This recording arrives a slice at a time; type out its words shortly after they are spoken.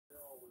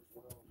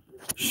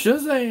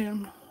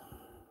Shazam!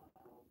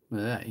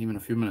 Look at that, even a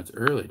few minutes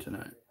early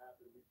tonight.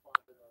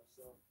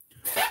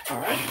 All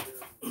right,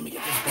 let me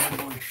get this bad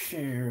boy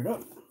shared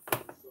up.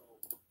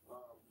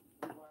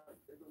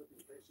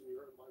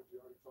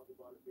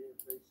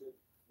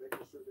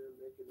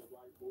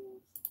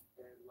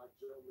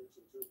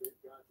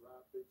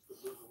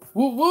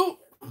 Woo woo!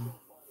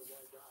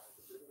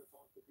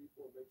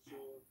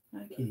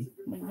 Hi, kitty.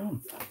 What are you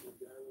doing?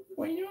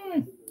 What are you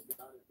doing?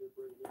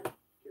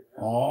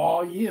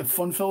 Oh yeah,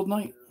 fun-filled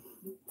night.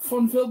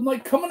 Fun-filled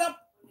night coming up.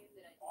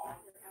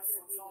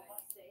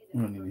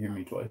 You don't need to hear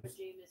me twice.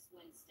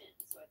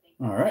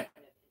 All right.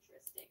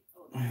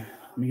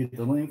 Let me get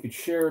the link and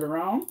share it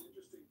around.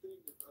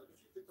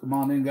 Come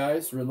on in,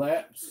 guys.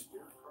 Relax.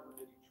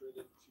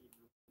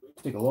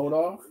 Take a load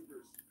off.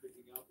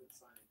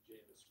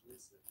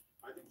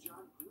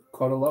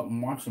 Cuddle up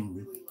and watch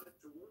some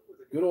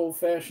good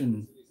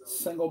old-fashioned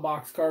single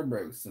box card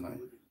breaks tonight.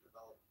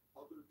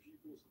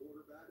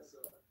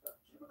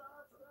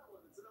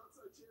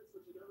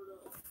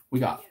 We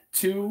got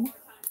 2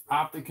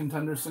 Optic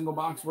Contenders single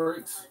box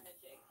breaks.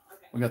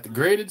 We got the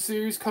graded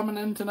series coming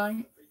in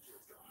tonight.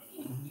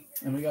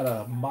 And we got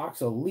a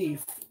box of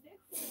Leaf.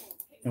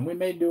 And we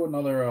may do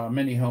another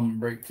mini helmet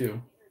break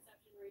too.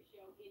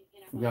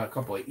 We got a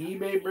couple of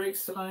eBay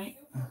breaks tonight.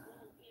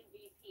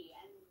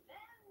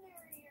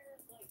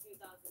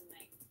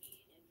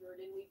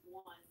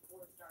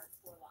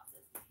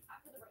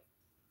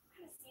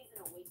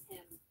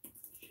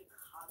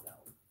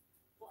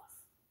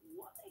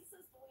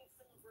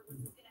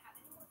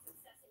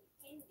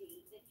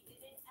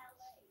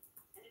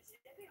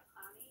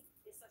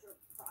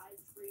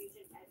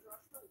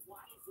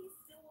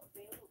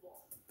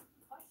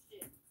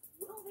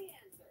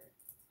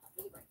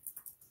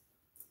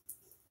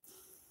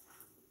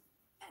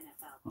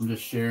 I'm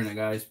just sharing it,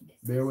 guys.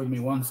 Bear with me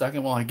 1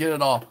 second while I get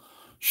it all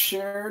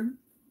shared.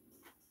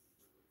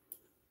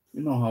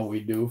 You know how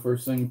we do.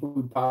 First thing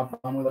food pop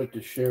on, we like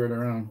to share it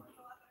around.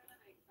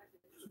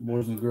 So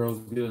boys and girls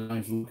get a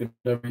nice look at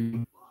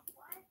everything.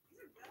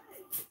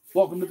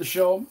 Welcome to the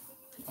show.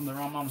 I'm the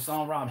Ron Mama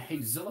Sound, Rob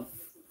Hazilla.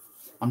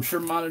 I'm sure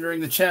monitoring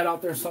the chat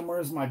out there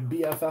somewhere is my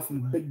BFF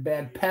and big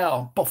bad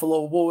pal,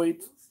 Buffalo Boyd.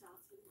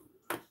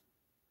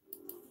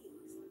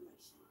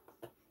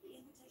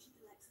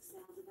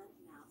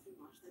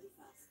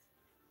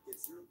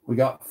 We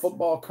got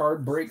football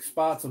card break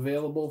spots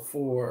available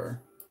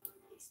for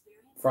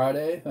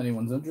Friday, if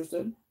anyone's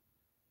interested.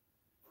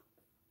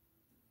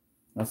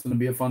 That's going to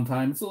be a fun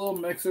time. It's a little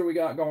mixer we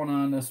got going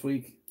on this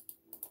week.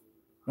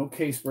 No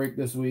case break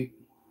this week.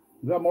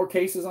 We got more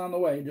cases on the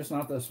way, just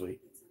not this week.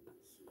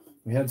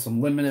 We had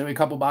some limited, a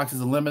couple boxes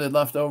of limited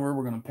left over.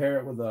 We're going to pair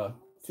it with the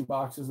 2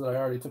 boxes that I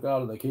already took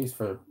out of the case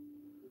for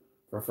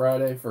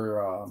Friday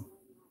for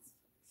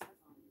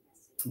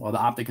the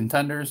Optic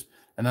Contenders.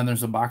 And then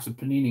there's a box of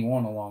Panini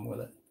 1 along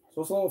with it.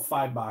 So it's a little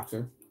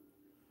 5-boxer.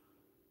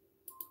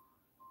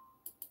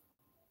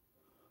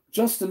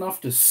 Just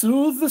enough to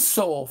soothe the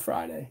soul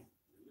Friday.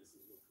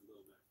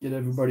 Get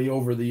everybody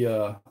over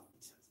the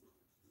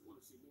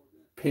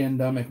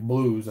pandemic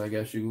blues, I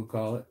guess you would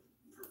call it.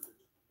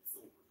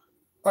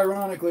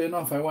 Ironically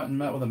enough, I went and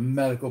met with a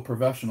medical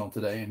professional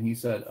today, and he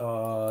said,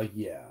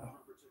 yeah.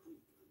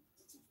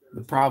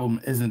 The problem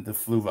isn't the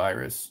flu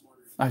virus.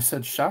 I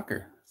said,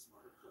 shocker.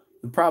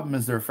 The problem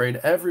is they're afraid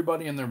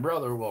everybody and their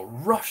brother will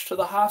rush to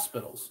the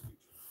hospitals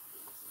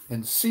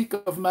and seek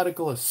of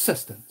medical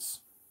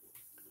assistance.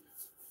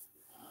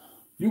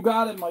 You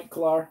got it, Mike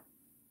Clark.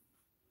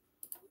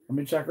 Let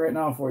me check right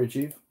now for you,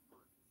 Chief.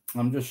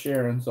 I'm just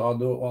sharing, so I'll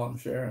do it while I'm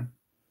sharing.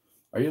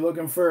 Are you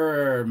looking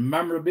for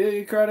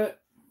memorabilia credit?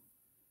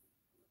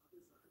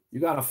 You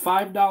got a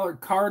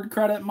 $5 card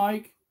credit,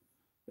 Mike,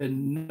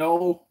 and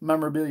no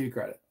memorabilia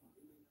credit.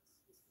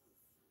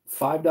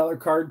 $5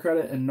 card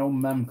credit and no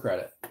mem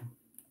credit.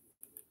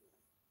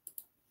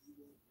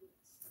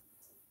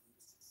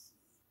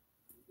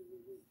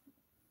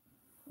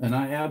 And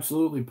I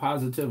absolutely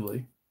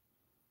positively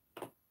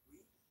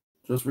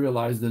just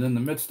realized that in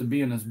the midst of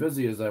being as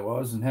busy as I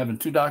was and having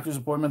 2 doctor's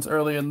appointments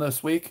early in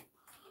this week,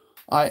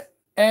 I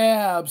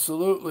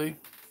absolutely,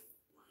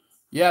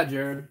 yeah,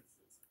 Jared,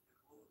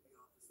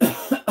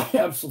 I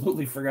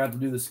absolutely forgot to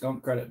do the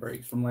skunk credit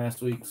breaks from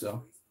last week,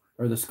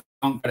 or the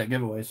skunk credit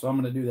giveaway, so I'm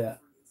going to do that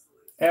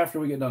after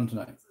we get done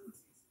tonight,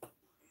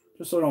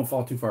 just so I don't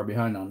fall too far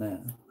behind on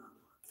that.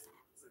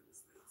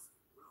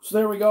 So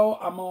there we go.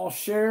 I'm all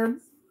shared.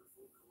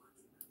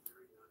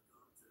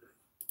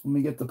 Let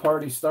me get the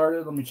party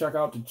started. Let me check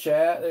out the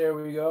chat. There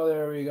we go.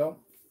 There we go.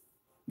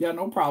 Yeah,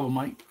 no problem,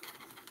 Mike.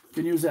 You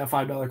can use that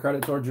 $5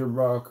 credit towards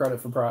your credit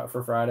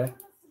for Friday.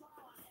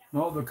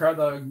 No,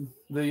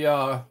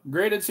 the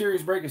graded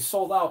series break is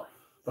sold out,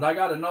 but I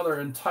got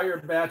another entire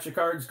batch of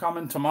cards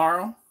coming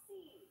tomorrow.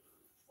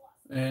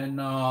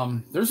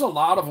 And there's a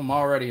lot of them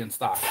already in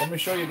stock. Let me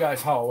show you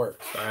guys how it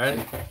works, all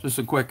right? Just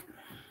a quick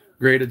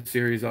graded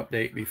series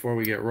update before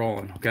we get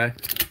rolling, okay?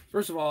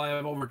 First of all, I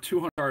have over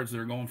 200 cards that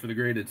are going for the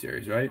graded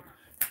series, right?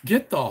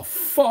 Get the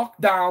fuck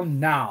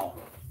down now.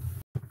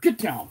 Get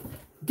down.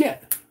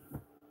 Get.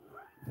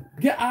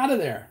 Get out of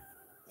there.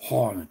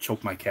 Oh, I'm going to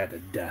choke my cat to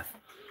death.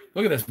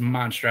 Look at this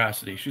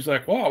monstrosity. She's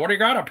like, whoa, what do you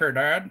got up here,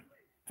 Dad?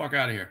 Fuck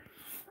out of here.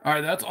 All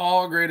right, that's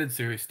all graded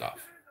series stuff.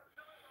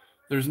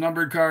 There's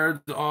numbered cards,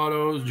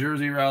 autos,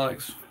 jersey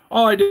relics.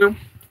 All I do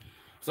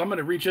is I'm going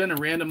to reach in and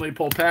randomly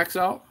pull packs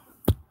out.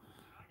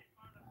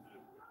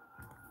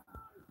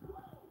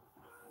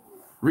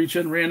 Reach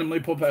in, randomly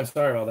pull packs.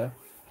 Sorry about that.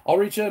 I'll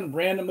reach in,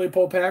 randomly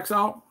pull packs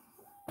out.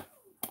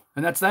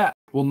 And that's that.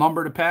 We'll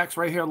number the packs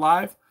right here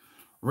live.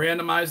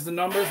 Randomize the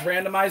numbers,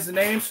 randomize the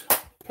names.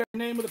 Pick the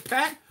name of the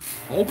pack.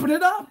 Open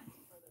it up.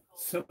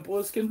 Simple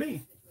as can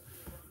be.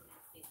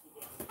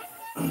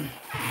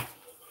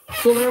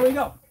 So there we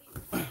go.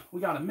 We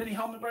got a mini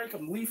helmet break, a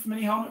Leaf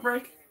mini helmet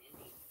break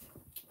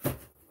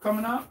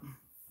coming up.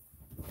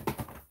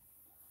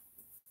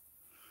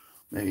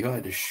 There you go. I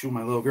had to shoo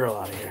my little girl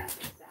out of here.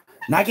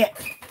 Nugget.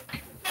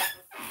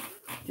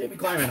 Can't be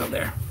climbing up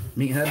there,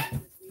 meathead.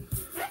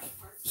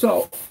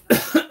 So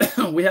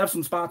we have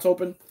some spots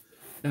open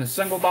in a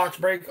single box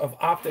break of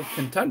Optic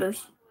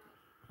Contenders,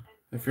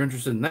 if you're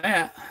interested in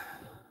that.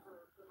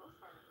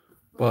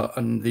 But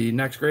on the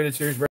next graded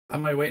series break, I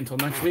might wait until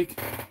next week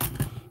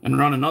and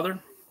run another.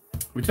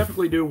 We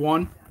typically do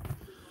one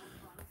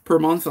per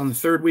month on the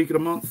third week of the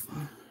month.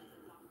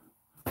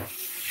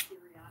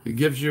 It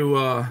gives you,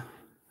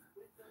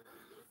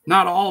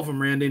 not all of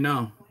them, Randy,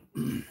 no.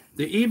 The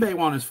eBay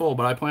one is full,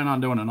 but I plan on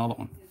doing another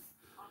one.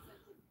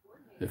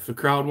 If the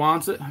crowd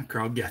wants it, the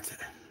crowd gets it.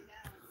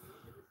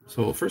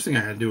 So the first thing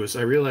I had to do is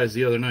I realized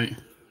the other night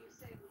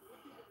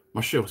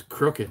my shit was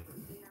crooked.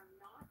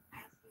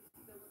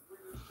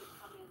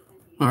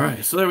 All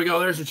right, so there we go.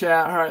 There's the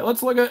chat. All right,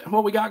 let's look at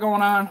what we got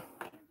going on.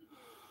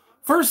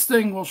 First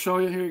thing we'll show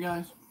you here,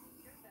 guys.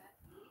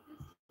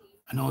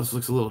 I know this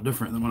looks a little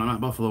different than when I'm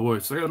at Buffalo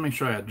Woods, so I got to make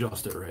sure I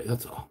adjust it right.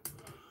 That's all.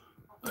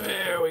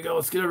 There we go.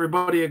 Let's get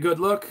everybody a good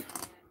look.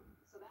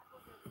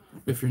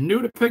 If you're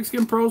new to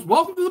Pigskin Pros,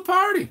 welcome to the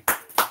party.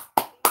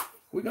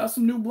 We got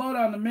some new blood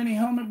on the mini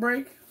helmet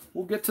break.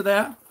 We'll get to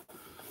that.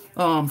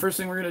 First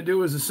thing we're going to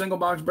do is a single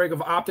box break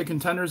of Optic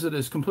Contenders that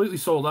is completely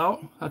sold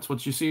out. That's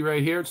what you see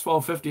right here. It's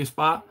 $12.50 a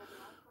spot.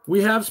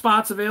 We have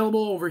spots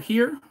available over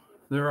here.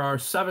 There are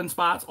 7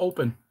 spots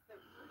open.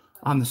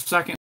 On the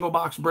second single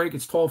box break,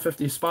 it's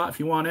 $12.50 a spot if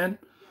you want in.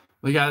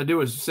 What you got to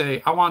do is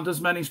say, I want this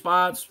many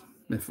spots.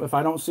 If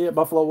I don't see it,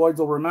 Buffalo Woods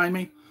will remind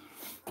me.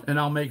 And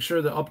I'll make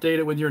sure to update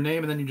it with your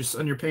name. And then you just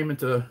send your payment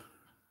to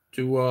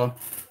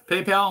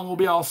PayPal and we'll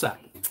be all set.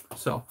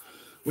 So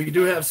we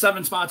do have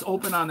 7 spots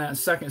open on that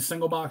second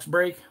single box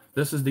break.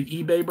 This is the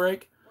eBay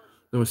break.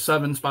 There was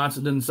 7 spots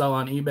that didn't sell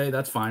on eBay.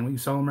 That's fine. We can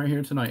sell them right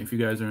here tonight if you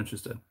guys are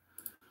interested.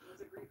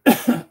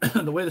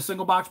 The way the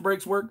single box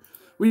breaks work,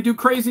 we do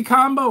crazy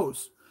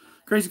combos.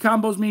 Crazy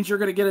combos means you're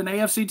going to get an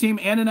AFC team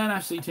and an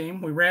NFC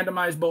team. We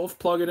randomize both,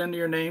 plug it into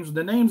your names.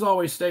 The names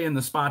always stay in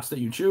the spots that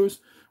you choose.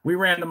 We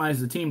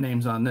randomize the team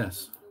names on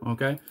this,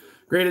 okay?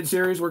 Graded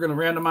series, we're going to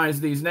randomize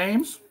these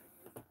names.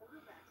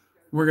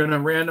 We're going to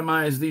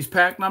randomize these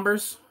pack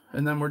numbers,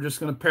 and then we're just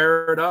going to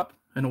pair it up,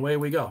 and away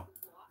we go.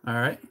 All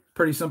right?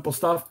 Pretty simple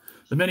stuff.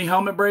 The mini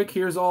helmet break,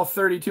 here's all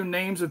 32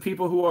 names of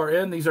people who are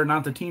in. These are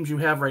not the teams you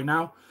have right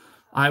now.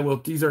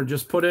 These are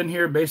just put in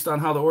here based on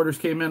how the orders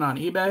came in on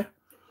eBay.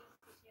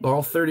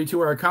 All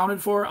 32 are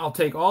accounted for. I'll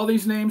take all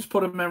these names,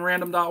 put them in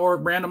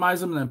random.org,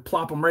 randomize them, and then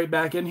plop them right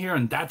back in here,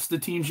 and that's the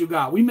teams you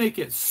got. We make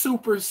it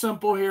super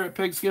simple here at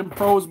Pigskin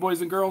Pros, boys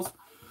and girls.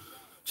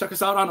 Check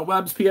us out on the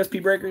webs,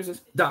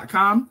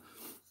 pspbreakers.com.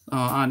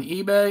 On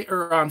eBay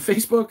or on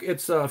Facebook,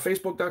 it's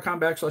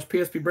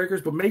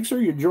facebook.com/pspbreakers. But make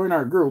sure you join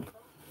our group.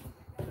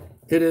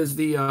 It is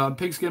the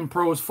Pigskin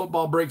Pros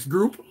Football Breaks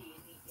group,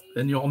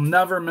 and you'll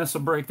never miss a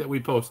break that we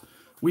post.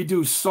 We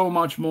do so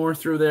much more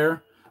through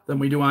there than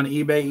we do on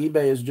eBay.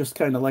 eBay is just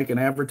kind of like an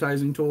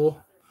advertising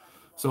tool.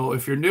 So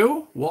if you're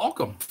new,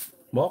 welcome.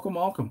 Welcome,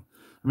 welcome.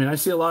 I mean, I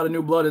see a lot of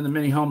new blood in the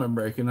mini helmet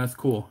break, and that's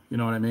cool. You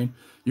know what I mean?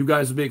 You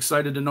guys will be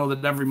excited to know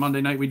that every Monday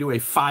night we do a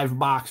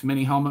 5-box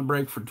mini helmet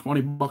break for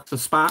 $20 a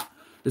spot.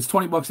 It's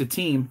 $20 a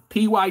team.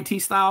 PYT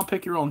style,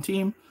 pick your own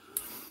team.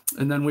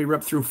 And then we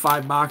rip through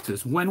 5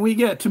 boxes. When we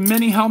get to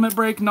mini helmet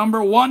break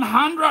number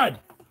 100,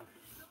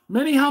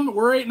 mini helmet,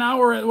 we're right now,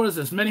 we're at, what is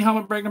this? Mini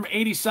helmet break number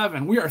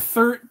 87. We are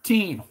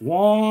 13.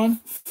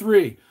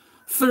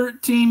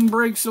 13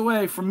 breaks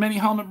away from mini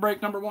helmet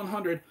break number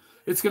 100.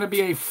 It's going to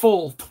be a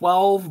full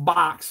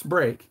 12-box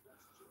break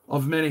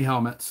of mini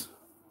helmets,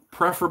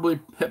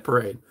 preferably Hit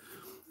Parade.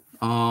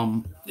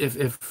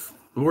 If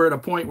we're at a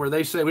point where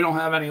they say we don't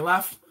have any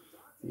left,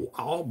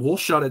 we'll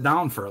shut it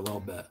down for a little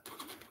bit.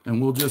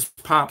 And we'll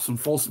just pop some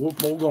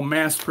we'll go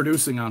mass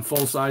producing on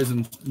full size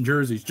and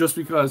jerseys just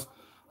because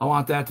I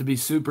want that to be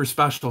super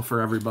special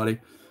for everybody.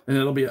 And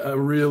it'll be a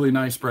really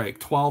nice break.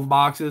 12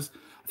 boxes.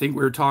 I think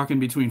we were talking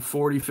between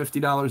 $40,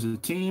 $50 a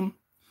team.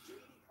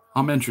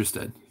 I'm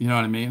interested. You know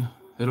what I mean?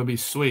 It'll be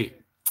sweet.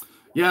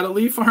 Yeah, the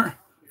Leaf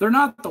they're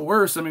not the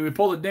worst. I mean, we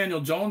pulled a Daniel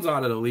Jones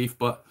out of the Leaf,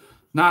 but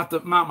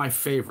not my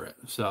favorite.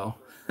 So,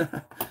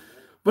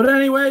 but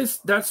anyways,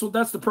 that's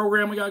the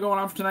program we got going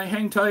on for tonight.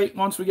 Hang tight.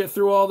 Once we get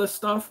through all this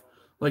stuff,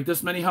 like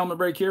this mini helmet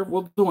break here,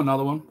 we'll do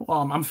another one.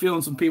 I'm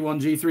feeling some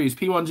P1G3s.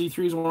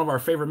 P1G3 is one of our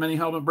favorite mini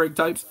helmet break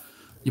types.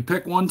 You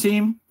pick one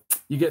team,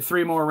 you get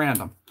 3 more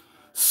random.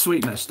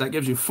 Sweetness. That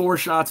gives you 4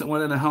 shots at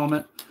winning a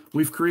helmet.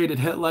 We've created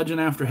hit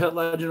legend after hit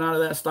legend out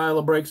of that style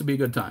of breaks. It'll be a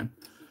good time.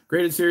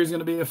 Graded series is going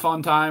to be a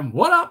fun time.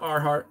 What up, our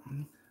heart?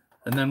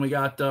 And then we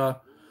got,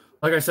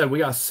 like I said, we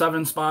got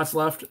 7 spots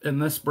left in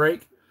this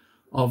break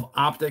of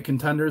Optic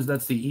Contenders.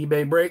 That's the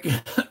eBay break.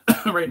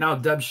 Right now,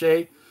 Deb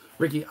Shea,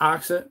 Ricky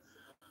Oxett,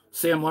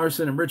 Sam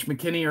Larson, and Rich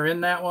McKinney are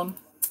in that one.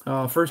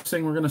 First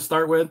thing we're going to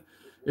start with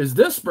is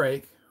this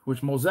break,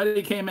 which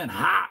Mozetti came in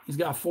hot. He's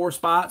got 4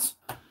 spots.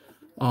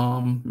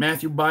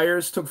 Matthew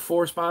Byers took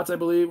 4 spots, I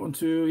believe. 1,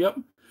 2, yep.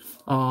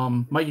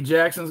 Mikey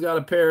Jackson's got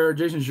a pair.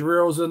 Jason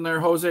Giroir's in there.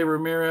 Jose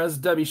Ramirez,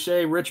 Debbie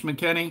Shea, Rich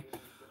McKinney.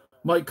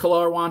 Mike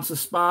Killar wants a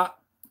spot.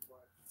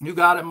 You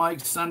got it,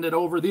 Mike. Send it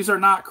over. These are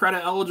not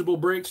credit eligible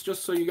breaks,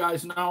 just so you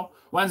guys know.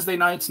 Wednesday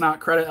night's not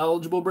credit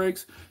eligible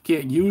breaks.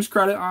 Can't use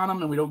credit on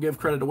them, and we don't give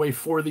credit away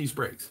for these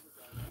breaks.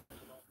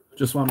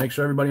 Just want to make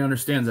sure everybody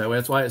understands that way.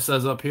 That's why it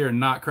says up here,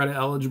 not credit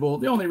eligible.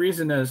 The only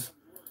reason is,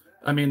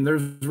 I mean,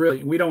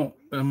 we don't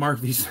mark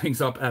these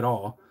things up at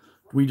all.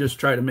 We just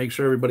try to make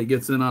sure everybody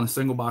gets in on a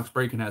single box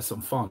break and has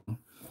some fun.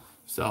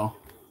 So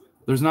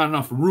there's not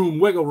enough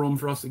wiggle room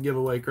for us to give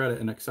away credit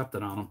and accept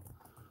it on them.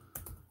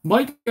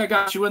 Mike, I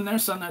got you in there.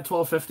 Send that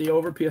 1250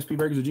 over,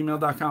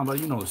 pspbreakers@gmail.com, but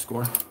you know the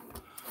score.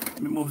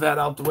 Let me move that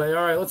out the way.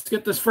 All right, let's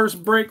get this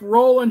first break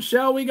rolling,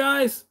 shall we,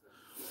 guys?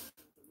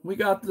 We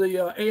got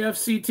the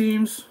AFC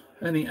teams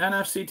and the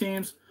NFC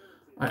teams.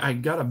 I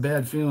got a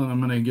bad feeling I'm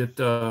going to get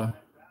a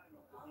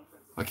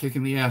kick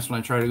in the ass when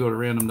I try to go to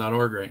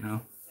random.org right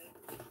now.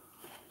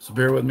 So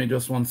bear with me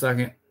just 1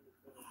 second.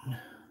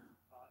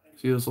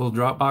 See this little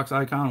Dropbox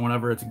icon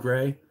whenever it's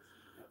gray?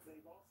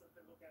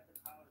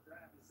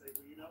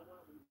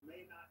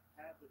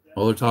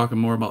 Well, they're talking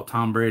more about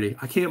Tom Brady.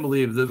 I can't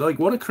believe that. Like,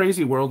 what a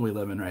crazy world we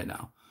live in right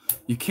now.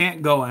 You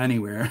can't go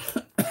anywhere.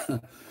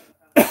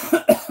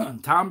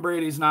 Tom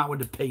Brady's not with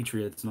the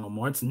Patriots no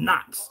more. It's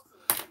nuts.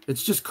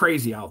 It's just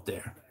crazy out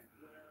there.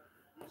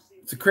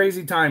 It's a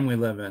crazy time we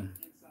live in.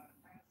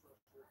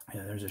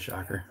 Yeah, there's a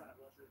shocker.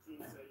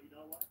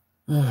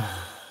 I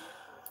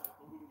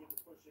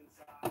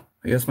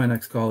guess my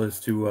next call is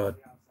to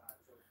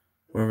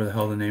whatever the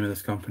hell the name of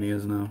this company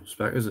is now.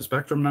 Is it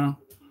Spectrum now?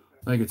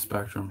 I think it's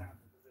Spectrum.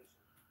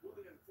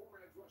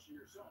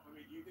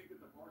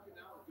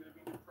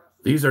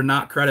 These are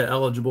not credit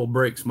eligible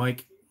breaks,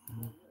 Mike.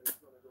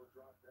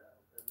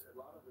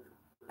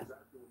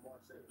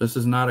 This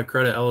is not a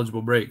credit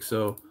eligible break,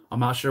 so I'm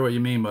not sure what you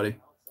mean, buddy.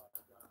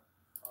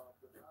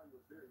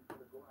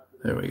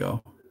 There we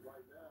go.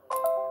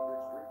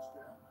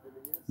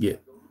 Yeah.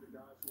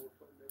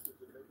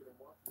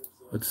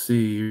 Let's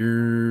see.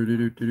 You're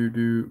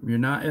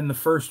not in the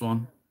first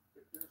one.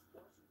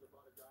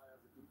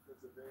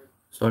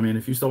 So, I mean,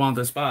 if you still want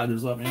this spot,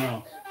 just let me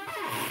know.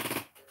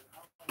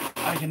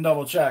 I can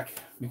double check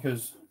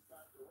because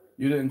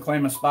you didn't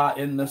claim a spot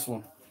in this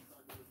one.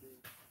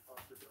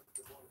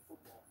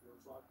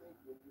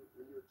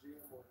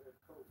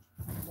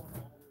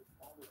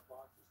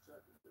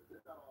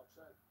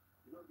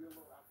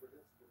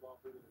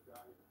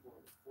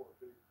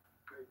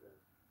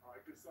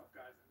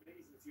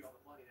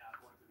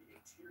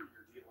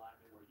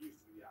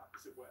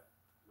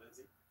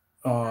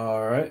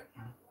 All right.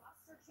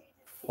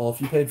 Well, if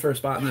you paid for a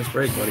spot in this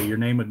break, buddy, your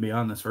name would be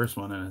on this first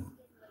one, and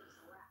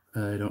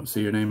I don't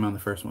see your name on the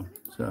first one.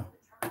 So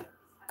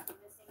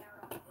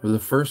the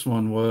first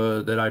one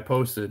that I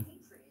posted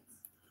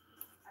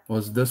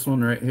was this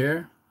one right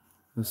here,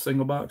 the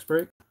single box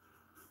break.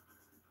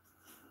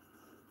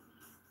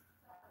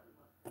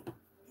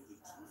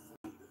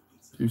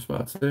 Two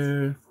spots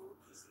there.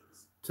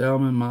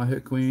 Talman, My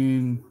Hit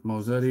Queen,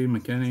 Mozetti,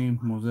 McKinney,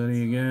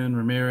 Mozetti again,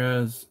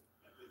 Ramirez.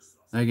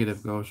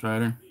 Negative Ghost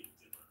Rider.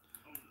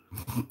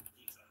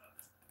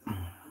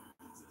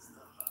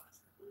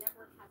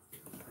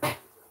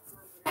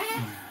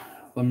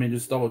 Let me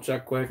just double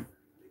check quick.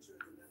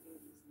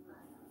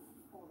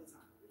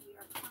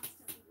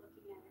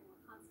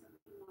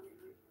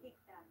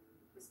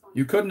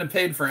 You couldn't have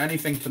paid for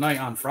anything tonight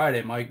on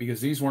Friday, Mike, because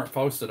these weren't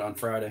posted on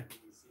Friday.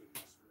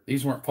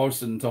 These weren't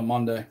posted until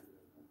Monday.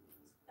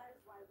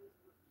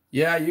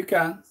 Yeah, you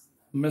can.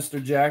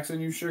 Mr. Jackson,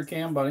 you sure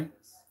can, buddy.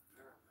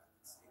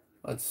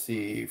 Let's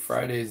see.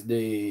 Friday's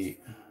date.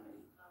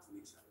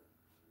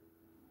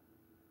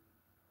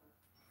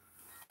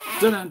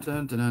 Dun, dun,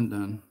 dun, dun,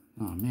 dun.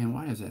 Oh, man,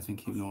 why does that thing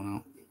keep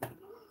going out?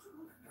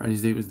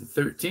 Friday's date was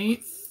the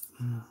 13th.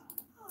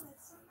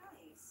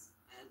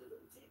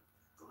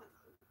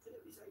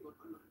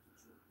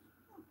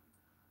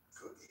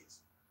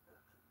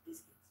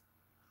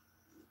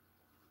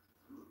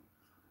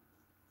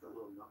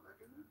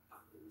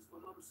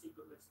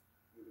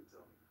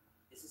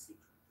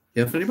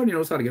 Yeah, if anybody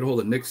knows how to get a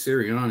hold of Nick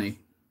Sirianni,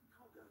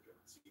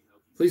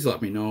 please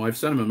let me know. I've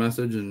sent him a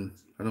message and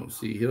I don't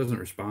see, he doesn't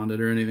respond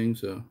or anything.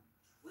 So,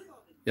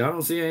 yeah, I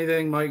don't see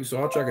anything, Mike, so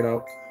I'll check it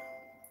out.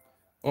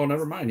 Oh,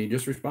 never mind. He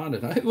just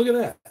responded. Look at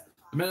that.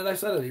 The minute I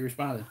said it, he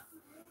responded.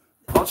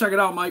 I'll check it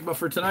out, Mike, but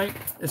for tonight,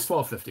 it's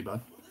 $12.50,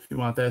 bud. If you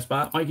want that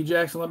spot. Mikey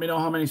Jackson, let me know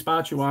how many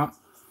spots you want.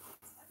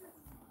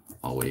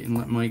 I'll wait and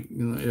let Mike,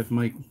 if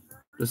Mike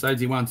decides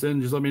he wants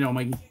in, just let me know,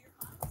 Mikey.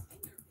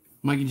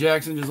 Mikey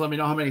Jackson, just let me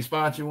know how many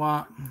spots you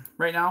want.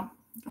 Right now,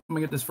 I'm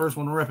going to get this first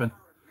one ripping.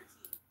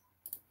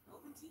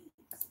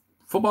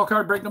 Football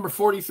card break number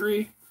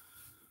 43.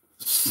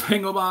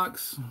 Single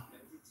box.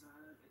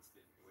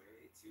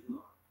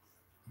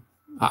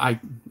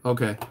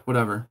 Okay,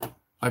 whatever.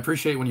 I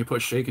appreciate when you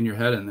put shaking your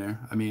head in there.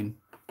 I mean,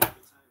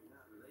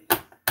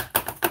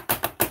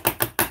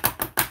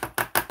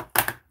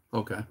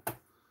 okay.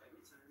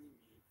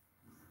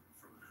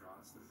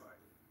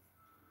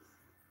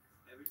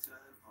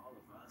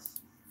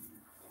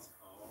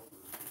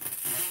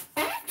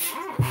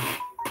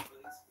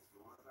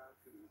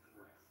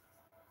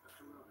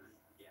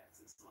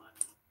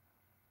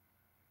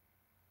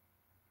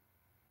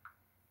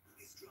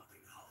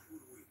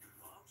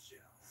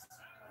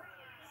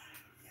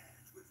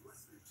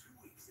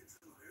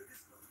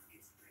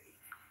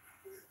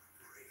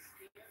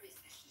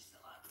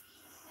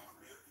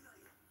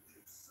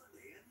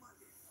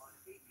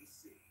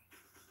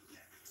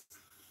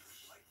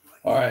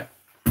 All right.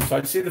 So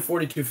I see the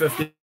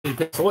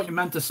 42.50. So what you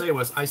meant to say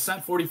was I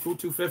sent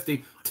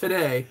 42.50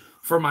 today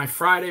for my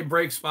Friday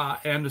break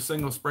spot and the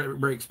single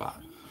break spot.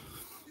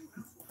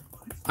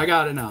 I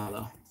got it now,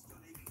 though.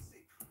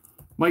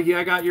 Mikey,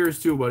 I got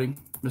yours too, buddy.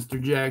 Mr.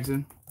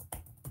 Jackson.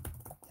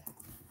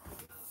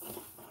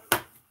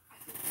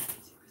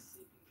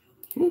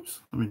 Oops.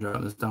 Let me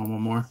drop this down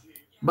one more.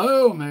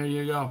 Boom. There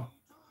you go.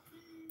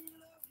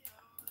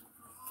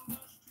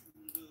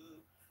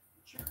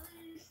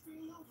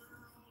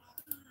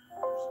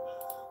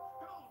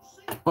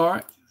 All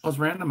right, let's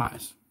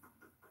randomize.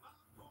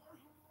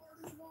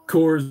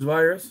 Coors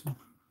Virus.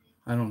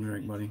 I don't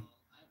drink, buddy.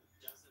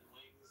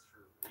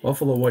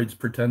 Buffalo Whites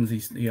pretends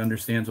he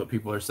understands what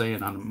people are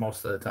saying on him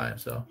most of the time,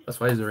 so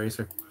that's why he's a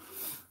racer.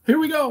 Here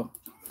we go.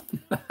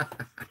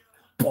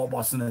 Ball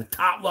busting at the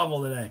top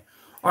level today.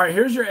 All right,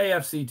 here's your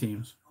AFC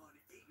teams.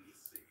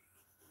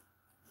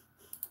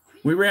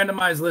 We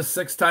randomize list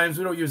 6 times.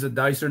 We don't use a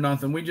dice or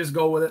nothing. We just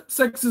go with it.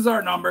 6 is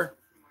our number.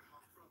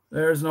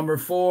 There's number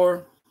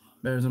 4.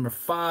 There's number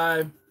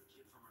 5.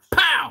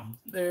 Pow!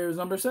 There's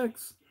number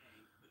 6.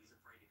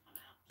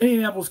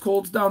 Indianapolis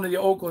Colts down to the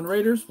Oakland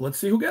Raiders. Let's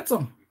see who gets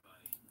them.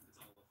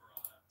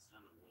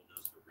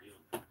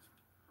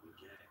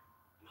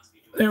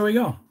 There we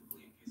go.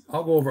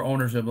 I'll go over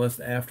ownership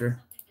list after.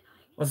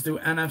 Let's do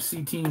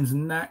NFC teams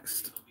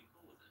next.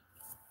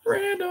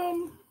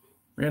 Random.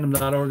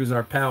 Random.org is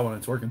our pal when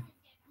it's working.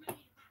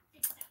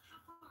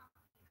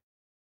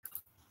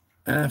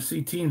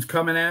 NFC teams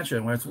coming at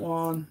you. It's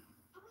 1,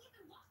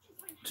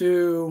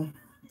 2,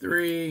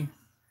 3,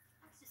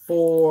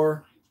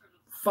 4,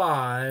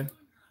 5,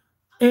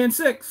 and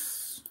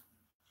 6.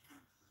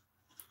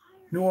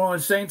 New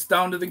Orleans Saints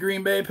down to the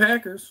Green Bay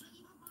Packers.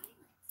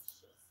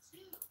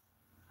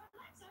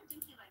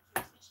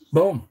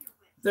 Boom.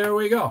 There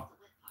we go.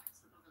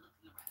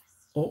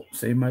 Oh,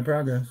 save my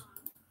progress.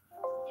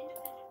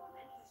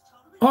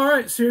 All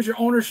right, so here's your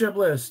ownership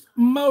list.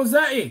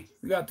 Mosetti.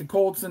 We got the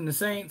Colts and the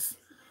Saints.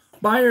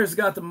 Byers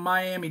got the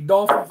Miami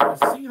Dolphins and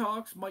the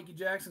Seahawks. Mikey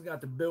Jackson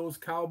got the Bills,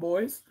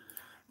 Cowboys.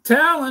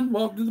 Talon,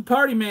 welcome to the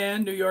party,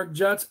 man. New York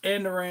Jets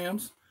and the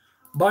Rams.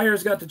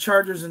 Byers got the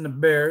Chargers and the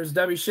Bears.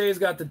 Debbie Shea's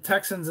got the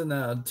Texans and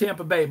the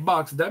Tampa Bay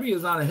Bucks. Debbie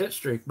is on a hit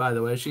streak, by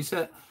the way. She's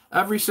hit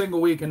every single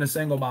week in the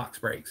single box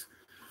breaks.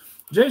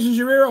 Jason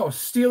Guerrero,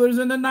 Steelers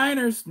and the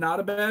Niners. Not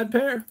a bad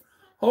pair.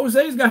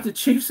 Jose's got the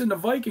Chiefs and the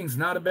Vikings.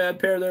 Not a bad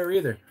pair there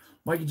either.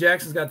 Mikey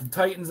Jackson's got the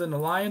Titans and the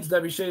Lions.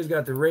 Debbie Shea's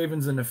got the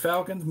Ravens and the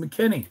Falcons.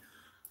 McKinney,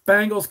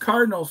 Bengals,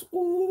 Cardinals.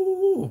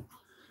 Ooh.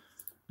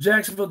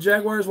 Jacksonville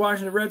Jaguars,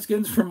 Washington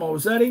Redskins for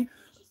Mosetti.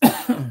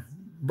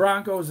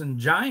 Broncos and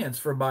Giants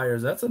for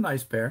Byers. That's a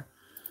nice pair.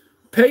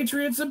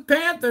 Patriots and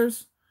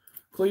Panthers.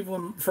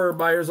 Cleveland for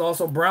Byers.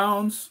 Also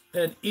Browns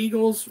and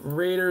Eagles,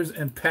 Raiders,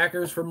 and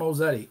Packers for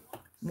Mosetti.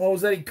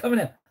 Mosetti coming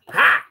in.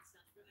 Ha!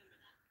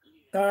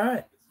 All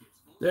right.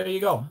 There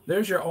you go.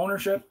 There's your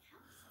ownership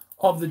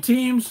of the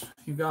teams.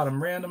 You got them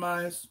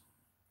randomized.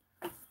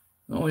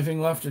 The only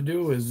thing left to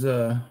do is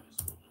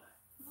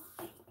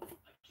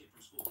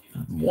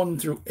 1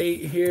 through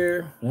 8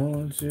 here.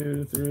 1,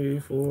 2, 3,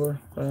 4,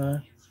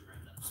 5,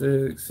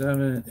 6,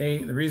 7,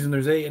 8. The reason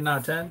there's 8 and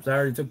not 10 is I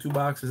already took 2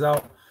 boxes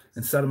out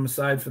and set them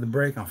aside for the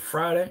break on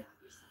Friday.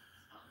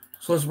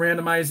 So let's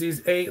randomize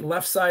these 8.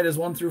 Left side is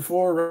 1 through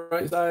 4.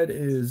 Right side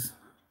is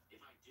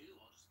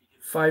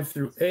 5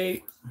 through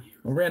 8.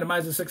 We'll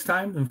randomize it 6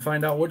 times and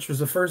find out which was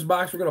the first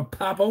box we're going to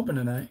pop open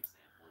tonight.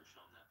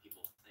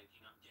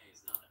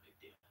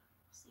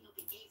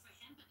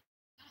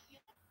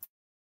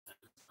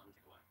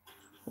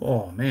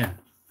 Oh, man.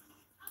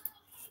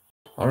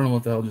 I don't know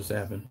what the hell just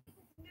happened.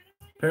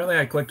 Apparently,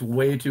 I clicked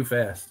way too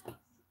fast.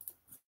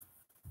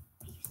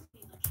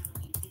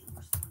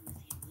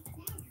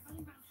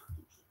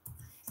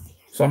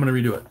 So I'm going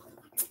to redo it.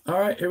 All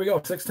right, here we go.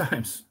 6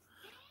 times.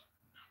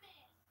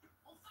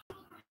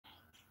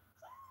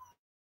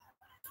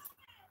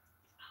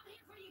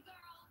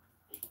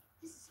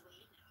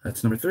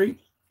 That's number 3.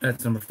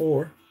 That's number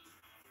 4.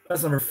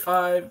 That's number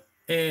 5.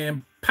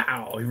 And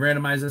pow! We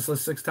randomized this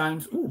list 6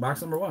 times. Ooh,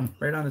 box number 1,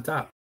 right on the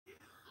top.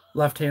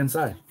 Left-hand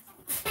side.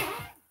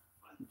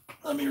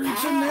 Let me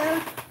reach in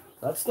there.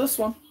 That's this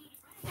one.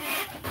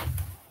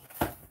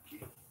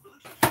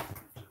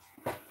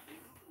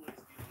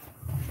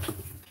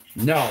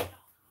 No.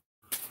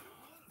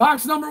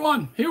 Box number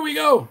 1. Here we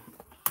go.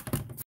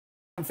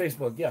 On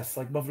Facebook, yes,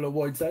 like Buffalo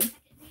Boyd said.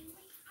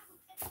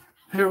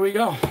 Here we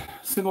go.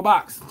 Single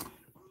box.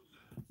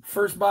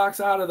 First box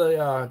out of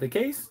the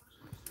case.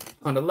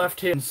 On the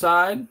left-hand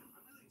side.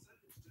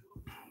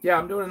 Yeah,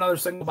 I'm doing another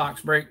single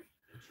box break.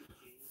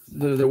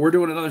 We're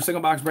doing another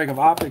single box break of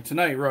Optic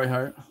tonight, Roy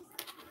Hart.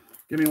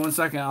 Give me 1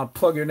 second. I'll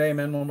plug your name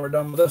in when we're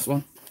done with this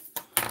one.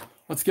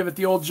 Let's give it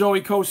the old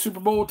Joey Coast Super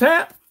Bowl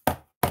tap.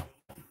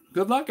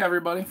 Good luck,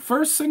 everybody.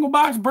 First single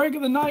box break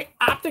of the night.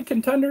 Optic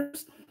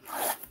Contenders.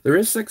 There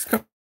is 6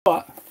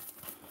 but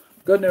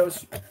good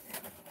news.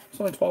 It's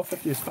only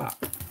 $12.50 a spot.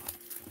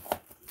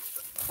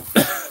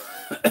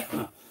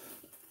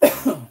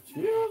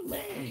 Excuse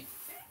me.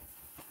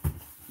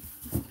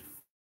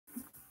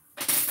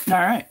 All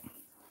right.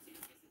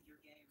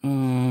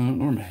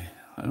 Normally,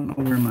 I don't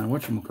know where my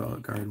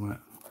whatchamacallit card went.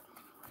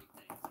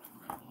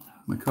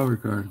 My cover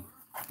card.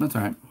 That's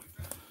all right.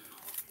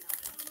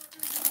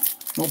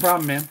 No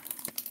problem, man.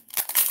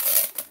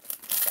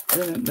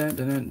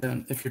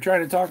 If you're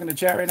trying to talk in the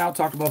chat right now,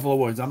 talk to Buffalo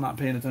Boys. I'm not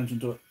paying attention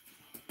to it.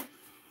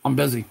 I'm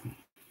busy.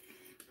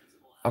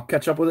 I'll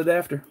catch up with it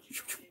after.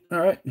 All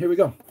right, here we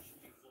go.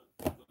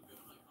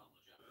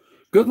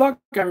 Good luck,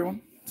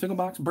 everyone. Single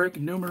box break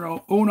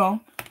numero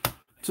uno.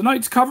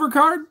 Tonight's cover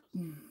card,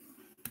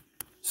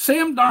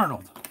 Sam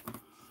Darnold.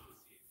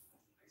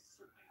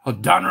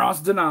 Don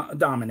Ross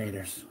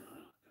Dominators.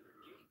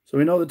 So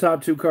we know the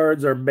top 2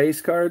 cards are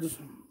base cards.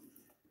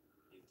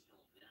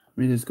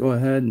 Let me just go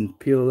ahead and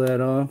peel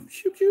that off.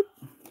 Shoop, shoop.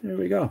 There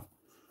we go.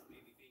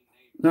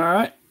 All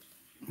right.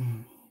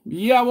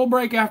 Yeah, we'll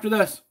break after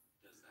this.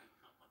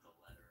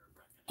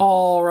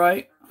 All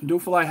right.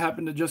 Dooful, I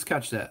happened to just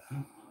catch that.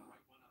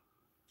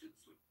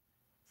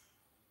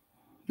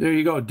 There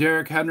you go.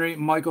 Derrick Henry,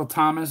 Michael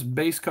Thomas,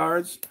 base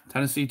cards,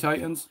 Tennessee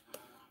Titans,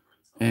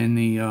 and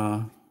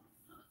the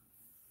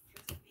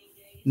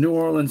New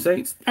Orleans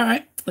Saints. All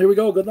right. Here we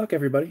go. Good luck,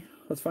 everybody.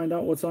 Let's find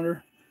out what's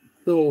under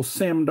little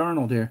Sam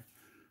Darnold here.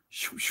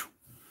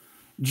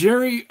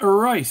 Jerry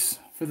Rice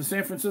for the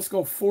San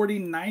Francisco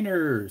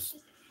 49ers.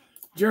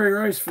 Jerry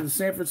Rice for the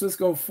San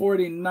Francisco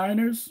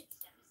 49ers.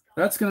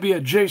 That's going to be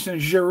a Jason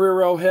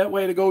Guerrero hit.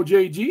 Way to go,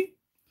 JG.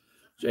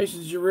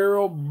 Jason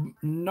Guerrero,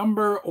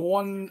 number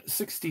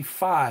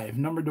 165.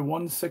 Number to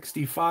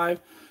 165.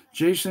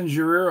 Jason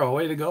Guerrero.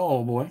 Way to go,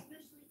 old boy.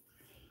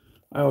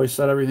 I always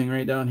set everything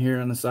right down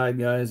here on the side,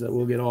 guys, that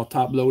we'll get all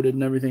top loaded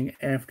and everything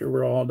after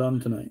we're all done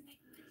tonight.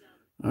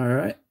 All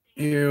right.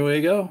 Here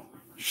we go.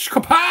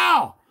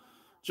 Kapow!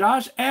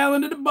 Josh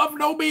Allen to the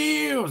Buffalo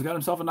Bills. Got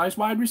himself a nice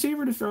wide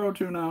receiver to throw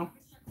to now.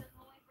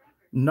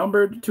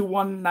 Numbered to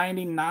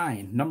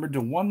 199. Numbered to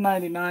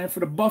 199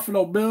 for the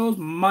Buffalo Bills.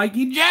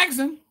 Mikey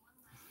Jackson.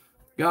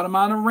 Got him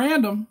on a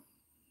random.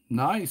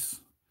 Nice.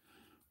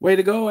 Way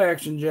to go,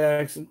 Action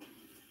Jackson.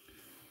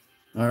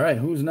 All right,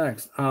 who's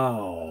next?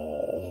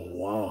 Oh,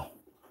 wow.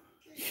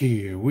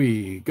 Here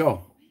we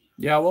go.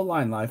 Yeah, we'll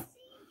line live.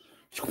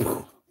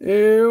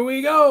 Here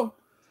we go.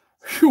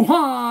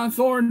 Juan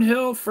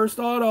Thornhill, first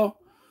auto,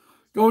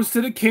 goes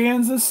to the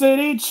Kansas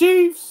City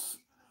Chiefs.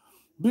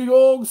 Big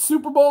old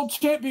Super Bowl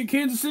champion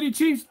Kansas City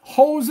Chiefs,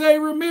 Jose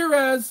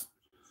Ramirez.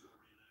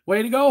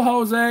 Way to go,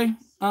 Jose.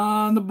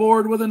 On the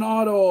board with an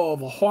auto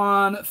of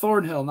Juan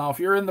Thornhill. Now, if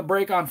you're in the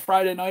break on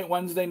Friday night,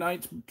 Wednesday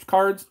night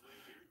cards,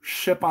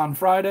 ship on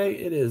Friday.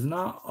 It is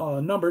not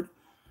numbered.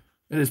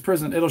 It is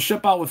prison. It'll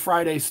ship out with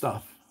Friday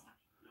stuff.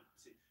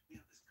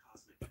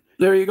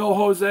 There you go,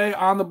 Jose,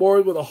 on the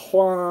board with a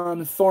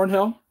Juan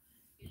Thornhill.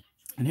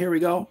 And here we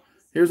go.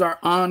 Here's our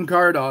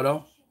on-card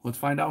auto. Let's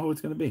find out who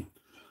it's going to be.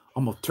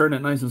 I'm going to turn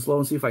it nice and slow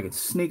and see if I can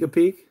sneak a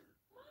peek.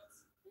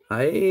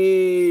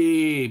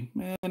 Hey,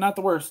 man, not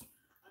the worst.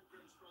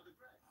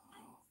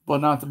 But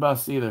not the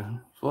best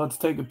either. So let's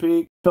take a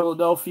peek.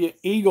 Philadelphia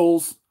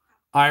Eagles,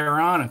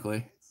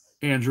 ironically,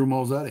 Andrew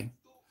Mosetti.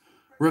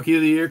 Rookie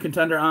of the Year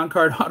contender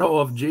on-card auto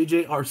of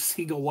J.J.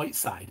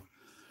 Arcega-Whiteside.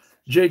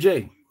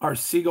 J.J.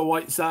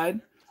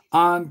 Arcega-Whiteside.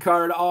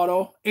 On-card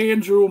auto,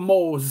 Andrew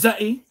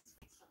Mosetti.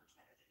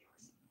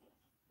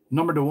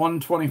 Number to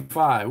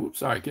 125. Oops,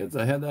 sorry, kids.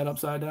 I had that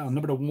upside down.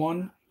 Number to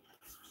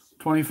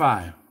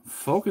 125.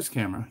 Focus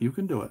camera. You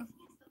can do it.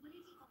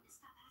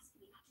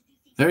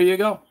 There you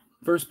go.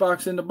 First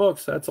box in the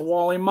books. That's a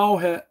Wally Moe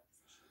hit.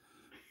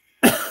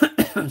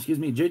 Excuse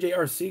me. J.J.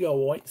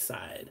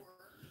 Arcega-Whiteside.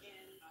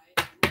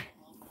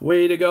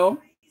 Way to go.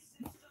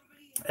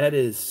 That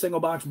is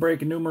single box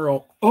break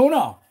numero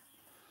uno.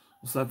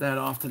 We'll set that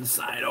off to the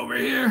side over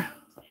here.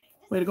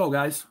 Way to go,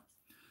 guys.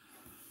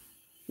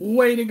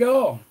 Way to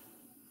go.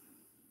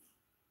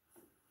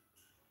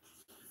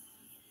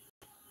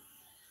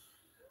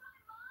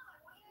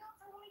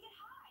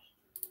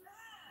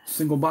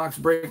 Single box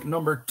break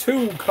number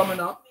 2 coming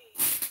up.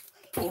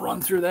 We'll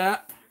run through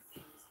that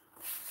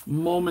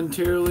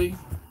momentarily.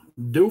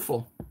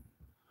 Dooful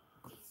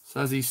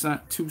says he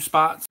sent 2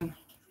 spots.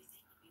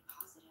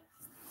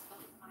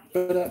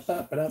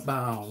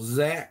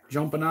 Zach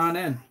jumping on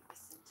in.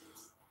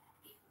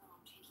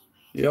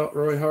 Yep,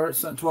 Roy Hart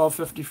sent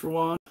 $12.50 for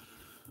 1.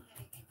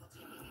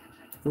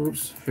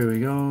 Oops, here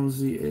he goes.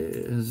 He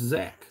is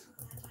Zach.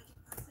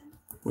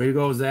 Way to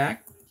go,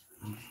 Zach.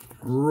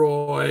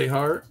 Roy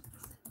Hart.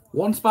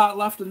 1 spot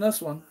left in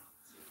this one.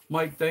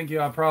 Mike, thank you.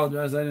 I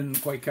apologize. I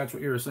didn't quite catch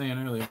what you were saying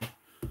earlier.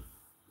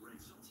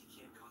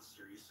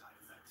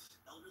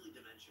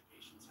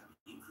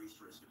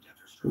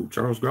 Ooh,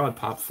 Charles Grodd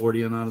popped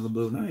 40 in out of the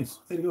blue. Nice.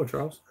 Way to go,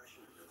 Charles.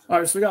 All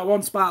right, so we got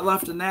 1 spot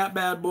left in that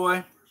bad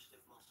boy.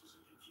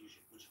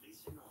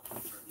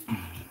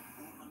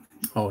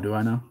 Oh, do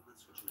I know?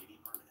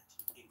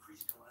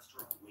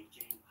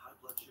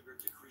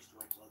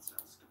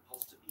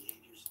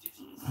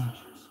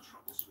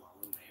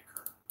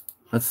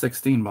 That's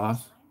 16,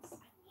 boss.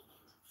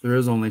 There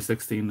is only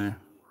 16 there.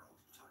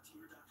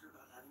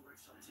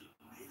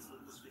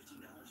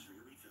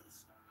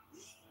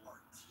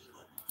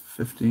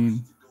 $15.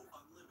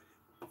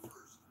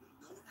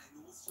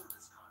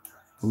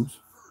 Oops.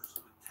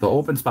 The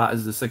open spot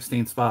is the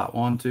 16th spot.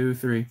 1, 2,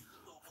 3,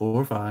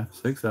 4, 5,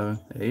 6, 7,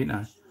 8,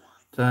 9,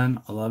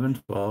 10,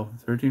 11, 12,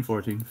 13,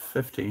 14,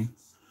 15.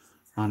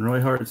 On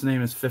Roy Hart's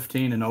name is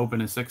 15 and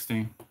open is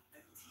 16.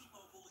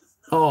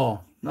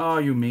 Oh, no,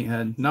 you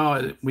meathead.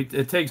 No,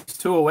 it takes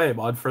 2 away,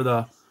 bud, for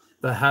the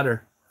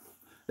header.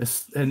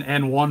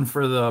 And 1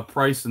 for the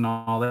price and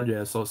all that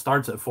jazz. So it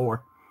starts at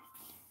 4.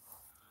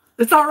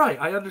 It's all right.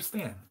 I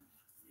understand.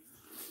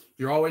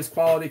 You're always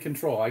quality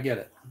control. I get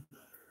it.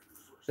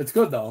 It's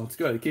good, though. It's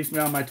good. It keeps me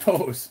on my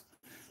toes.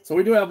 So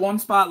we do have 1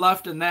 spot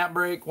left in that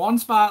break. 1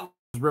 spot.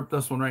 Let's rip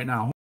this one right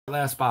now.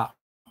 Last spot.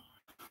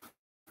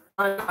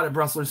 I got it,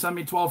 Bressler. Send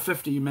me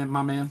 $12.50,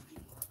 my man.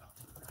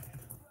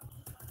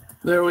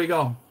 There we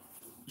go.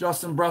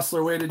 Justin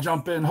Bressler, way to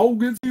jump in.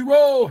 Hogan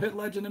 0. Hit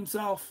legend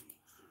himself.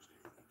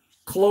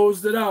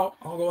 Closed it out.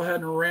 I'll go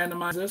ahead and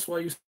randomize this while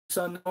you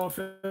send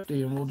 $12.50,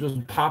 and we'll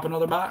just pop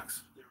another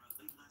box.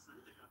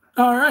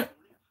 All right.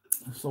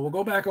 So we'll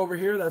go back over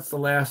here. That's the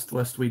last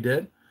list we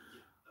did.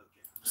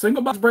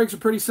 Single box breaks are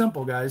pretty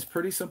simple, guys.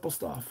 Pretty simple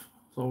stuff.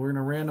 So we're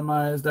going to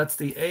randomize. That's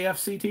the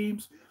AFC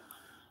teams.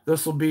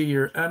 This will be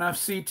your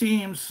NFC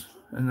teams,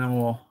 and then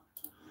we'll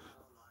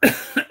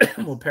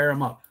we'll pair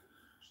them up.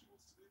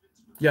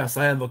 Yes,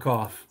 I have a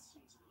cough.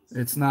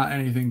 It's not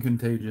anything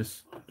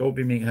contagious. Don't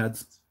be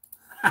meatheads.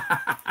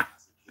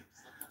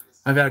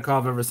 I've had a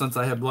cough ever since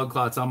I had blood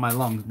clots on my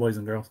lungs, boys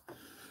and girls.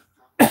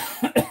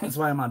 That's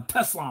why I'm on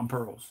Teflon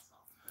pearls.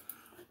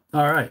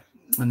 All right.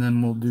 And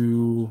then we'll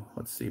do,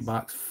 let's see,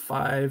 box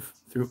 5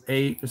 through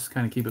 8. Just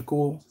kind of keep it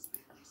cool.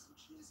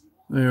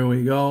 There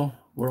we go.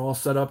 We're all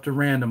set up to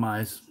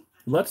randomize.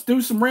 Let's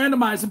do some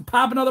randomizing.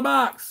 Pop another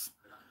box.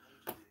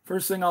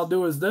 First thing I'll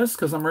do is this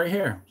because I'm right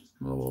here.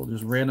 We'll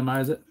just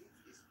randomize it.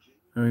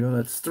 There we go.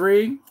 That's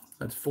 3.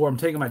 That's 4. I'm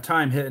taking my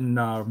time hitting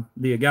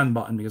the again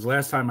button because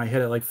last time I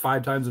hit it like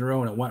 5 times in a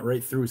row and it went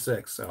right through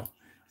 6. So,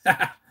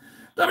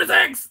 number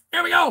 6.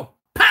 Here we go.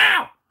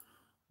 Pow!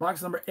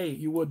 Box number 8.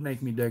 You would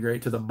make me dig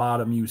right to the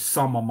bottom, you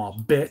son of a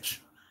bitch.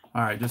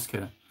 All right, just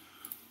kidding.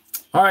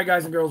 All right,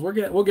 guys and girls,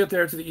 we'll get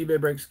there to the eBay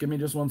breaks. Give me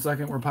just 1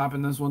 second. We're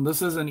popping this one.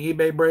 This is an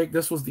eBay break.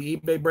 This was the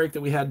eBay break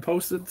that we had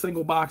posted,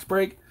 single box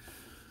break.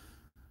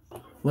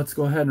 Let's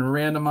go ahead and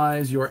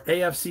randomize your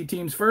AFC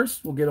teams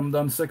first. We'll get them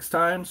done 6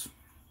 times.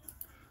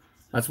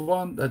 That's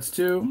 1. That's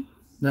 2.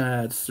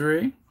 That's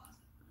 3.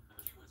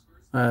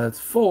 That's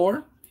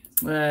 4.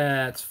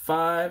 That's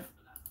 5.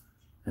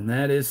 And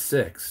that is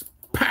 6.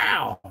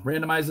 Pow!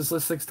 Randomize this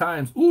list 6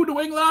 times. Ooh, New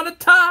England on the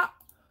top.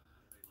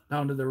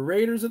 Down to the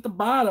Raiders at the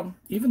bottom.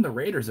 Even the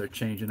Raiders are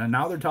changing. And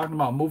now they're talking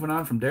about moving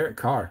on from Derek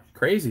Carr.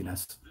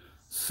 Craziness.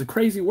 It's a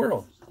crazy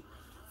world.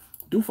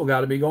 Doofel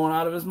got to be going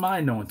out of his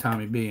mind knowing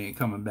Tommy B ain't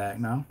coming back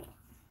now.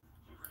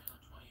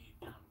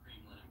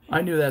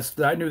 I knew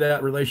that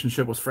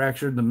relationship was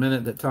fractured the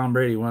minute that Tom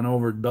Brady went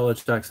over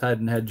Belichick's head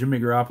and had Jimmy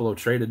Garoppolo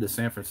traded to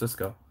San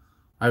Francisco.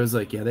 I was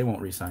like, yeah, they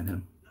won't re-sign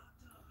him.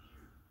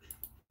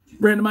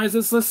 Randomize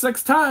this list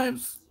 6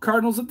 times.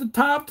 Cardinals at the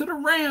top to the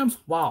Rams.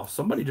 Wow,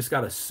 somebody just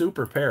got a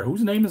super pair.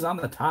 Whose name is on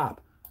the top?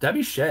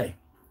 Debbie Shea.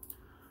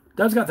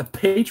 Deb's got the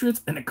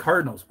Patriots and the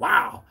Cardinals.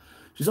 Wow.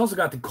 She's also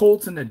got the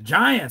Colts and the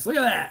Giants. Look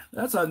at that.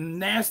 That's a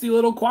nasty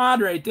little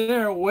quad right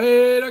there.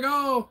 Way to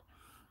go.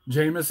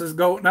 Jameis is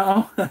GOAT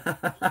now.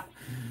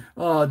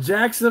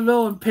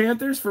 Jacksonville and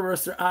Panthers for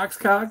Mr.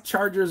 Oxcock.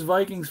 Chargers,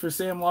 Vikings for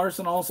Sam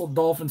Larson. Also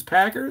Dolphins,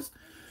 Packers.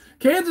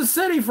 Kansas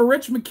City for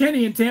Rich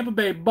McKinney and Tampa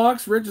Bay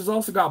Bucks. Rich has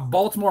also got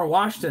Baltimore,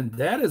 Washington.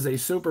 That is a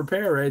super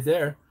pair right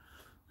there,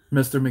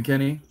 Mr.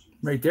 McKinney.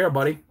 Right there,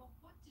 buddy.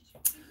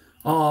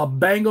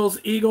 Bengals,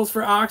 Eagles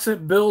for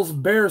Oxett. Bills,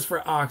 Bears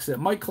for Oxett.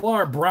 Mike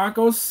Clark,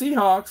 Broncos,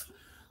 Seahawks.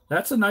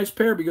 That's a nice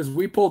pair because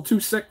we pulled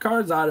 2 sick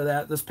cards out of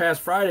that this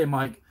past Friday,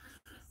 Mike.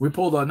 We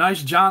pulled a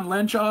nice John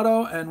Lynch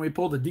auto, and we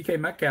pulled a DK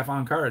Metcalf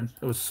on card.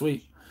 It was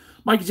sweet.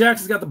 Mike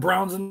Jackson's got the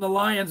Browns and the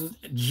Lions,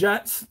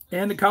 Jets,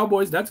 and the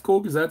Cowboys. That's cool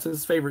because that's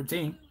his favorite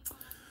team.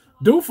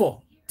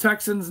 Doofel,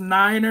 Texans,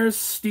 Niners,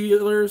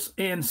 Steelers,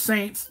 and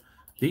Saints.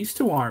 These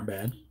two aren't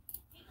bad.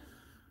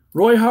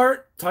 Roy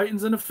Hart,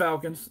 Titans, and the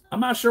Falcons. I'm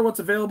not sure what's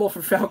available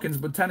for Falcons,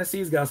 but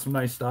Tennessee's got some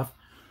nice stuff.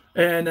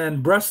 And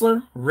then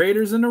Bressler,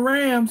 Raiders, and the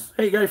Rams.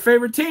 Hey, you got your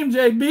favorite team,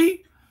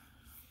 JB?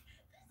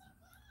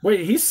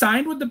 Wait, he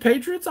signed with the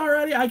Patriots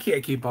already? I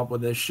can't keep up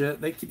with this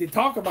shit. They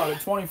talk about it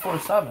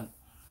 24/7.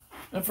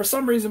 And for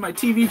some reason, my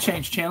TV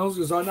changed channels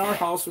because on our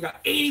house, we got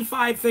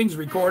 85 things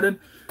recorded,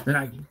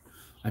 and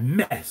I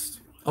missed.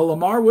 A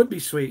Lamar would be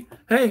sweet.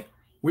 Hey,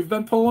 we've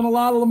been pulling a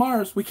lot of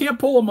Lamars. We can't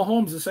pull a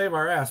Mahomes to save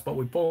our ass, but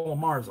we pull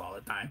Lamars all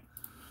the time.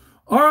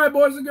 All right,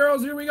 boys and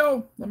girls, here we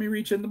go. Let me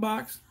reach in the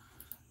box.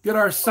 Get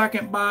our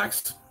second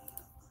box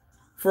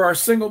for our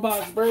single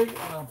box break.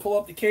 I'm going to pull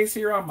up the case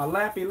here on my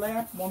lappy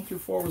lap. 1 through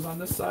 4 was on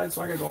this side,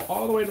 so I got to go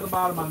all the way to the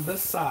bottom on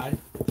this side.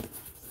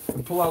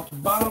 And pull out the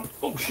bottom.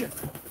 Oh, shit.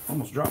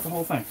 Almost dropped the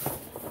whole thing.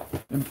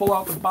 And pull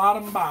out the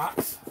bottom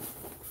box.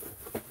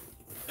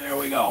 There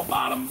we go,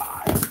 bottom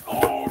box.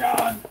 Oh,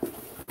 God.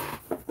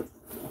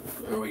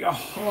 There we go,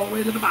 all the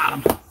way to the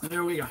bottom.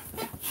 There we go.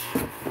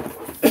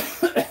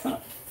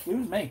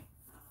 Excuse me.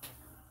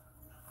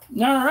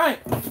 All right,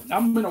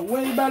 I'm in a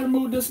way better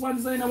mood this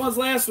Wednesday than I was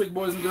last week,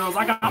 boys and girls.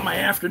 I got my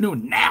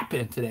afternoon nap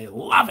in today.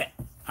 Love it.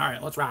 All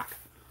right, let's rock.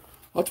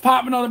 Let's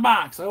pop another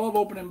box. I love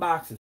opening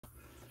boxes.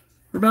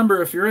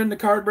 Remember, if you're in the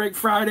card break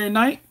Friday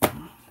night,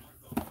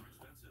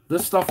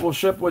 this stuff will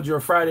ship with your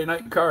Friday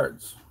night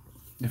cards.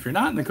 If you're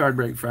not in the card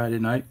break Friday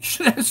night, you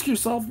should ask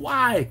yourself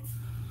why.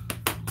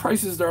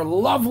 Prices are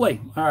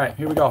lovely. All right,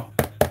 here we go.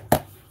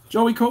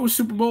 Joey Coe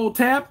Super Bowl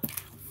tap.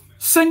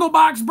 Single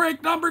box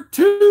break number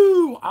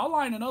 2. I'll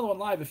line another one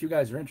live if you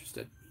guys are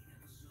interested.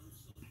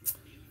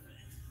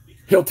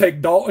 He'll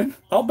take Dalton.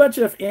 I'll bet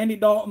you if Andy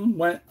Dalton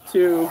went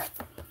to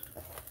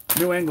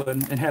New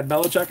England and had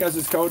Belichick as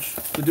his coach,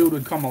 the dude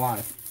would come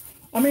alive.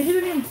 I mean, he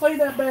didn't even play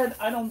that bad,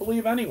 I don't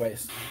believe,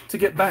 anyways, to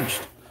get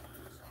benched.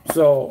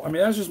 So, I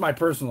mean, that's just my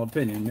personal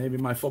opinion. Maybe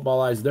my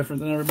football eye is different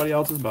than everybody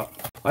else's, but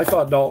I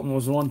thought Dalton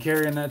was the one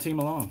carrying that team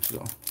along.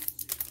 So,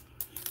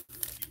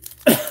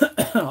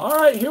 all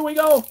right, here we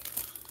go.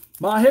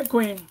 My hit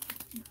queen.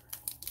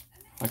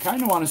 I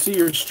kind of want to see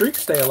your streak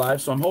stay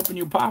alive, so I'm hoping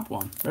you pop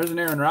one. There's an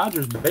Aaron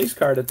Rodgers base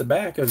card at the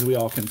back, as we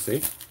all can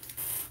see.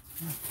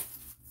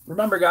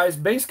 Remember, guys,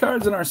 base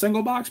cards in our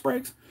single box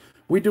breaks,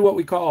 we do what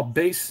we call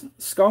base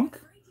skunk.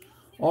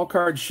 All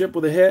cards ship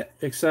with a hit,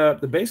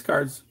 except the base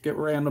cards get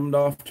randomed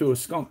off to a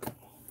skunk.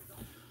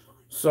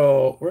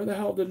 So, where the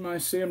hell did my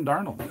Sam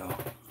Darnold go?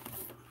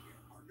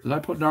 Did I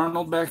put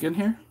Darnold back in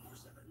here?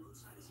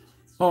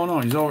 Oh,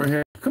 no, he's over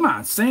here. Come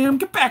on, Sam.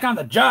 Get back on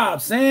the job,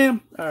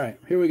 Sam. All right,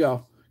 here we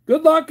go.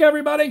 Good luck,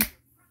 everybody.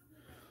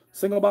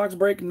 Single box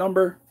break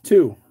number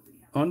 2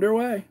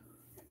 underway.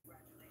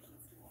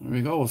 There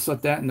we go. We'll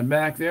set that in the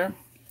back there.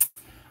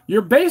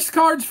 Your base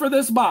cards for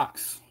this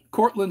box.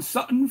 Cortland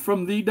Sutton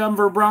from the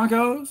Denver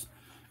Broncos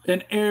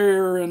and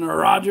Aaron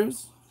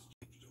Rodgers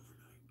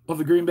of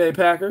the Green Bay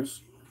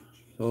Packers.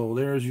 So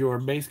there's your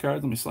base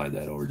cards. Let me slide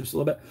that over just a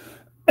little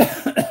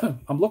bit.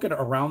 I'm looking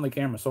around the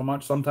camera so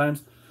much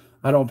sometimes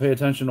I don't pay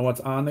attention to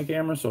what's on the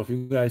camera. So if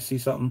you guys see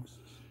something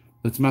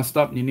that's messed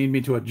up and you need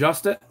me to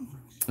adjust it,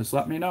 just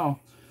let me know.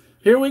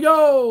 Here we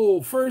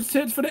go. First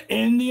hits for the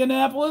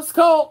Indianapolis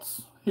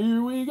Colts.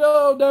 Here we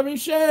go, Debbie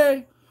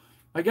Shea.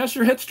 I guess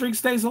your hit streak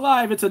stays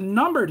alive. It's a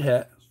numbered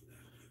hit.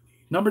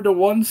 Numbered to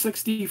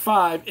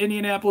 165.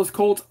 Indianapolis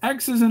Colts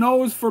X's and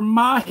O's for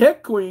my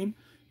hit queen.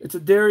 It's a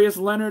Darius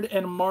Leonard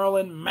and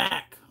Marlon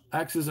Mack.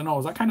 X's and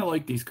O's. I kind of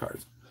like these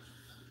cards.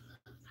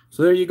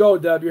 So there you go,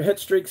 Deb. Your hit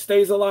streak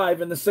stays alive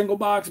and the single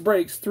box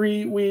breaks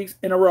 3 weeks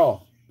in a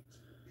row.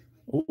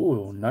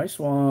 Ooh, nice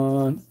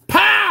one.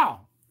 Pow!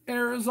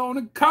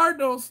 Arizona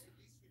Cardinals.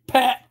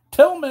 Pat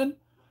Tillman.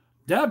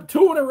 Deb,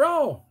 2 in a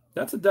row.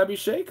 That's a Debbie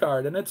Shea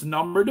card, and it's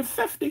numbered to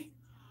 50.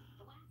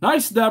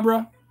 Nice,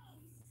 Deborah.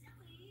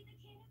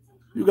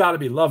 You got to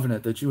be loving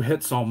it that you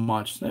hit so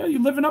much. Yeah,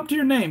 you're living up to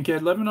your name,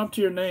 kid. Living up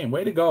to your name.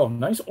 Way to go.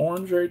 Nice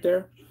orange right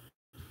there.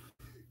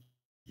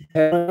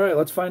 All right,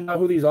 let's find out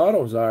who these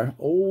autos are.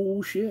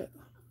 Oh, shit.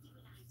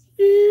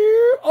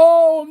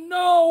 Oh,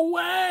 no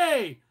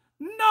way.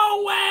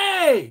 No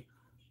way.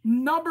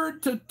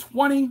 Numbered to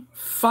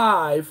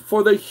 25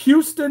 for the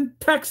Houston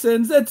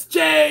Texans. It's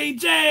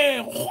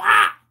J.J.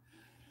 Watt.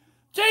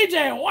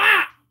 J.J.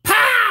 Watt.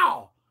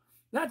 Pow.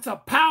 That's a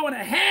pow and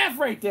a half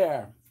right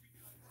there.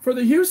 For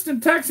the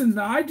Houston Texans.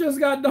 Now, I just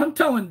got done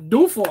telling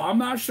Doofel. I'm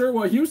not sure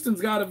what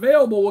Houston's got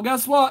available. Well,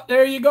 guess what?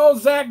 There you go,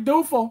 Zach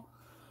Doofel.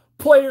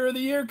 Player of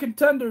the Year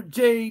contender,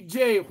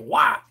 J.J.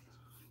 Watt.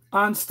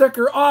 On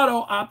sticker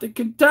auto, Optic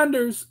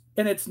Contenders.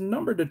 And it's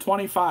numbered to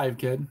 25,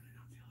 kid.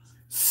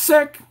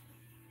 Sick.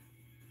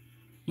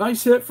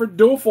 Nice hit for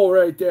Doofel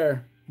right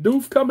there.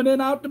 Doof coming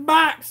in out the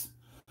box.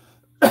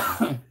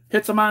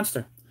 Hits a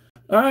monster.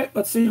 All right,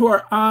 let's see who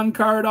our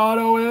on-card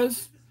auto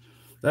is.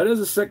 That is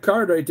a sick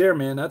card right there,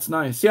 man. That's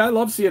nice. See, I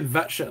love seeing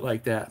vet shit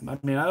like that. I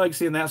mean, I like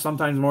seeing that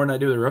sometimes more than I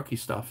do the rookie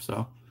stuff.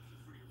 So,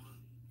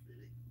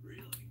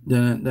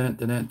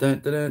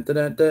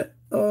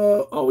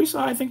 Oh,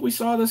 I think we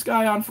saw this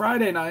guy on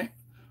Friday night,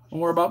 and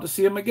we're about to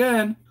see him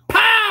again.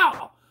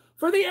 Pow!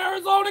 For the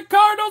Arizona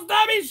Cardinals,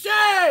 Debbie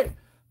Shea!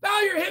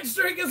 Now your hit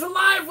streak is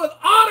alive with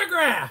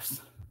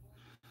autographs,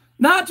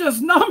 not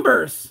just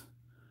numbers.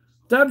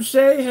 Deb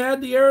Shea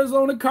had the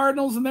Arizona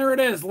Cardinals, and there it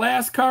is.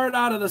 Last card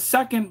out of the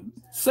second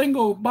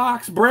single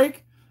box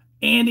break.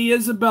 Andy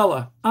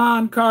Isabella.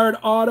 On-card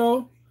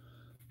auto.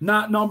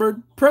 Not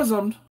numbered.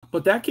 Prismed.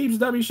 But that keeps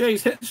Debbie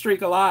Shea's hit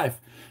streak alive.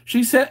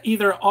 She's hit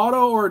either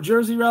auto or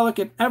jersey relic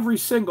in every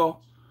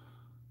single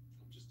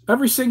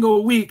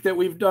week that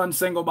we've done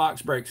single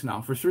box breaks now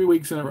for 3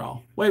 weeks in a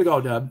row. Way to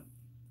go, Deb.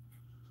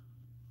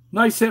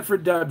 Nice hit for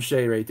Deb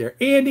Shea right there.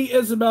 Andy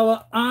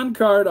Isabella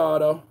on-card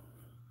auto.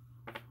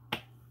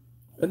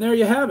 And there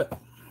you have it.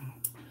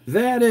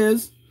 That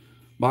is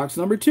box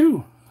number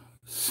 2.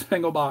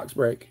 Single box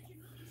break.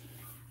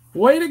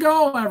 Way to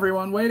go,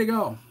 everyone. Way to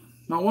go.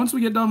 Now, once we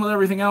get done with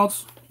everything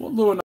else, we'll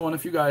do another one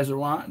if you guys are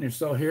wanting. You're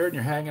still here and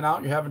you're hanging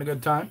out. You're having a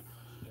good time.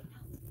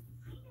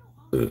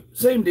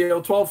 Same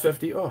deal,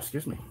 $12.50. Oh,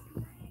 excuse me.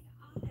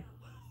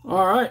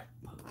 All right.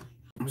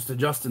 I'm just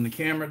adjusting the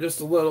camera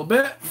just a little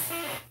bit.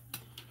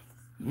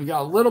 We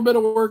got a little bit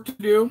of work to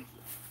do.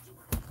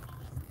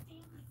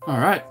 All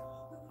right.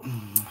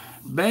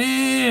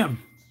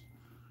 Bam!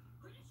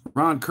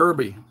 Ron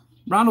Kirby.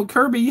 Ronald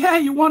Kirby, yeah,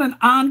 you won an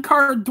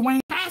on-card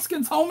Dwayne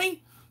Haskins, homie.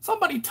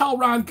 Somebody tell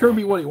Ron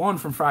Kirby what he won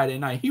from Friday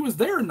night. He was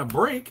there in the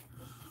break.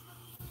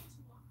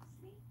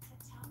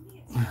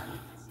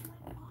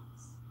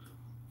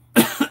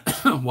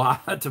 Wow,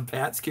 that's a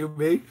Pats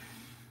QB.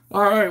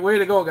 All right, way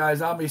to go,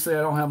 guys. Obviously,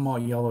 I don't have them all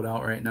yellowed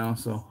out right now,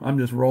 so I'm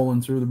just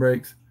rolling through the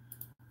breaks.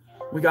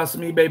 We got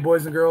some eBay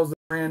boys and girls that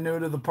are brand new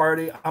to the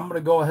party. I'm going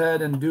to go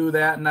ahead and do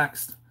that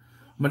next.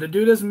 I'm going to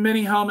do this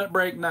mini helmet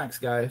break next,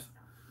 guys.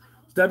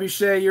 Debbie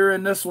Shea, you're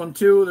in this one,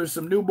 too. There's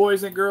some new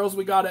boys and girls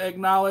we got to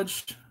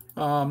acknowledge.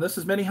 This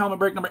is mini helmet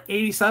break number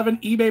 87,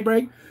 eBay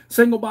break.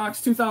 Single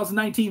box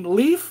 2019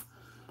 Leaf.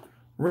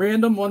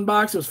 Random, one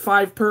box. It was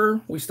 5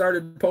 per. We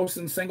started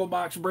posting single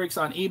box breaks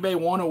on eBay,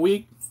 1 a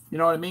week. You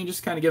know what I mean?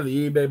 Just kind of give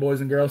the eBay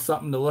boys and girls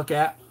something to look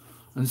at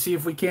and see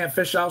if we can't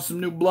fish out some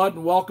new blood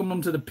and welcome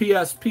them to the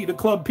PSP, the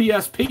club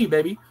PSP,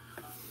 baby.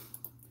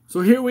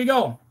 So here we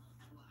go.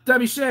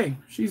 Debbie Shea,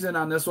 she's in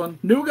on this one.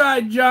 New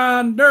guy,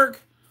 John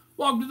Dirk.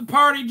 Welcome to the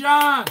party,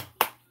 John.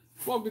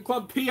 Welcome to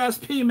Club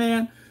PSP,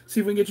 man. See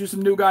if we can get you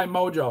some new guy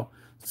mojo.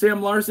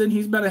 Sam Larson,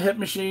 he's been a hit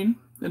machine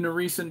in the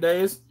recent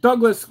days.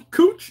 Douglas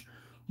Cooch,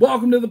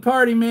 welcome to the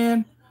party,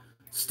 man.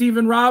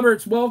 Steven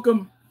Roberts,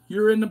 welcome.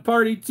 You're in the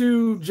party,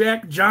 too.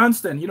 Jack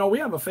Johnston. You know, we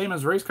have a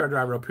famous race car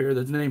driver up here.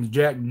 His name's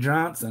Jack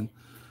Johnson.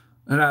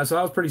 And so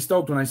I was pretty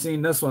stoked when I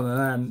seen this one. And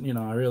then, you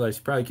know, I realized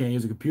you probably can't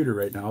use a computer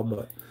right now,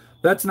 but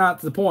that's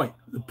not the point.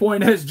 The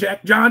point is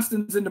Jack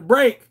Johnston's in the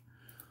break.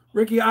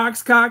 Ricky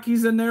Oxcock,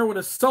 he's in there with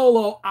a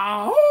solo.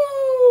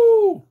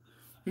 Ow!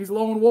 He's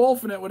lone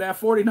wolfing it with that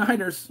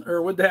 49ers,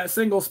 or with that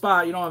single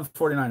spot. You don't have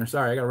 49ers.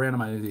 Sorry, I got to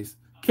randomize these.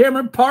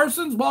 Cameron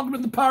Parsons, welcome to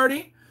the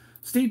party.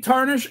 Steve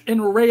Tarnish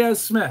and Reyes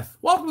Smith.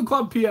 Welcome to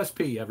Club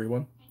PSP,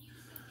 everyone.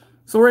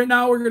 So right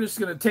now we're just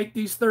going to take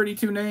these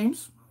 32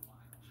 names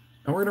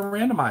and we're going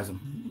to randomize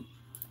them.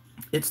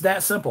 It's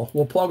that simple.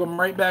 We'll plug them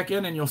right back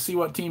in and you'll see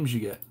what teams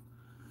you get.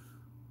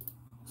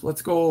 So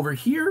let's go over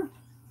here.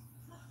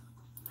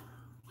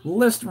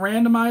 List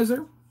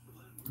randomizer.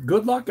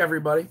 Good luck,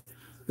 everybody.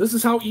 This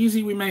is how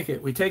easy we make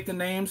it. We take the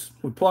names,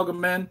 we plug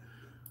them in.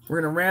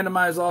 We're going to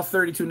randomize all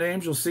 32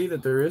 names. You'll see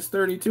that there is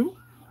 32.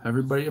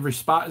 Every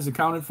spot is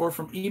accounted for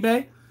from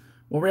eBay.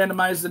 We'll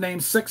randomize the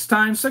names 6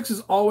 times. 6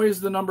 is always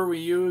the number we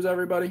use,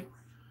 everybody.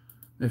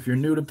 If you're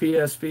new to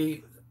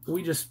PSP,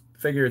 we just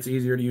figure it's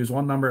easier to use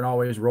one number and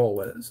always roll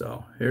with it.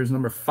 So here's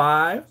number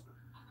 5.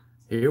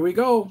 Here we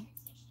go.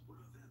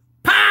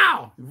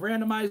 Pow! We've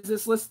randomized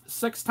this list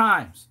 6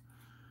 times.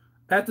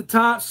 At the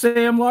top,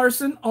 Sam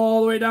Larson,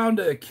 all the way down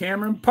to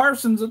Cameron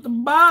Parsons at the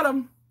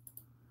bottom.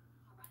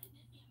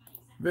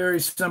 Very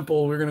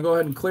simple. We're going to go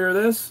ahead and clear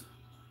this.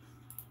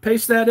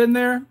 Paste that in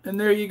there, and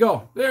there you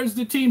go. There's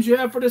the teams you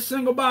have for this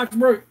single box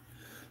break.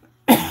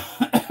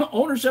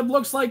 Ownership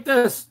looks like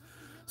this.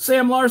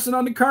 Sam Larson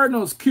on the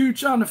Cardinals,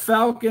 Cooch on the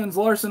Falcons,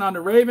 Larson on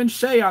the Ravens,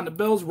 Shea on the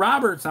Bills,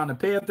 Roberts on the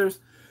Panthers,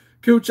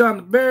 Cooch on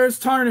the Bears,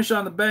 Tarnish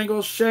on the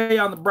Bengals, Shea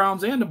on the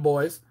Browns and the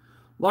Boys.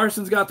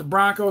 Larson's got the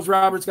Broncos,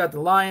 Roberts got the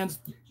Lions.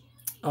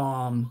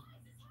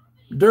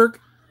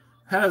 Dirk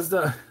has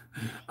the,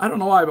 I don't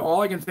know why, but all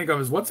I can think of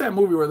is, what's that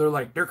movie where they're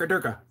like, Dirka,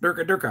 Dirka,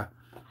 Dirka, Dirka?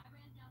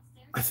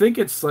 I think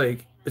it's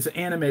like, it's an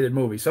animated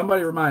movie.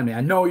 Somebody remind me.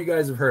 I know you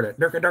guys have heard it.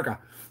 Dirka, Dirka.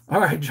 All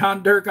right,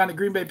 John Dirk on the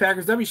Green Bay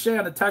Packers. Debbie Shea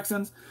on the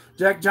Texans.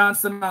 Jack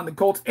Johnston on the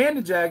Colts and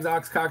the Jags.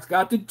 Oxcox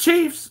got the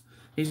Chiefs.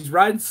 He's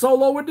riding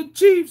solo with the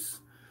Chiefs.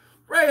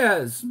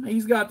 Reyes,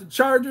 he's got the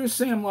Chargers.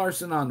 Sam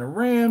Larson on the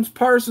Rams.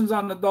 Parsons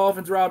on the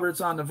Dolphins. Roberts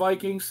on the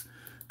Vikings.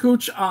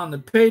 Cooch on the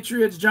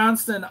Patriots.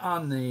 Johnston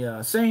on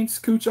the Saints.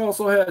 Cooch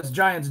also has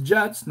Giants,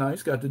 Jets.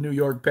 Nice, got the New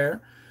York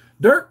pair.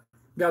 Dirk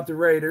got the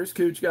Raiders.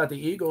 Cooch got the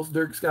Eagles.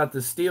 Dirk's got the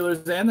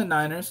Steelers and the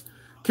Niners.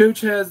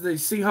 Cooch has the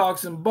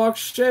Seahawks and Bucks.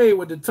 Shea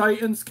with the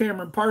Titans.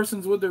 Cameron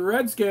Parsons with the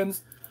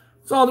Redskins.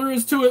 That's all there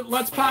is to it.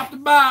 Let's pop the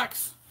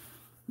box.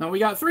 Now, we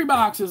got 3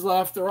 boxes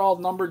left. They're all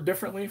numbered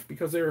differently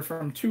because they were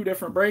from 2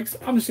 different breaks.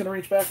 I'm just going to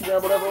reach back and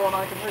grab whatever one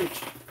I can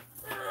reach.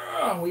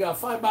 We got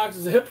 5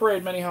 boxes of Hit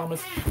Parade mini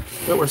helmets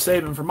that we're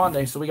saving for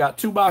Monday. So we got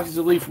 2 boxes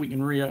of Leaf we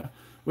can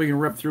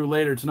rip through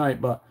later tonight.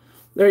 But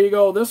there you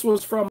go. This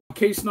was from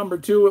case number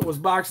 2. It was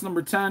box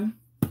number 10.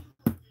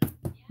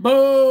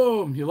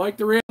 Boom! You like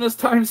the random this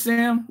time,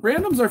 Sam?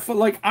 Randoms are fun.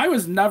 Like, I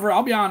was never,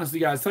 I'll be honest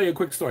with you guys, tell you a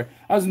quick story.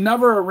 I was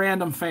never a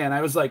random fan.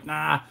 I was like,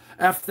 nah,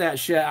 F that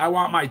shit. I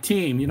want my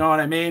team. You know what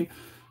I mean?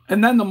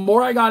 And then the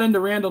more I got into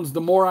randoms,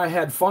 the more I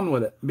had fun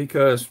with it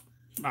because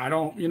I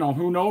don't, you know,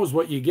 who knows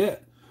what you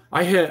get.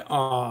 I hit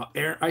a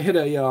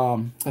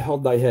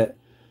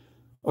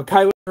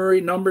Kyler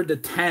Murray numbered to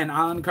 10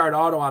 on-card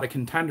auto out of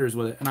Contenders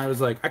with it. And I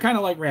was like, I kind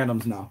of like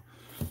randoms now.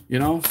 You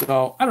know?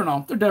 So, I don't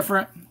know. They're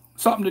different.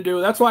 Something to do.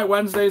 That's why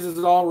Wednesdays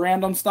is all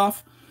random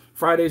stuff.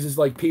 Fridays is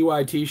like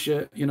PYT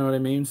shit. You know what I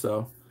mean?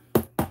 So,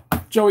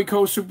 Joey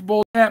Co. Super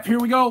Bowl app. Here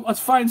we go. Let's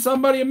find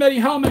somebody a mini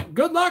helmet.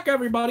 Good luck,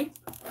 everybody.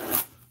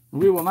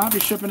 We will not be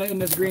shipping it in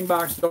this green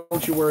box.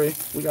 Don't you worry.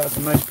 We got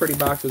some nice pretty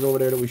boxes over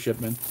there that we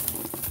ship in.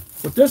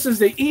 But this is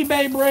the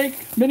eBay break.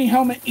 Mini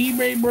helmet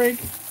eBay break.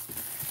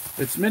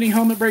 It's mini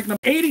helmet break number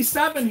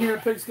 87 here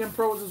at Pigskin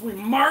Pros as we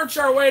march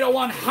our way to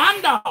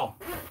 100.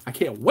 I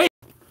can't wait.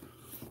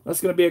 That's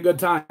going to be a good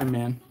time,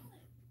 man.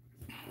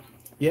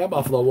 Yeah,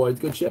 Buffalo Boys.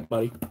 Good shit,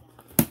 buddy.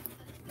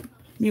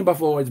 Me and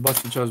Buffalo Boys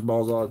bust each other's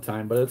balls all the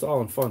time, but it's all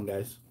in fun,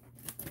 guys.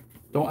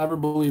 Don't ever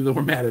believe that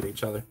we're mad at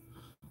each other.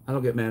 I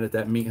don't get mad at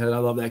that meathead. I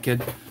love that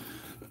kid.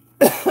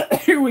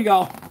 Here we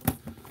go.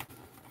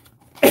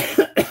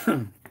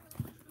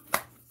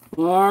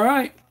 All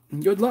right.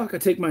 Good luck. I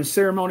take my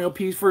ceremonial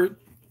piece for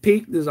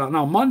peek. This out.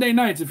 Now, Monday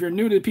nights, if you're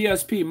new to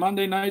PSP,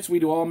 Monday nights, we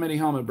do all mini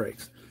helmet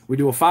breaks. We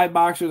do a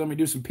 5-boxer, then we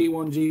do some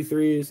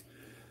P1G3s.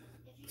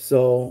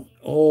 So,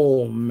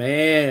 oh,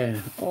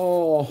 man.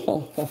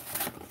 Oh,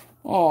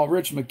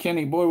 Rich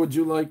McKinney. Boy, would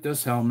you like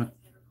this helmet.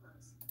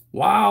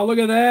 Wow, look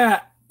at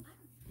that.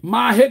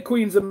 My Hit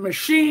Queen's a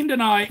machine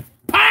tonight.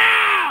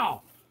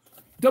 Pow!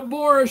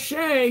 Deborah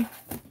Shea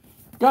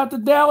got the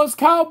Dallas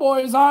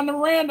Cowboys on the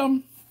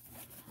random.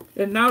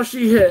 And now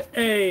she hit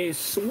a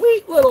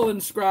sweet little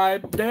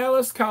inscribed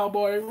Dallas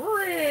Cowboy,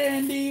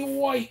 Randy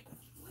White.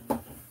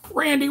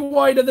 Randy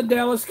White of the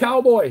Dallas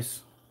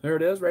Cowboys. There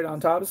it is, right on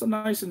top. It's a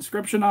nice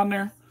inscription on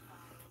there.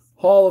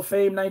 Hall of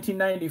Fame,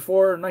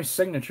 1994. Nice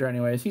signature,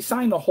 anyways. He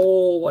signed the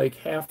whole, like,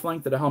 half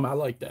length of the helmet. I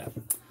like that.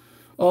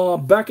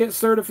 Beckett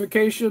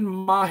certification,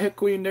 my Hit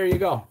Queen. There you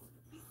go.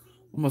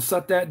 I'm going to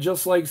set that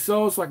just like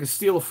so I can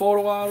steal a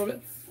photo out of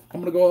it.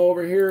 I'm going to go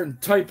over here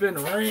and type in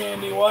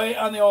Randy White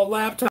on the old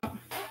laptop.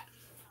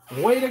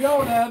 Way to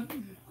go, Deb.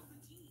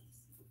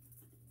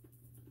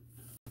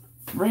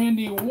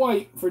 Randy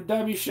White for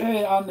Debbie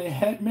Shea on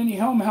the mini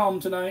helm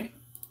tonight.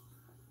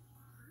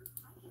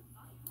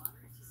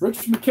 Rich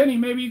McKinney,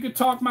 maybe you could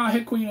talk my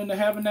Hit Queen into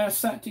having that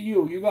sent to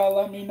you. You got to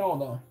let me know,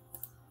 though.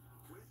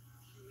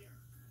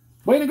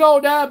 Way to go,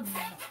 Deb.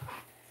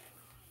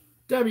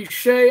 Debbie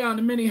Shea on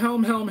the mini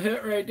helm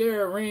hit right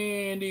there.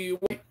 Randy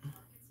White.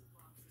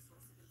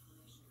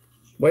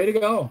 Way to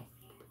go.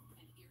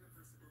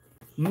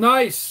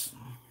 Nice.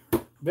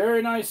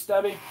 Very nice,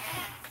 Debbie.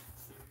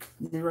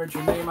 Let me write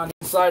your name on the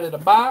inside of the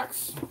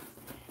box.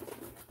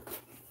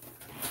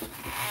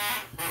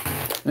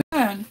 And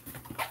then,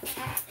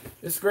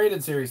 it's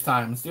graded series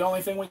time. It's the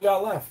only thing we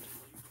got left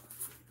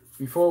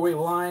before we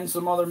line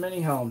some other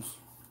mini helms.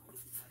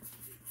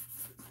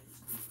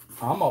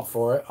 I'm up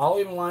for it. I'll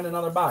even line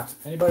another box.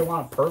 Anybody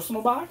want a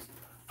personal box?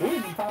 We'll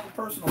even pop a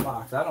personal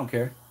box. I don't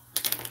care.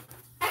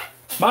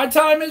 My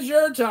time is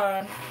your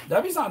time.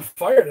 Debbie's on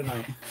fire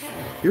tonight.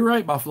 You're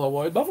right, Buffalo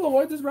Boyd. Buffalo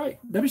Boyd is right.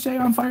 Debbie Shea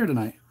on fire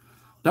tonight.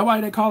 That's why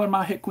they call her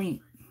my Hit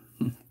Queen.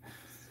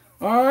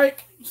 All right.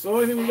 So the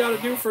only thing we got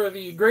to do for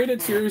the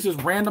graded series is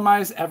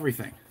randomize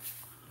everything.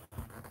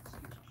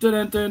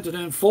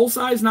 Dun-dun-dun-dun-dun. Full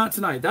size, not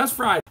tonight. That's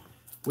Friday.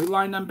 We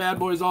line them bad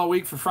boys all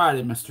week for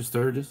Friday, Mr.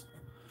 Sturgis.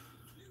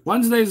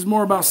 Wednesdays is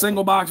more about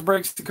single box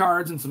breaks to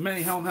cards and some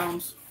mini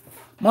helms.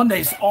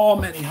 Mondays, all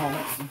mini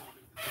helmets.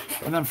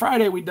 And then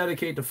Friday, we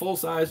dedicate to full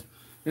size.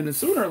 And then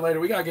sooner or later,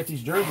 we got to get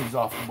these jerseys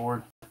off the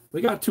board.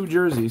 We got 2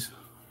 jerseys.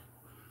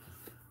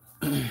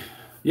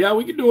 Yeah,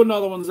 we can do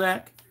another one,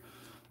 Zach.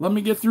 Let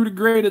me get through the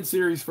graded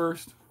series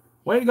first.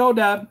 Way to go,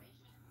 Deb.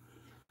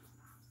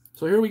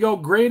 So here we go.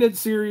 Graded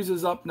series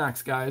is up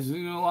next, guys.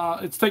 You know,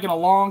 it's taken a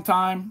long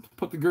time to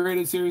put the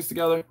graded series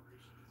together.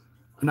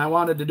 And I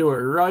wanted to do it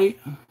right.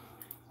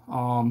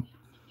 I'll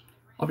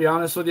be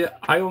honest with you.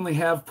 I only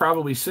have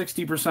probably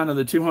 60% of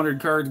the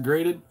 200 cards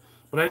graded.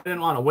 But I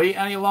didn't want to wait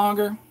any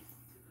longer.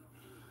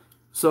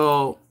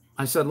 So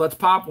I said, let's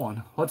pop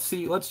one. Let's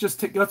see. Let's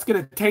get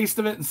a taste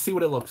of it and see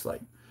what it looks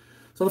like.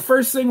 So the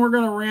first thing we're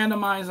going to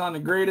randomize on the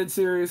graded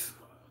series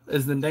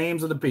is the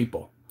names of the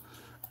people.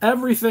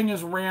 Everything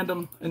is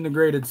random in the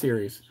graded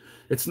series.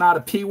 It's not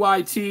a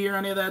PYT or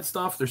any of that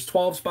stuff. There's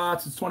 12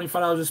 spots. It's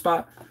 $25 a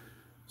spot.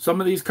 Some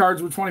of these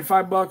cards were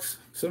 25 bucks.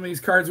 Some of these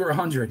cards were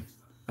 100.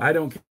 I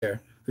don't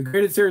care. The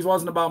graded series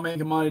wasn't about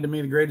making money to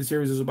me. The graded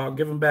series is about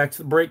giving back to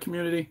the break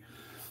community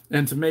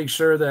and to make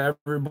sure that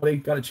everybody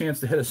got a chance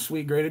to hit a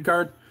sweet graded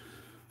card.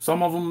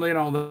 Some of them, you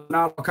know, they're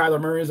not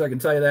Kyler Murray's. I can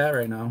tell you that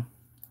right now.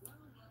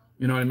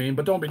 You know what I mean?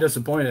 But don't be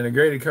disappointed. A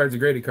graded card's a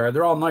graded card.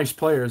 They're all nice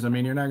players. I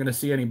mean, you're not going to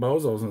see any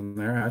bozos in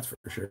there. That's for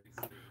sure.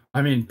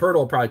 I mean, Pirtle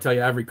will probably tell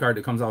you every card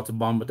that comes out's a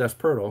bum, but that's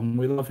Pirtle, and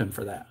we love him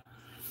for that.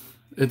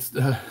 It's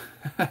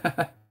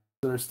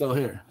they're still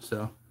here.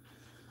 So,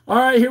 all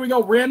right, here we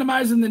go.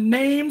 Randomizing the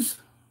names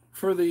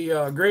for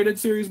the graded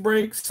series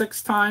break.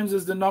 6 times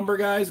is the number,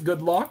 guys.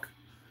 Good luck.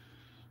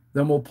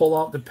 Then we'll pull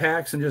out the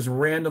packs and just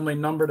randomly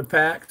number the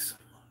packs.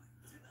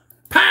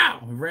 Pow!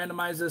 We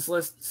randomize this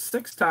list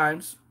 6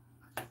 times.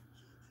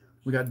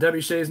 We got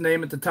Debbie Shea's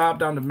name at the top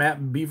down to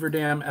Matt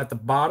Beaverdam at the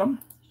bottom.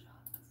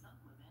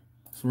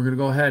 So we're going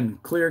to go ahead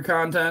and clear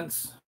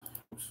contents.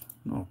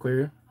 No,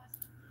 clear.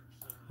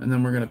 And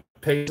then we're going to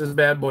paste this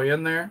bad boy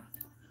in there.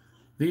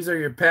 These are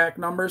your pack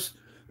numbers.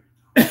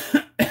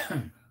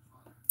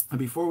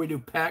 Before we do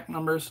pack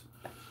numbers,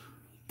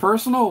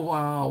 personal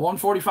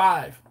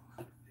 145.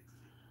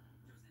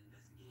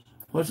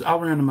 I'll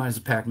randomize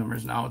the pack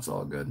numbers now. It's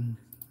all good.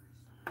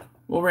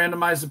 We'll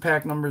randomize the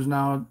pack numbers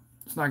now.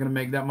 It's not going to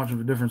make that much of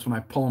a difference when I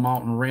pull them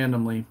out and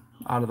randomly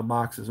out of the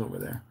boxes over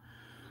there.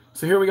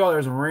 So here we go.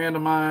 There's a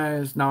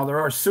randomized. Now, there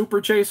are super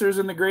chasers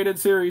in the graded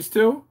series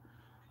too.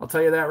 I'll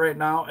tell you that right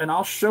now. And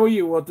I'll show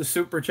you what the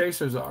super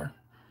chasers are,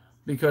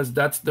 because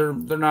they're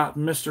not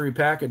mystery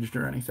packaged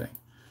or anything.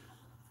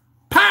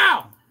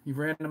 Pow! You've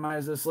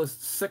randomized this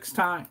list 6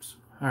 times.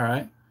 All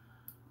right.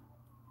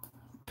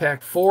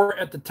 Pack 4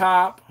 at the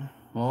top,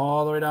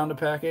 all the way down to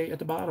pack 8 at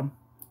the bottom.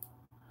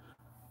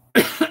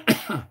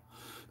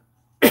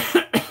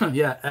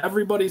 Yeah,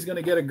 everybody's going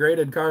to get a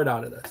graded card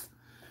out of this,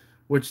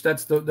 which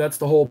that's the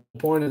whole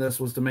point of this,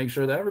 was to make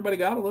sure that everybody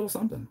got a little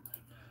something.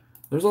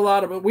 There's a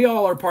lot of it. We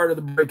all are part of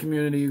the break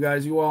community, you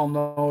guys. You all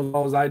know as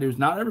well as I do.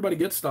 Not everybody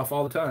gets stuff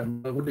all the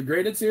time. But with the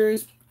graded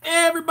series,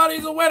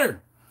 everybody's a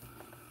winner.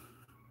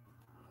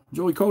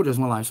 Joey Cole just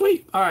went live.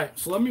 Sweet. All right,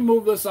 so let me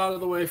move this out of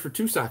the way for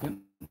 2 seconds.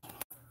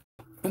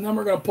 And then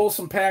we're going to pull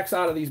some packs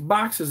out of these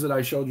boxes that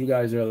I showed you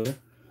guys earlier.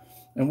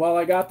 And while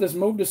I got this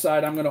moved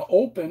aside, I'm going to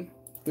open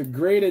the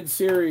graded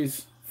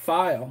series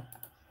file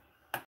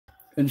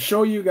and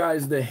show you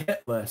guys the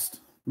hit list,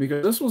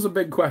 because this was a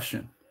big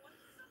question.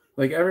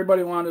 Like,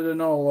 everybody wanted to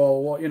know,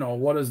 well, you know,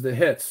 what is the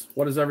hits?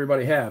 What does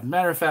everybody have?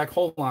 Matter of fact,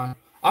 hold on.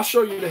 I'll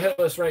show you the hit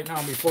list right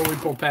now before we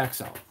pull packs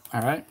out.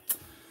 All right.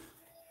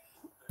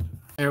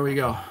 There we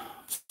go.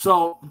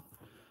 So,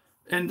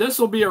 and this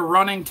will be a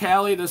running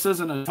tally. This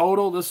isn't a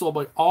total. This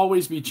will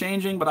always be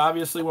changing, but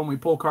obviously when we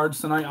pull cards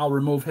tonight, I'll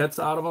remove hits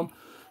out of them.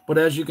 But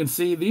as you can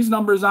see, these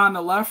numbers on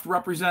the left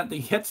represent the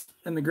hits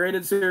in the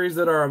graded series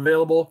that are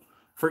available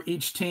for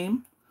each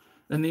team.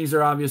 And these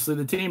are obviously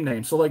the team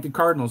names. So like the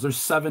Cardinals, there's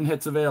 7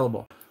 hits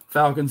available.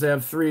 Falcons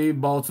have 3.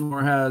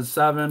 Baltimore has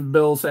 7.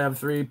 Bills have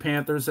 3.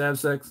 Panthers have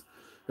 6,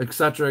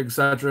 etc.,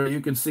 etc.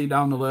 You can see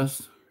down the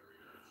list.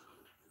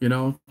 You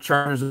know,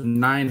 Chargers have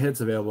 9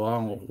 hits available. I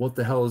don't know what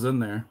the hell is in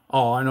there.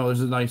 Oh, I know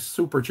there's a nice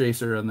super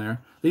chaser in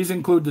there. These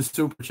include the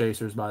super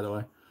chasers, by the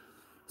way.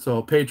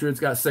 So Patriots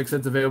got 6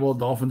 hits available.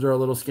 Dolphins are a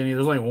little skinny.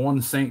 There's only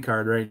 1 Saint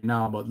card right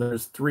now, but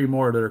there's 3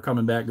 more that are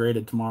coming back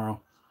graded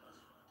tomorrow.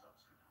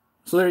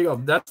 So there you go.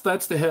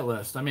 That's the hit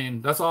list. I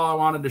mean, that's all I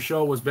wanted to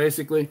show, was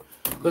basically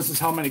this is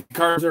how many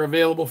cards are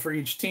available for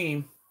each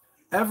team.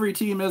 Every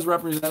team is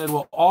represented,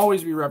 will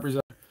always be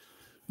represented.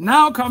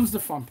 Now comes the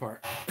fun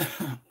part.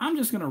 I'm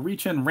just going to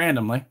reach in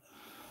randomly,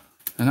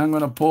 and I'm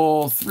going to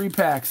pull 3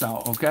 packs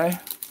out, okay,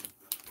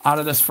 out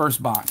of this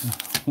first box.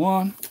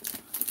 1.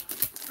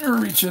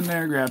 Reach in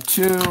there, grab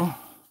 2.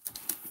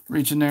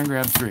 Reach in there and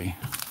grab 3.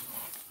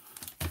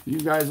 You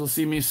guys will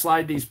see me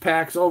slide these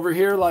packs over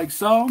here like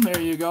so. There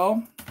you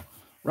go.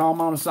 Round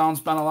Mound of Sound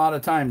spent a lot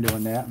of time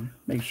doing that.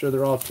 Make sure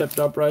they're all tipped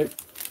up right.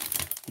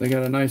 They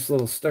got a nice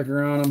little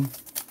sticker on them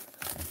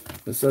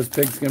that says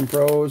Pigskin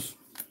Pros,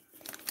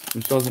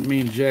 which doesn't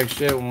mean jack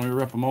shit when we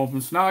rip them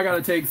open. So now I got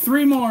to take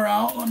 3 more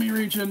out. Let me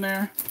reach in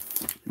there.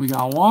 We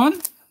got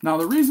 1. Now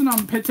the reason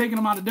I'm taking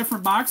them out of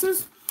different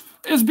boxes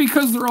is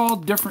because they're all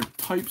different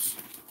types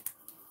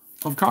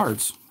of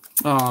cards.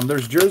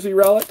 There's jersey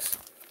relics.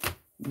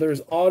 There's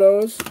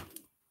autos.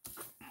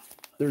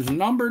 There's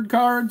numbered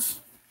cards.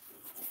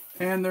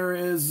 And there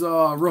is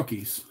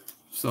rookies.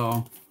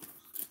 So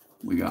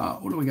we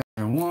got, what do we got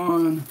here?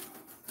 1.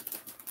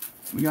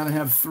 We got to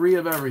have 3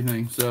 of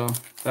everything. So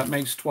that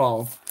makes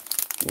 12.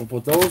 We'll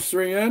put those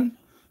 3 in.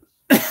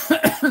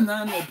 And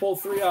then we'll pull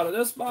 3 out of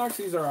this box.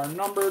 These are our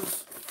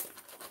numbers.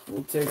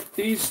 We'll take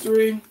these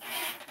 3.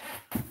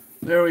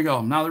 There we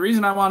go. Now, the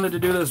reason I wanted to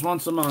do this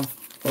once a month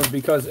was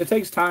because it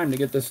takes time to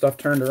get this stuff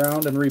turned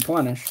around and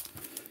replenished.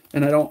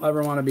 And I don't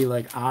ever want to be,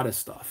 like, out of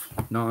stuff.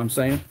 Know what I'm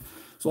saying?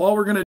 So all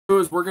we're going to do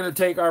is we're going to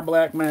take our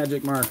black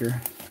magic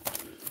marker.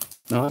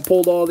 Now, I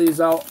pulled all these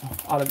out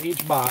of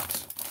each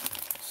box.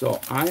 So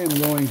I am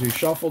going to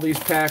shuffle these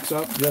packs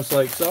up just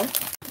like so.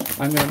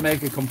 I'm going to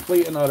make a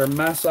complete and utter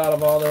mess out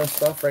of all this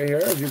stuff right here,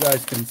 as you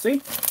guys can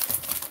see,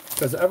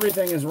 because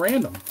everything is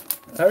random.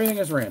 Everything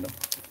is random.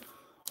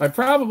 I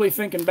probably,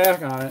 thinking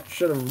back on it,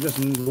 should have just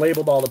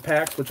labeled all the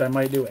packs, which I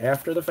might do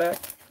after the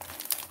fact,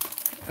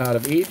 out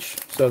of each,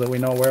 so that we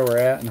know where we're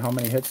at and how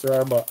many hits there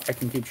are, but I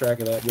can keep track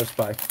of that just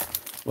by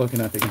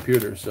looking at the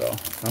computer. So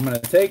I'm going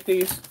to take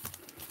these,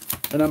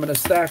 and I'm going to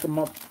stack them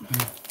up.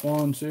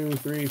 1, 2,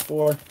 3,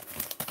 4,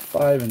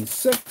 5, and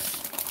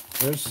 6.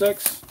 There's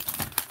 6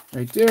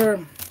 right there.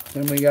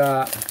 Then we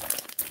got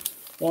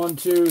 1,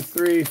 2,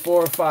 3,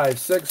 4, 5,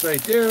 6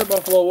 right there.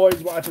 Buffalo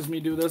always watches me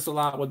do this a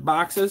lot with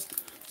boxes.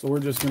 So we're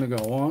just going to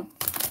go 1,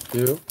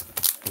 2,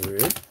 3,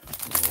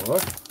 4,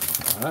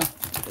 5,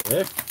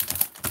 6,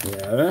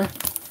 7.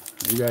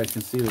 You guys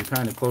can see they're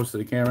kind of close to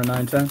the camera.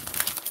 9, 10,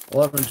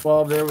 11,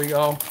 12. There we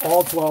go.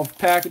 All 12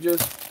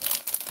 packages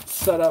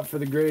set up for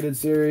the graded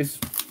series.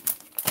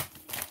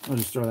 I'll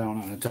just throw that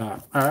one on the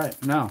top. All right,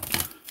 now,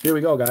 here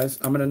we go, guys.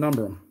 I'm going to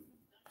number them.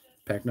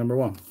 Pack number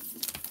 1.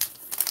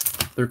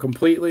 They're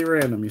completely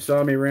random. You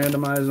saw me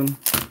randomize them.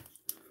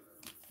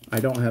 I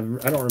don't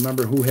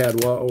remember who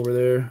had what over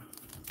there.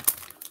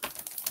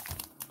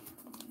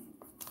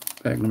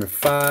 Pack number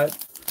 5.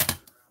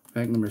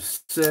 Pack number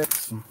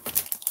 6.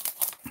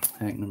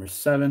 Pack number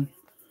 7.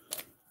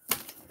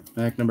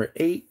 Pack number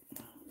 8.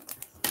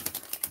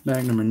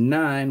 Pack number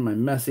 9, my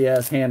messy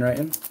ass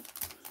handwriting.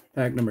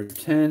 Pack number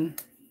 10.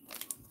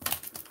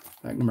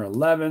 Pack number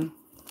 11.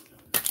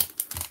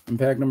 And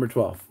pack number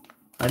 12.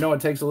 I know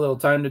it takes a little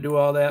time to do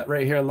all that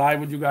right here live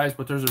with you guys,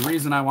 but there's a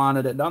reason I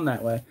wanted it done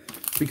that way.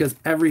 Because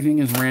everything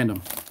is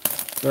random.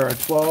 There are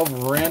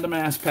 12 random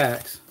ass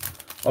packs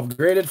of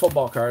graded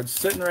football cards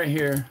sitting right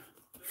here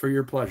for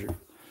your pleasure.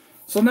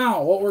 So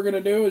now what we're going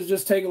to do is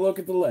just take a look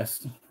at the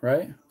list,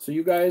 right? So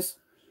you guys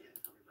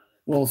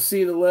will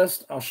see the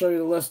list. I'll show you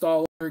the list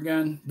all over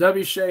again.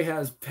 Debbie Shea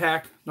has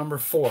pack number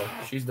 4.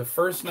 She's the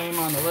first name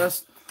on the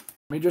list.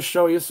 Let me just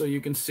show you so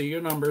you can see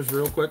your numbers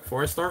real quick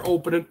before I start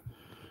opening.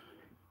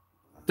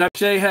 Debbie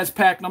Shea has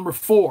pack number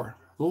 4.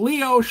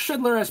 Leo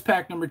Schindler has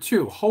pack number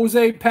 2.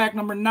 Jose, pack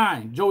number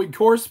 9. Joey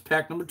Corse,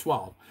 pack number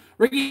 12.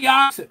 Ricky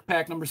Oxett,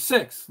 pack number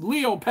 6.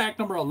 Leo, pack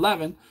number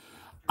 11.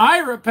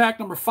 Ira, pack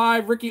number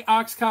 5. Ricky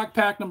Oxcock,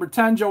 pack number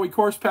 10. Joey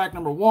Corse, pack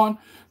number 1.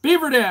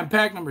 Beaverdam,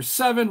 pack number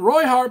 7.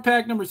 Roy Hart,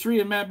 pack number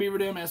 3. And Matt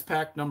Beaverdam has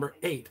pack number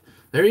 8.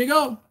 There you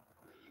go.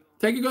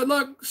 Take a good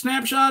look.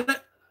 Snapshot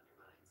it.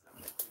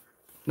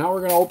 Now we're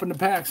going to open the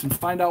packs and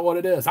find out what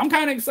it is. I'm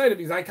kind of excited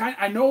because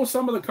I know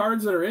some of the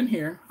cards that are in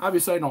here.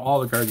 Obviously, I know all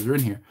the cards that are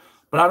in here.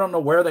 But I don't know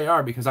where they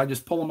are because I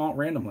just pull them out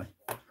randomly.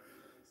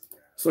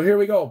 So here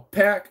we go.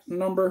 Pack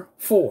number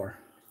 4.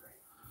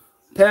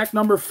 Pack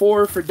number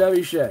 4 for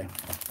Debbie Shea.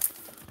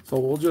 So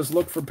we'll just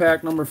look for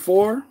pack number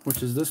 4,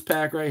 which is this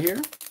pack right here.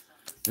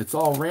 It's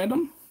all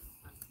random.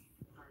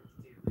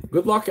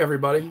 Good luck,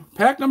 everybody.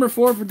 Pack number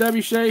 4 for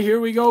Debbie Shea. Here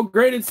we go.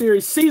 Graded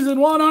series season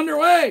 1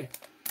 underway.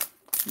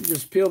 You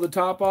just peel the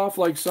top off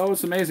like so.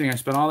 It's amazing. I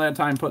spent all that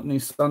time putting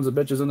these sons of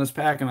bitches in this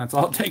pack, and that's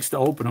all it takes to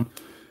open them.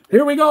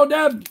 Here we go,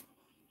 Deb.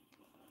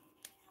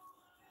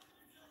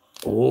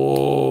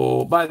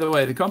 Oh, by the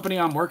way, the company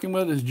I'm working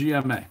with is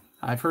GMA.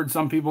 I've heard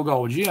some people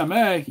go,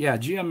 GMA? Yeah,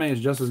 GMA is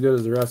just as good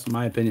as the rest, in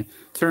my opinion.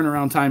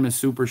 Turnaround time is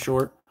super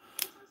short.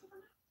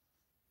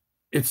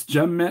 It's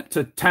gem mint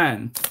to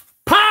 10.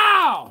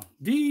 Pow!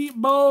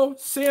 Debo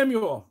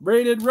Samuel,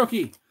 rated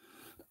rookie.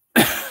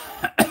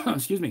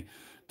 Excuse me.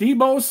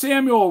 Debo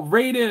Samuel,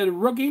 rated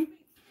rookie.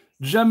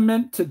 Gem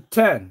mint to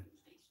 10.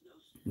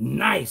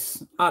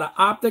 Nice. Out of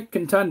Optic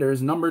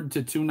Contenders, numbered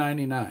to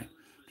 299.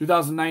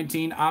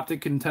 2019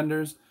 Optic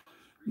Contenders,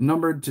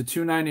 numbered to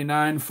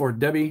 299 for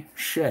Debbie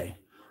Shea.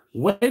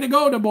 Way to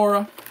go,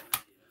 Deborah.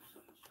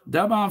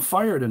 Deb on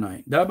fire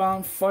tonight. Deb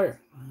on fire.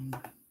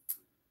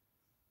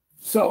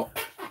 So,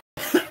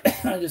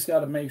 I just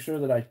got to make sure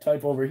that I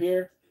type over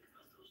here.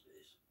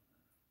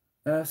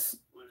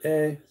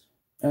 S-A-M-U-E-L.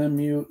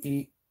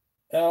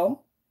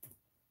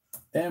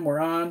 And we're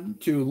on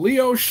to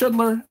Leo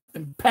Schindler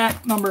in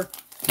pack number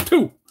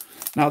 2.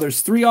 Now,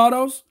 there's 3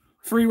 autos,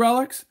 3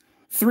 relics,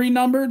 3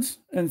 numbereds,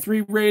 and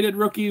 3 rated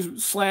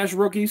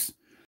rookies/rookies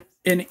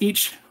in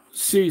each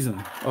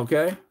season,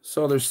 okay?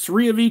 So there's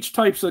 3 of each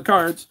types of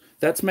cards.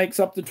 That makes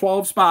up the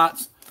 12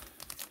 spots.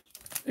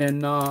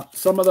 And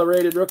some of the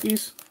rated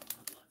rookies,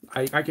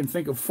 I can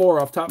think of 4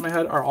 off the top of my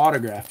head, are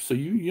autographed. So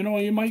you know,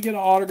 you might get an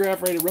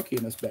autograph rated rookie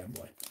in this bad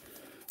boy.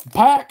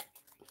 Pack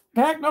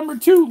number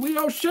 2,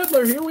 Leo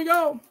Schindler. Here we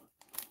go.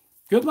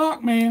 Good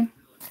luck, man.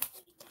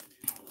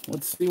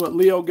 Let's see what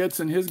Leo gets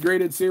in his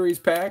graded series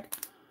pack.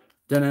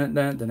 Dun, dun,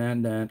 dun,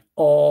 dun, dun.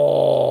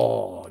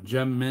 Oh,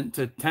 gem mint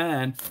to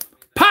 10.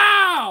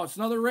 Pow! It's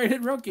another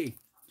rated rookie.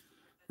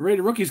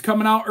 Rated rookie's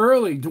coming out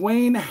early.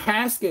 Dwayne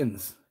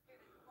Haskins.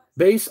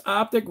 Base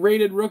Optic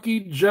rated rookie,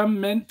 gem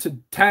mint to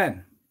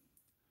 10.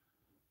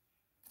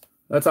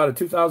 That's out of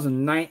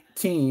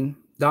 2019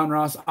 Don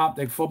Ross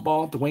Optic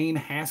football. Dwayne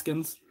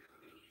Haskins.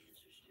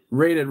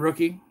 Rated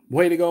rookie.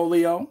 Way to go,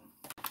 Leo.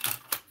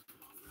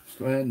 Let's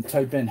go ahead and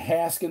type in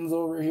Haskins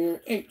over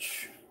here.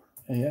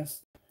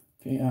 H-A-S.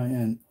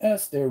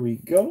 K-I-N-S. There we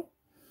go.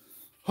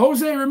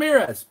 Jose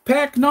Ramirez.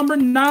 Pack number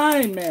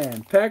 9,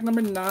 man. Pack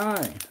number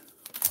 9.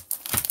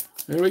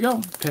 There we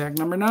go. Pack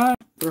number 9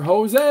 for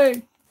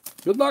Jose.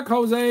 Good luck,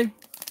 Jose.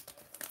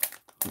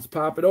 Let's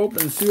pop it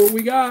open and see what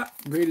we got.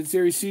 Graded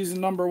Series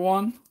Season number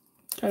 1.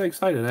 Kind of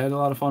excited. I had a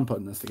lot of fun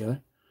putting this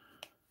together.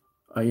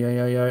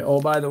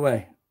 Oh, by the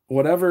way,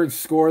 whatever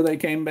score they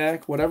came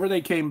back, whatever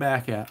they came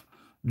back at,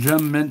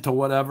 gem mint to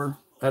whatever,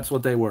 that's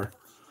what they were.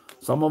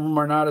 Some of them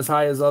are not as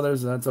high as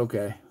others, and that's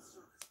okay.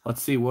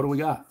 Let's see. What do we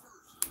got?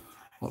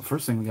 Well,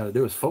 first thing we got to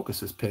do is focus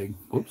this pig.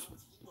 Oops.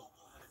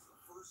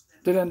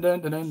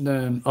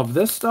 Of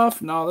this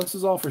stuff? No, this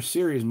is all for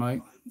series,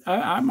 Mike.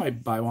 I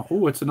might buy one.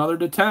 Ooh, it's another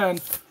to 10.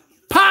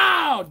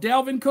 Pow!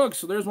 Dalvin Cook.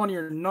 So there's one of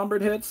your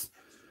numbered hits.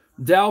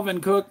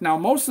 Dalvin Cook. Now,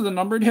 most of the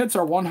numbered hits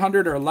are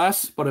 100 or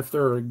less, but if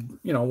they're,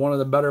 you know, one of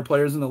the better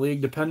players in the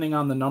league, depending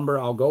on the number,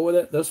 I'll go with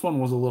it. This one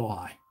was a little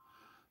high.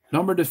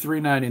 Numbered to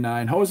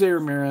 399. Jose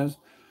Ramirez.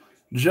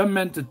 Gem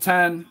mint to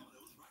 10.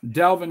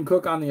 Dalvin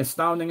Cook on the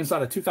Astounding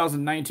inside of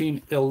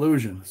 2019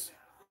 Illusions.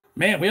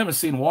 Man, we haven't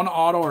seen one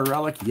auto or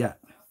relic yet.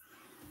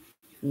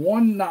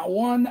 Not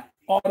one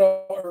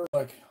auto or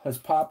relic has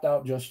popped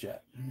out just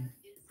yet.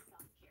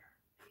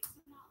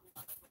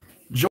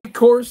 Joey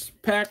Course,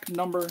 pack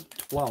number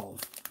 12.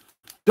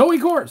 Joey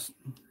Course,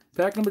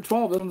 pack number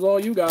 12. This one's all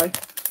you guys.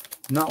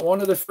 Not one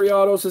of the 3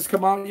 autos has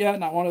come out yet.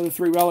 Not one of the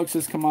 3 relics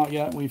has come out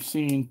yet. We've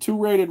seen 2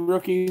 rated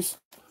rookies,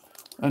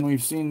 and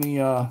we've seen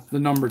the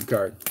numbered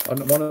card.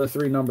 One of the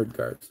 3 numbered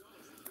cards.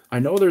 I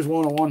know there's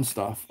 101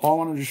 stuff. All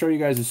I wanted to show you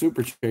guys is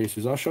Super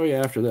Chasers. I'll show you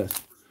after this.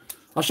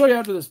 I'll show you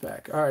after this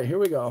pack. All right, here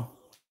we go.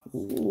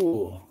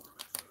 Ooh.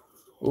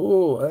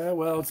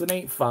 Well, it's an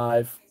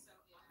 8.5.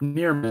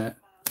 Near mint.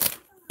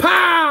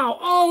 Pow!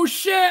 Oh,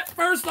 shit!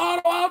 First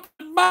auto out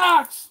the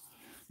box.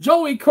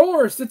 Joey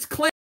Course. It's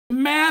Clay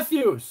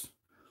Matthews.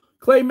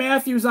 Clay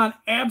Matthews on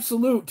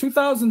Absolute.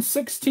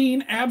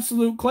 2016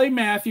 Absolute Clay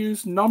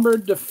Matthews,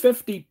 numbered to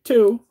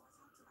 52.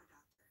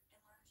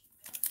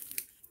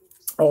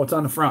 Oh, it's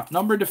on the front.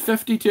 Numbered to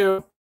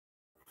 52.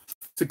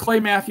 It's a Clay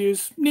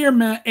Matthews. Near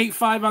mint.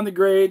 8.5 on the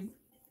grade.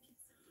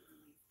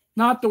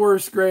 Not the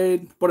worst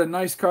grade, but a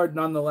nice card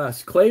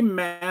nonetheless. Clay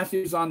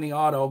Matthews on the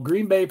auto.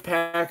 Green Bay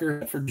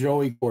Packer for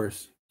Joey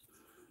Course.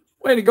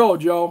 Way to go,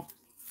 Joe.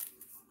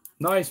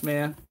 Nice,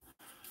 man.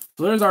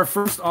 So there's our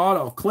first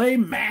auto. Clay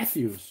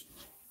Matthews.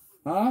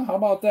 Huh? How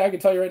about that? I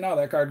can tell you right now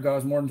that card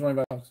costs more than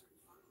 25 bucks.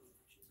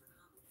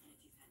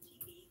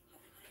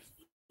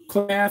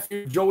 Clay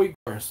Matthews, Joey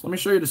Course. Let me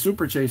show you the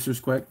Super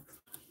Chasers quick.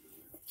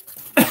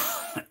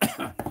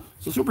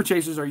 So Super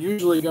Chasers are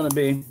usually going to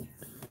be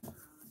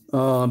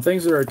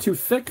things that are too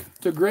thick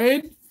to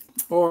grade,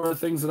 or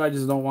things that I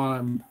just don't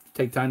want to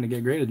take time to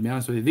get graded, to be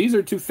honest with you. These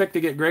are too thick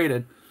to get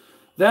graded.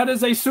 That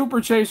is a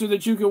Super Chaser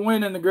that you can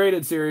win in the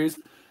graded series.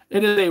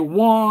 It is a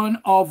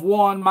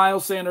 1/1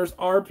 Miles Sanders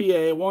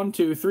RPA 1,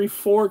 2, 3,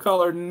 4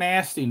 color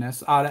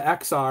nastiness out of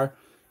XR.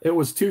 It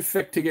was too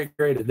thick to get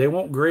graded. They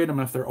won't grade them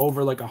if they're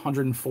over like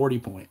 140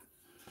 point.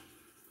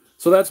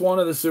 So that's one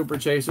of the Super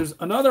Chasers.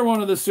 Another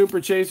one of the Super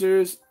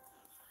Chasers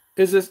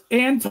is this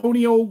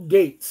Antonio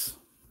Gates.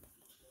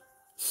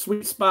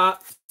 Sweet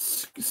spot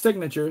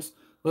signatures.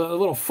 A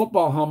little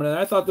football helmet. And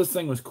I thought this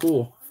thing was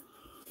cool.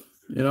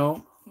 You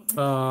know,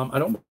 I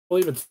don't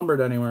believe it's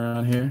numbered anywhere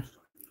on here.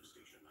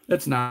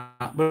 It's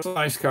not, but it's a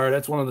nice card.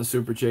 That's one of the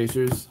Super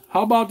Chasers.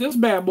 How about this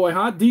bad boy,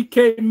 huh?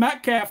 DK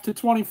Metcalf to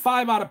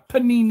 25 out of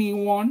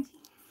Panini 1.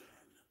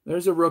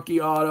 There's a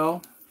rookie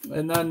auto.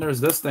 And then there's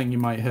this thing you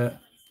might hit.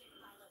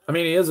 I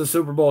mean, he is a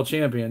Super Bowl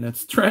champion.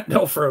 It's Trent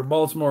Dilfer of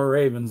Baltimore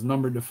Ravens,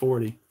 numbered to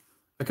 40.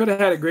 I could have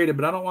had it graded,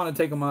 but I don't want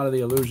to take them out of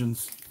the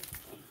Illusions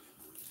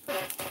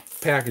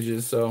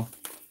packages. So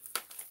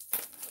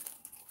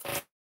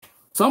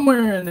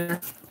somewhere in there,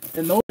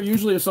 and those are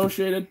usually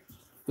associated.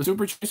 The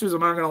Super Chasers,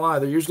 I'm not going to lie,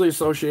 they're usually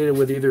associated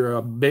with either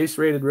a base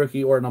rated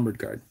rookie or a numbered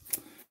card.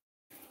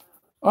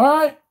 All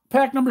right,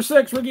 pack number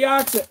 6, Ricky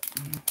Oxett.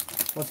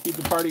 Let's keep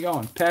the party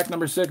going. Pack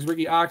number 6,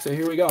 Ricky Oxett.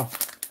 Here we go.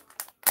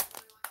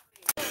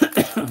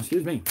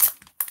 Excuse me.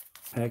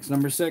 Packs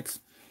number 6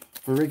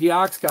 for Ricky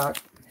Oxcock.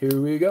 Here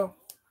we go.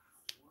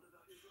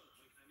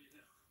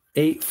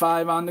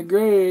 8.5 on the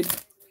grade.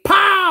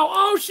 Pow!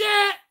 Oh,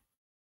 shit!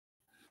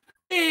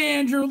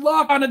 Andrew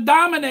Luck on a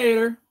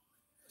Dominator.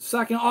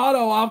 Second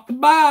auto off the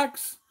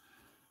box.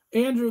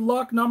 Andrew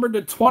Luck, numbered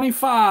to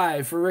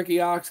 25 for Ricky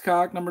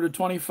Oxcock. Number to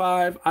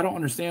 25. I don't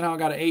understand how I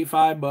got an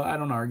 8.5, but I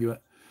don't argue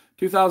it.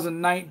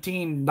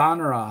 2019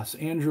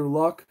 Donruss. Andrew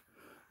Luck,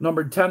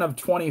 numbered 10 of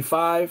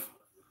 25.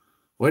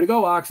 Way to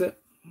go, Oxett.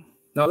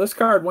 Now, this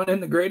card went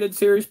in the graded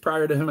series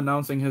prior to him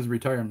announcing his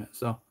retirement.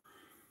 So,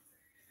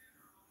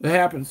 it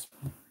happens.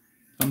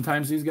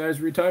 Sometimes these guys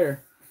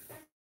retire.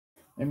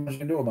 Ain't much you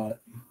can do about it.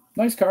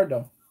 Nice card,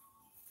 though.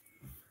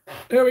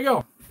 There we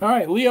go. All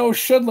right, Leo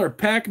Schudler,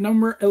 pack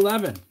number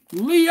 11.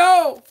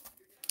 Leo!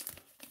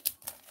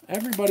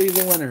 Everybody's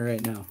a winner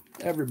right now.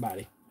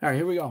 Everybody. All right,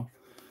 here we go.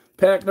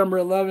 Pack number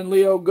 11,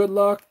 Leo. Good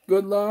luck.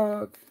 Good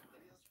luck.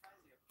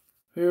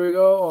 Here we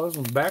go. Oh, this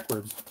one's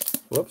backwards.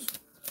 Whoops.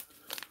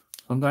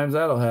 Sometimes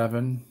that'll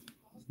happen.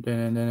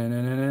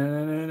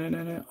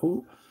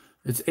 Ooh,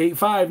 it's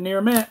 8-5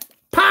 near mint.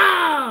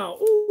 Pow!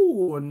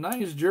 Ooh, a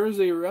nice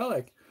jersey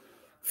relic.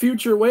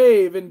 Future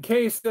Wave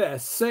encased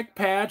this. Sick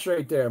patch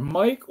right there.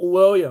 Mike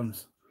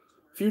Williams.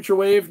 Future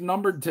Wave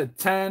numbered to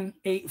 10.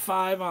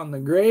 8-5 on the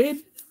grade.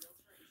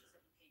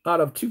 Out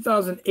of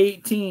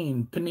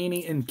 2018,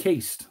 Panini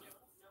encased.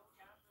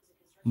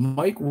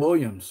 Mike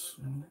Williams.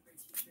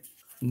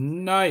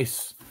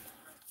 Nice.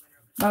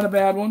 Not a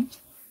bad one.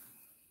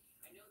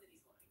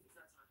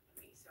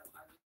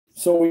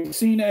 So we've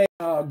seen a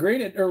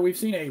we've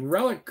seen a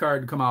relic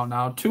card come out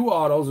now. 2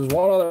 autos. There's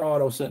one other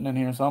auto sitting in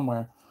here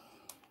somewhere.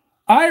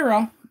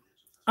 Ira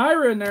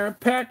in there,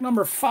 pack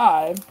number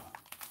 5.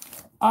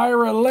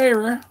 Ira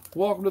Lehrer.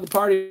 Welcome to the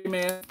party,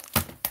 man.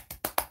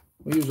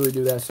 We usually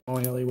do that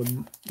ceremonially with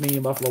me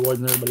and Buffalo Boys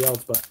and everybody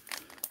else, but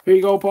here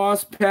you go,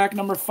 boss. Pack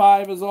number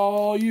 5 is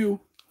all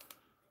you.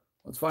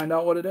 Let's find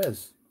out what it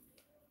is.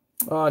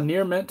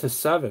 Near mint to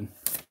 7.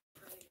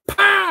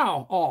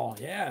 Pow! Oh,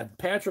 yeah,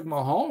 Patrick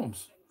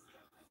Mahomes.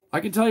 I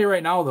can tell you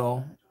right now,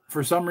 though,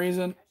 for some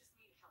reason,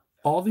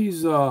 all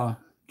these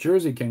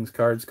Jersey Kings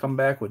cards come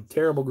back with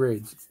terrible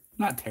grades.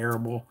 Not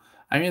terrible.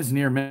 I mean, it's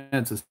near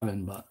mint to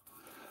 7, but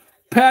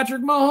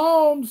Patrick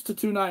Mahomes to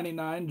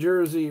 299,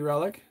 Jersey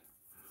relic.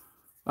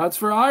 That's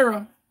for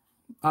Ira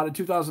out of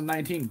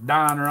 2019,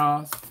 Don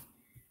Ross.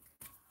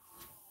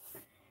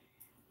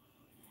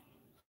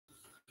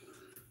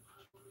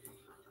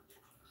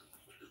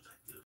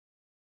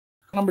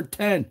 Number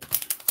 10,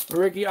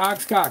 Ricky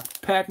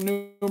Oxcock, pack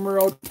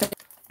numero 10.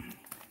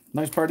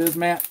 Nice part is,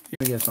 Matt, you're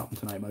going to get something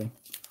tonight, buddy.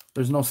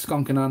 There's no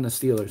skunking on the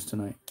Steelers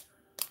tonight.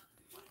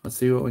 Let's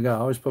see what we got. I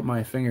always put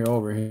my finger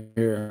over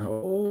here.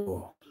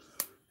 Oh,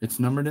 it's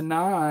number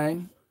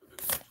 9.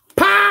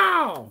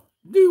 Pow!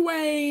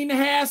 Dwayne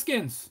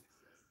Haskins.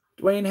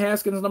 Dwayne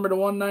Haskins, number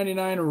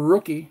 199,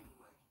 rookie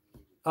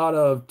out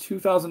of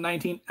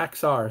 2019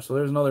 XR. So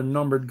there's another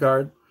numbered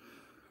card.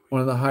 One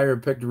of the higher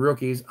picked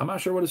rookies. I'm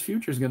not sure what his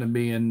future is going to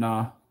be in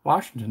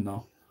Washington,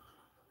 though.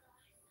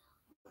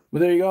 But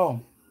there you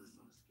go.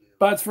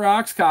 Butts for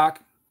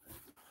Oxcock.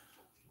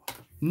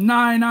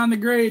 9 on the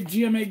grade.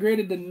 GMA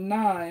graded to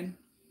 9.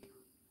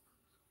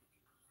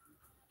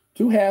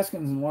 2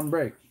 Haskins and 1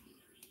 break.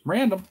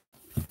 Random.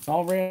 It's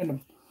all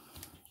random.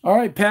 All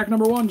right, pack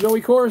number 1,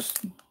 Joey Course.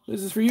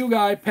 This is for you,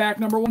 guy. Pack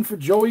number 1 for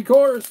Joey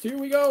Course. Here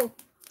we go.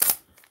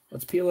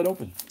 Let's peel it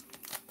open.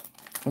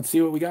 Let's see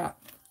what we got.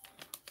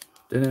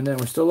 And then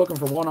we're still looking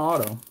for 1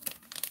 auto.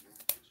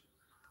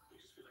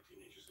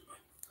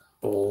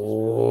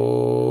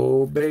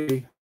 Oh,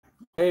 baby.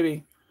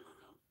 Baby.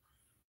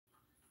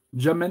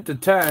 Jump to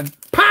 10.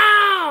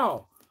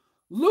 Pow!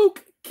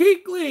 Luke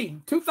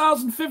Kuechly,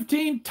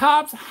 2015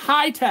 Topps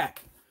High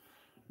Tech.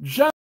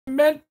 Jump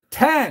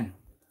 10.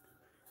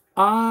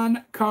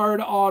 On card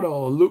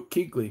auto, Luke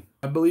Kuechly.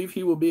 I believe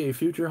he will be a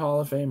future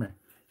Hall of Famer.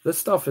 This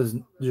stuff is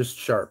just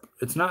sharp.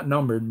 It's not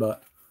numbered,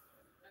 but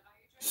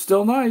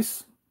still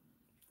nice.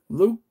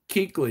 Luke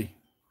Kuechly.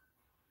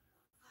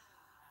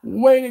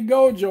 Way to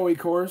go, Joey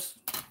Course.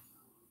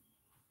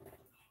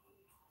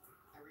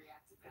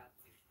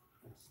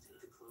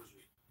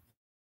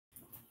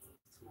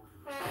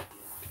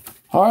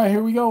 All right,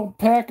 here we go.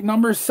 Pack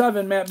number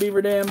 7, Matt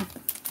Beaverdam.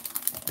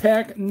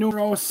 Pack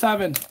numero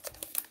 7.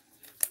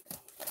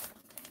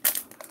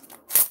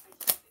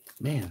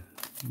 Man,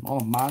 all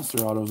the monster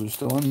autos are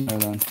still in there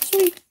then.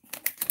 Sweet.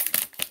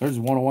 There's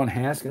 101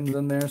 Haskins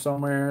in there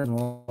somewhere.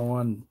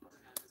 101.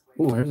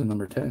 Ooh, here's a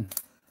number 10.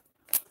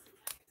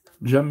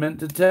 Jump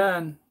to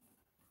 10.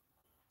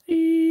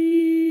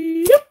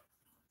 Yep.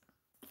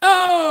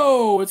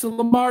 Oh, it's a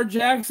Lamar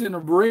Jackson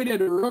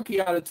rated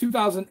rookie out of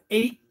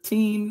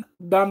 2018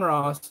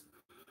 Dunross.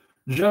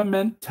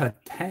 Jump to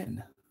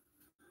 10.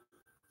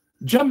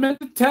 Jump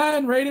to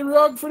 10. Rated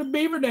rug for the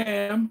Beaver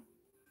Dam.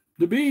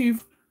 The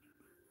Beeve.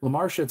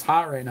 Lamar shit's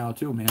hot right now,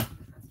 too, man.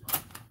 I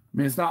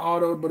mean, it's not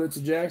autoed, but it's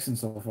a Jackson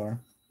so far.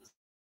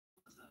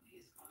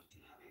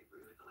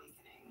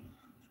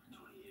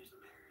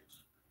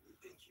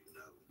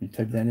 Let me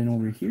type that in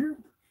over here.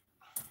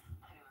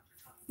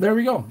 There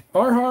we go.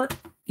 Arhart,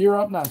 you're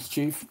up next,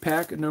 Chief.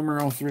 Pack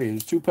numero 3.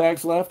 There's 2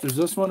 packs left. There's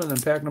this one, and then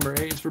pack number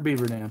 8 is for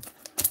Beaver Dam.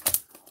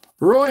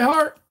 Roy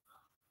Hart,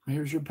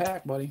 here's your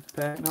pack, buddy.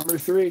 Pack number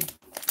 3.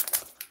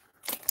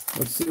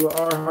 Let's see what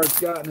Arhart's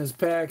got in his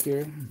pack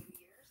here.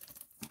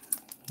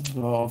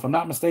 So, if I'm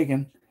not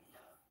mistaken,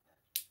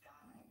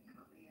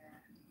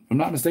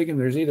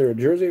 there's either a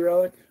jersey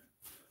relic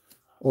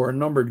or a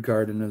numbered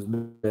card in this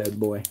bad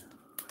boy.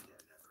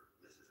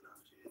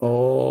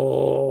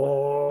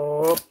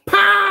 Oh,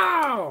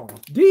 pow!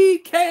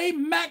 DK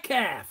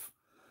Metcalf,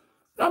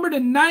 numbered to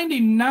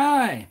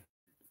 99.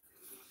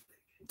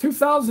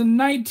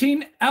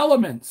 2019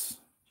 Elements.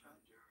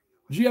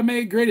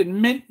 GMA graded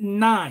mint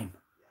 9.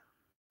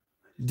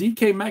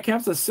 DK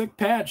Metcalf's a sick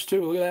patch,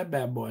 too. Look at that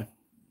bad boy.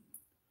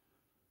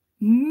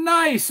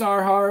 Nice,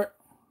 Arhart.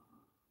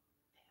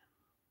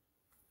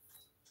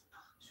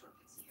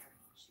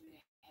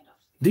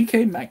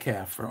 DK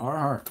Metcalf for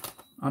Arhart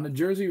on the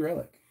jersey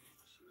relic.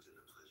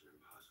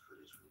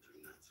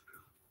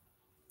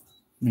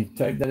 Let me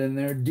type that in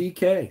there.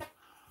 DK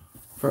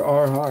for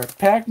our heart.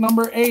 Pack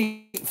number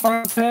 8.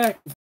 Final pack.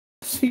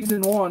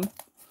 Season 1.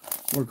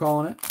 We're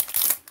calling it.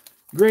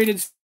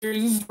 Graded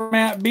series. This is for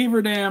Matt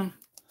Beaverdam.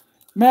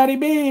 Matty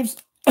Beaves.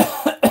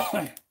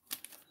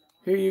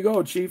 Here you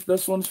go, Chief.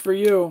 This one's for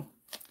you.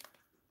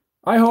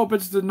 I hope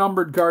it's the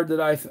numbered card that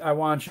I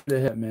want you to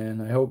hit,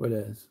 man. I hope it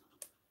is.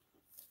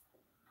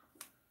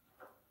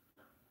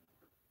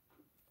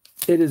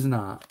 It is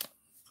not.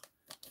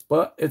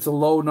 But it's a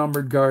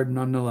low-numbered card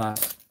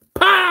nonetheless.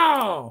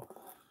 Pow!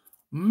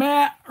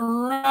 Matt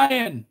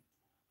Ryan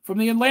from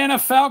the Atlanta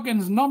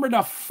Falcons, numbered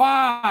to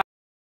 5.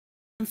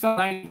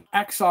 2009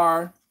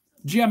 XR.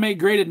 GMA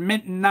graded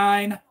mint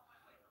 9.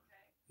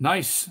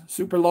 Nice.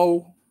 Super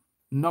low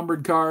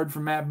numbered card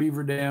from Matt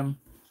Beaverdam.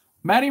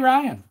 Matty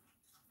Ryan.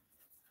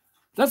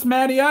 That's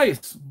Matty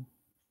Ice.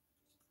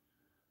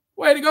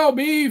 Way to go,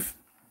 Beef.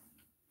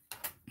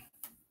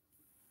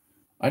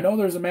 I know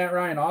there's a Matt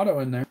Ryan auto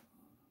in there.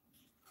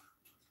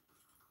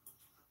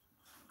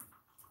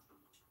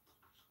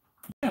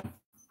 Yeah,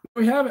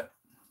 we have it.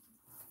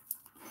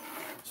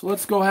 So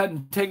let's go ahead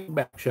and take it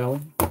back, shall we?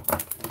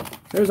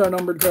 Here's our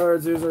numbered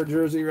cards. Here's our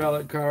jersey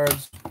relic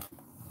cards.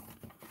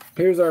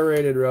 Here's our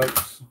rated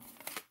rooks.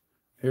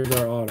 Here's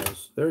our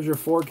autos. There's your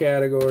 4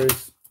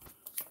 categories.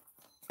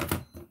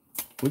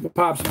 We can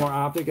pop some more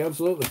Optic,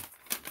 absolutely.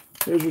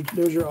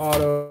 There's your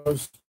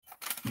autos.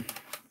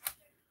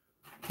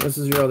 This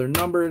is your other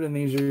numbered, and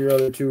these are your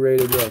other 2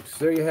 rated rooks.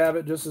 There you have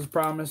it, just as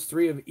promised.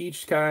 3 of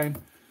each kind.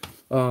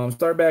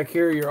 Start back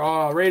here,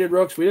 your rated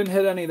rooks. We didn't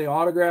hit any of the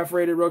autograph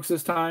rated rooks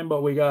this time,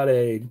 but we got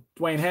a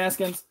Dwayne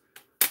Haskins,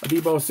 a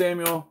Deebo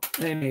Samuel,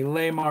 and a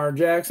Lamar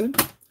Jackson.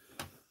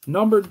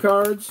 Numbered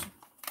cards.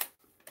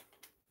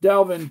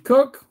 Dalvin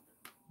Cook,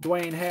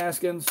 Dwayne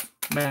Haskins,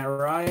 Matt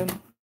Ryan.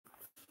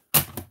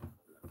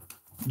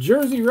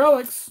 Jersey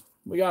relics.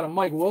 We got a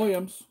Mike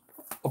Williams,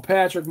 a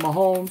Patrick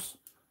Mahomes,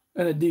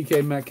 and a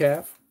DK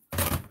Metcalf.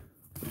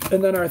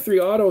 And then our 3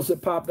 autos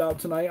that popped out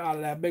tonight out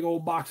of that big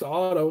old box of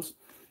autos.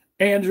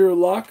 Andrew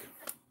Luck,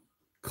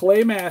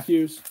 Clay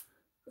Matthews,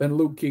 and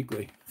Luke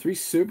Kuechly. 3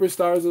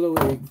 superstars of the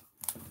league.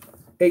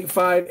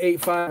 8-5,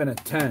 8-5, and a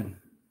 10.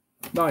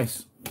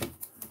 Nice.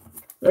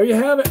 There you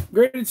have it.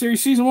 Graded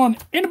Series Season 1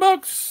 in the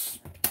books.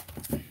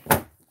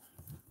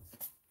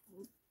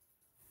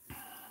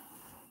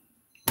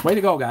 Way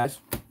to go, guys.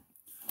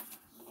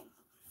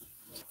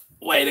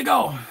 Way to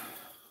go.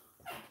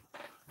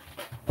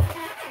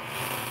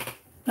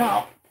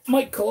 Now,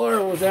 Mike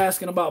Calora was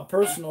asking about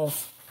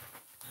personals.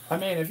 I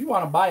mean, if you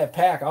want to buy a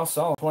pack, I'll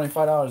sell them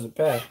 $25 a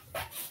pack.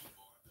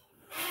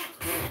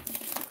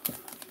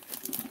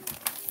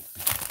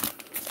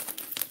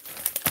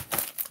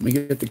 Let me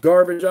get the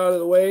garbage out of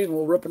the way, and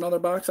we'll rip another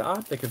box of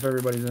Optic if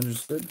everybody's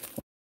interested.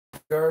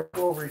 Garbage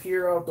over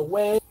here out the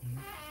way.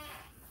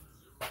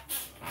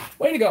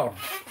 Way to go.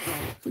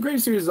 The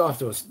Great Series is off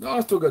to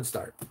a good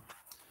start.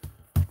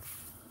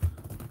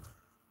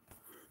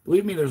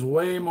 Believe me, there's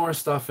way more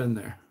stuff in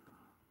there.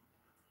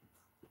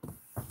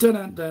 Dun,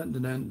 dun, dun,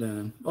 dun, dun,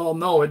 dun. Oh,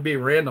 no, it'd be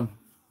random.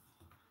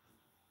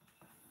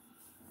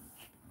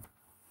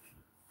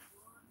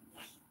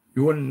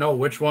 You wouldn't know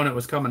which one it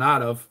was coming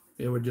out of.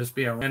 It would just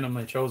be a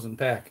randomly chosen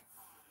pack.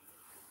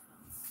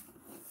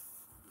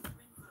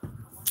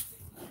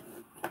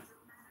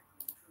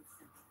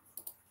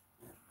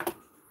 Let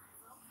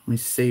me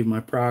save my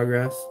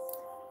progress.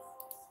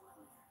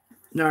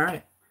 All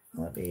right.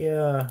 Let me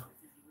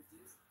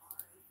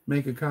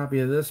make a copy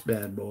of this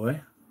bad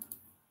boy.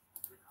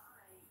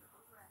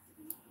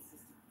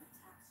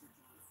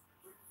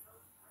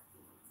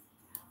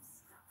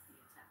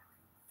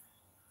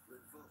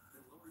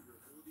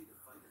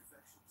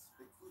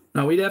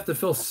 Now, we'd have to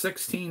fill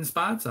 16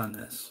 spots on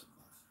this.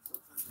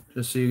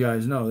 Just so you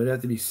guys know, there'd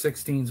have to be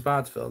 16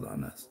 spots filled on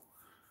this.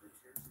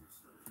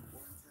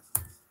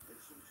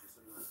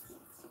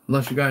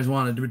 Unless you guys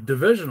want to do a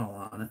divisional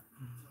on it.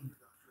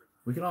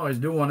 We can always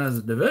do one as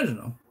a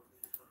divisional.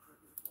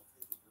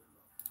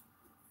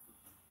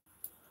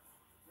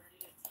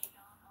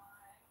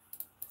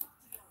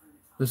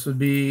 This would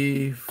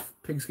be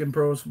Pigskin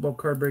Pros Football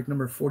Card Break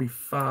number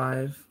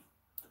 45.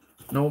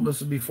 No, this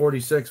would be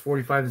 46.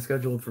 45 is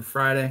scheduled for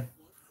Friday.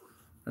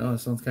 I know that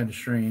sounds kind of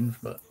strange,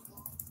 but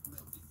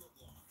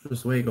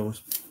just the way it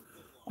goes.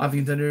 Optic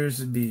Contenders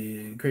would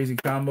be crazy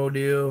combo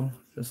deal,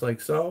 just like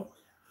so.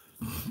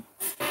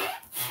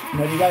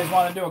 Now, do you guys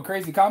want to do a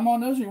crazy combo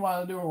on this, or you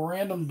want to do a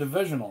random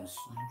divisionals?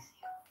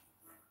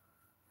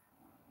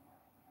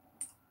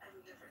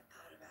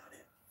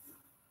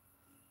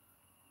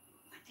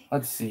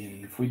 Let's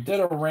see. If we did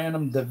a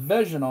random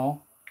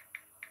divisional,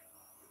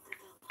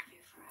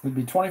 it would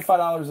be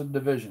 $25 a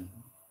division.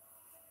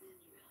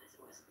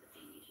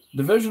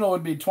 Divisional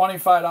would be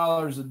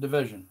 $25 a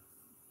division.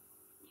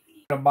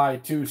 You're going to buy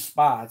 2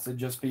 spots. It'd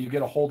just be you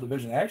get a whole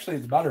division. Actually,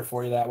 it's better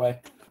for you that way,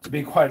 to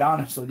be quite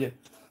honest with you.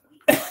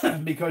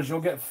 Because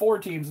you'll get 4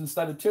 teams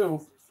instead of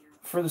 2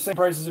 for the same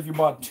price as if you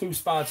bought 2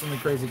 spots in the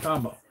crazy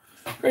combo.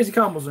 Crazy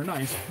combos are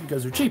nice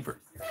because they're cheaper.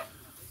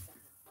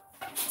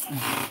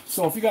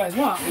 So if you guys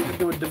want, we can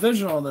do a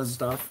divisional of this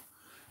stuff.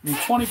 Be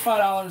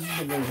 $25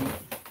 in division.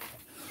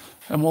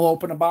 And we'll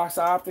open a box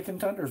of Optic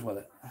Contenders with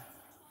it.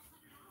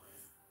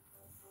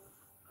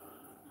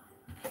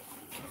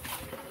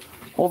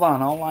 Hold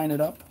on, I'll line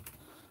it up.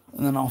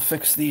 And then I'll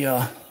fix the...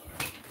 Ow!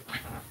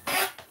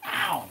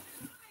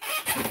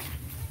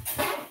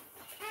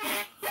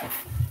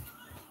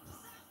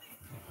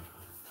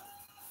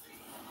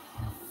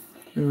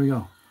 Here we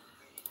go.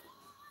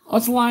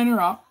 Let's line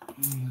her up.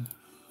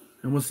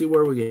 And we'll see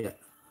where we get.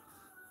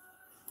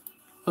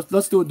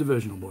 Let's do a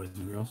divisional, boys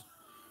and girls.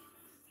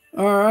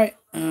 All right.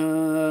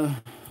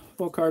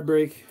 Full card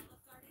break.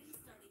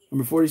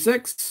 Number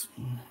 46.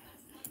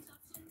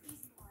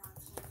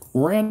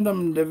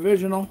 Random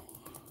divisional.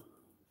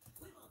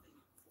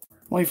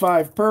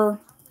 25 per.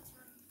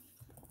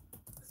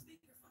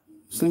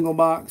 Single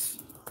box.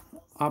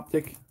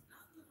 Optic.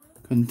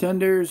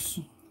 Contenders.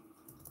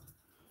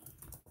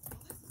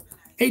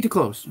 8 to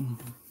close.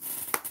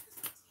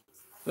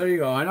 There you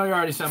go. I know you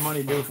already sent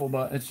money, beautiful,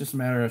 but it's just a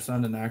matter of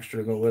sending extra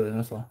to go with it.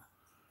 That's all.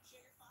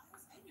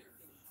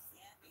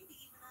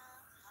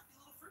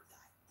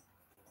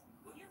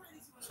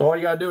 So all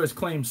you got to do is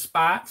claim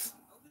spots.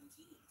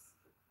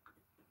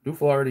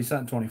 Doofle already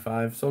sent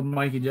 25. So did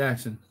Mikey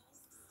Jackson.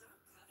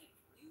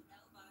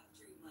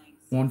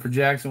 One for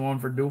Jackson, one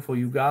for Doofle.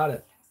 You got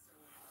it.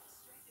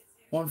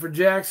 One for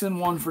Jackson,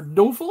 one for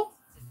Doofle.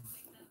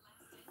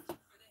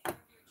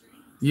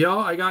 Yo,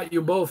 I got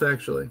you both,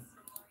 actually.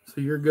 So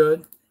you're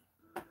good.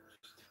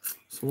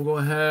 So we'll go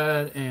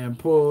ahead and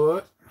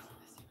put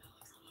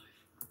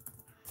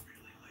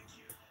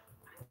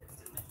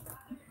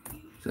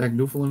Zach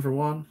Doofle in for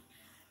one.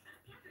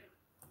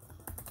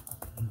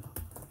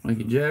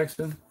 Mikey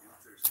Jackson.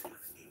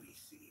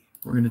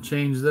 We're going to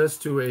change this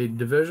to a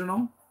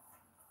divisional.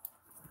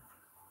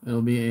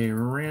 It'll be a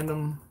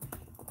random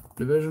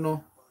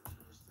divisional.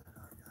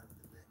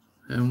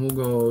 And we'll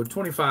go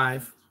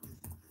 25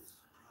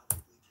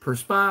 per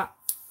spot.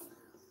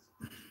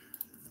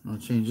 I'll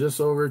change this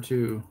over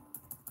to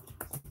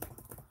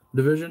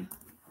division.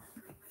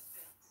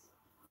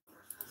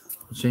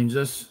 I'll change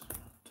this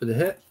to the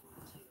hit.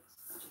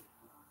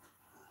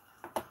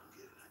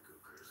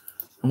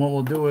 And what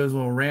we'll do is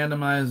we'll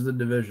randomize the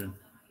division.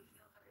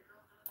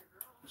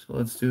 So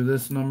let's do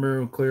this number.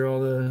 We'll clear all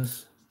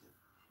this.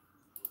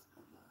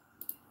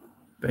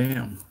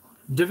 Bam.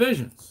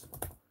 Divisions.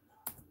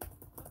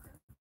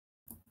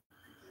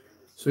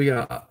 So we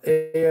got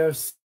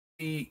AFC,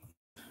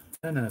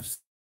 NFC,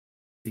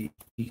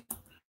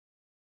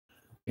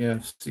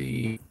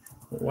 AFC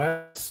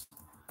West,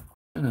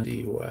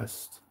 NFC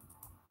West,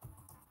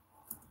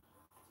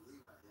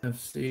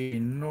 NFC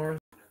North.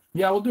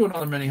 Yeah, we'll do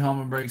another mini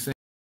helmet break. So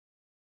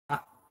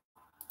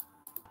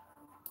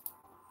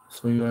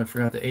I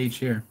forgot the H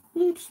here.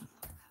 Oops.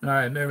 All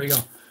right, there we go.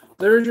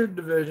 There's your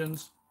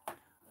divisions.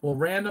 We'll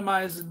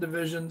randomize the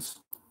divisions.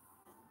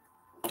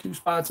 2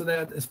 spots of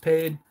that is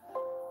paid.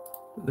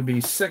 There'll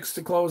be 6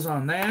 to close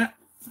on that.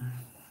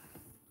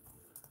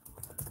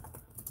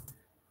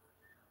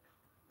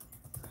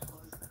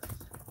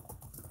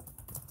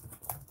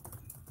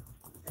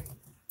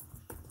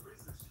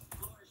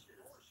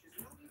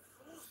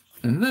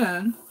 And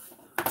then,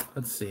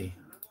 let's see.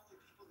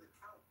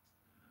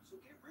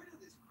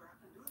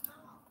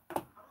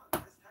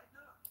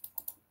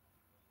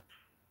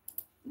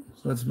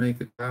 So let's make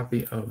a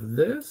copy of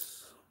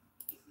this.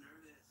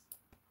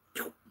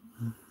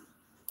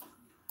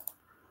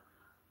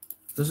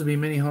 This will be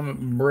mini helmet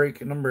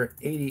break number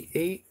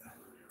 88.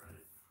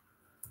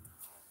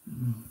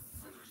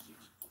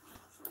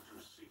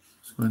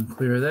 So go ahead and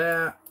clear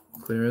that.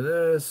 Clear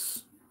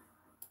this.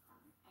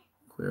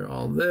 Clear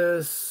all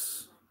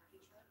this.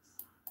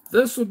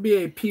 This would be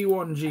a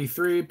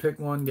P1G3. Pick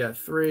one, get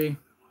 3.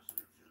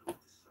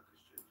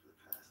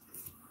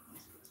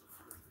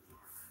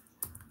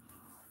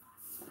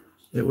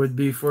 It would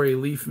be for a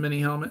Leaf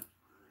mini helmet.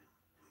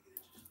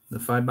 The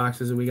 5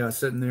 boxes that we got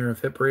sitting there of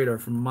hip rate are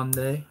from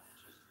Monday.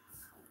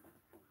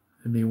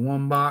 It'd be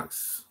 1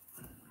 box,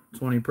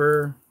 20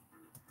 per.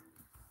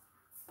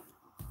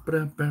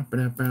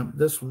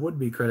 This would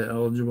be credit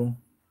eligible.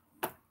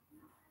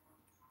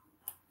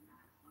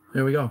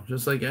 There we go.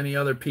 Just like any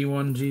other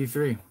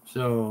P1G3.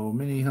 So,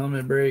 mini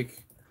helmet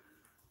break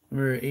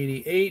number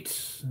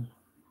 88.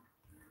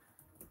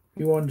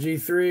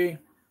 P1G3.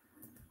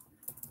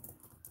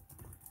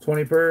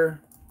 20 per.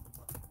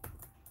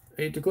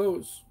 8 to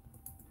close.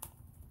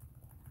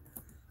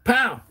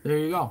 Pow! There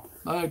you go.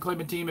 Claim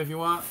a team if you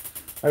want.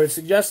 I would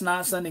suggest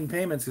not sending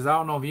payments because I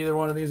don't know if either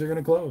one of these are going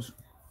to close.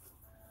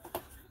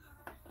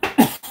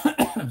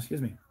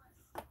 Excuse me.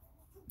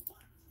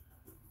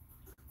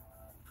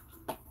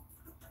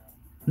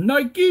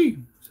 Nike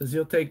says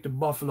he'll take the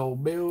Buffalo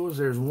Bills.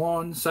 There's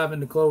 1, 7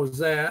 to close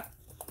that.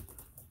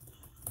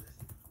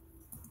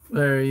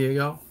 There you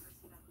go.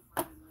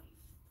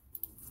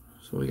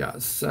 So we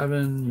got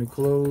 7 to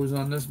close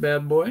on this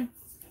bad boy.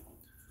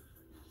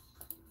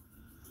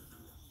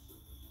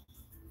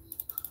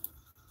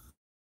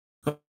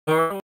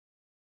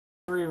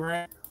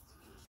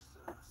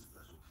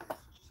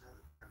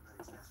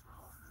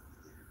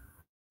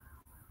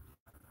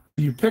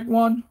 You pick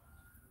one,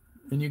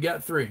 and you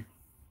get 3.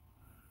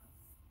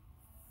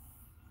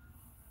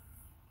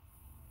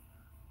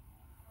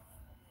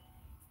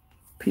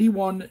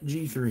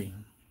 P1G3.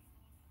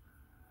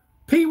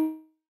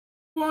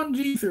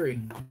 P1G3.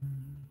 And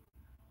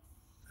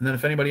then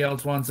if anybody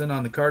else wants in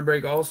on the card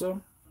break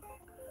also.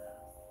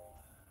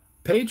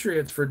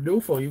 Patriots for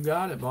Dufo. You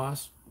got it,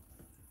 boss.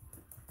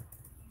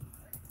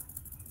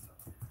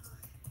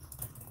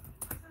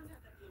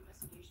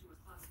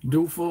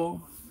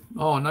 Dufo.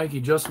 Oh, Nike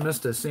just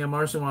missed it. Sam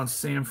Larson wants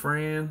San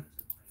Fran.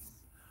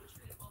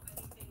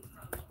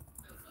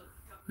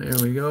 There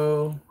we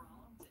go.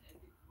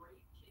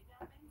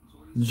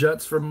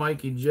 Jets for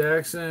Mikey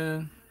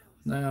Jackson.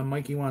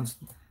 Mikey wants...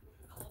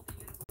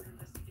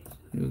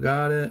 You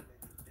got it.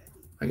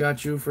 I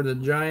got you for the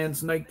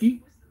Giants,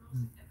 Nike.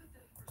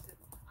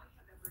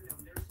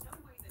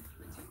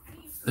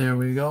 There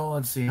we go.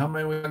 Let's see. How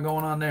many we got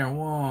going on there?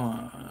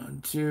 1,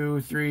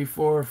 2, 3,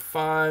 4,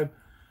 5.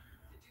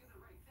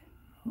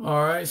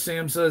 All right.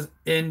 Sam says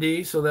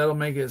Indy, so that'll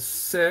make it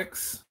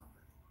 6.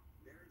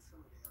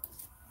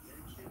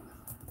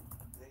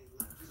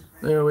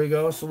 There we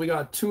go. So we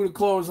got 2 to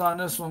close on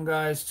this one,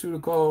 guys. 2 to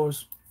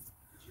close.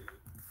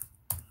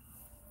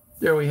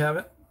 There we have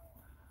it.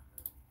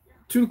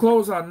 2 to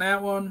close on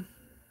that one.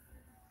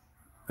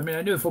 I mean,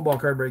 I knew the football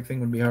card break thing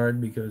would be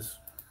hard because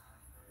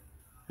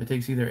it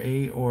takes either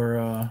 8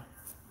 or,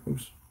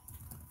 oops.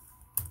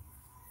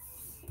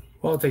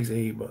 Well, it takes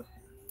 8, but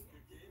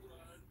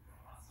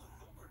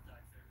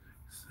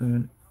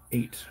 7,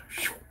 8.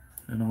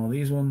 And all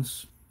these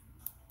ones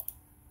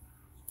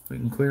we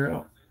can clear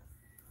out.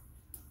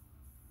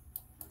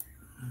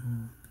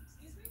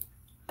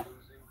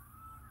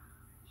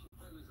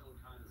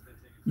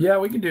 Yeah,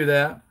 we can do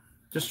that.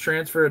 Just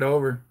transfer it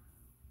over.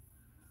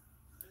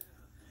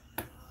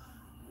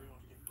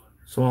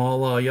 So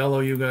I'll yellow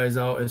you guys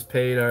out as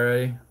paid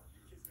already.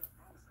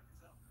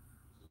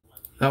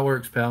 That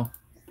works, pal.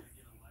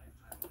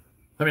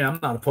 I mean, I'm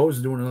not opposed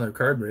to doing another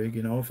card break.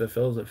 You know, if it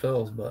fills, it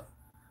fills. But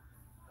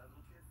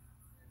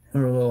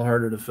they're a little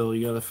harder to fill.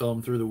 You got to fill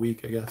them through the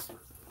week, I guess.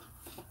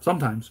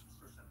 Sometimes.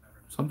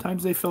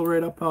 Sometimes they fill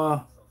right up,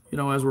 you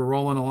know, as we're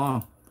rolling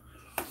along.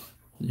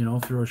 You know,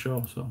 through a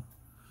show. So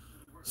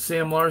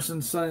Sam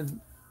Larson signed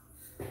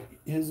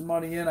his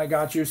money in. I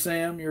got you,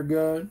 Sam. You're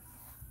good.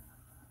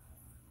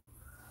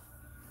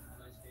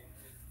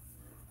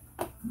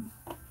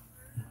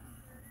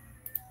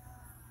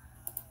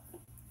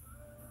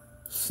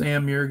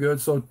 Sam, you're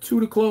good. So 2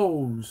 to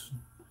close.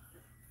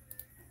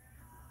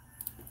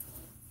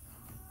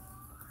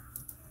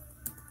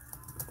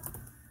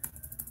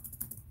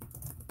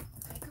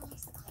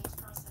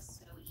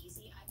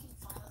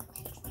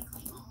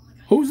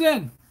 Who's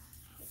in?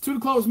 2 to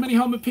close. Mini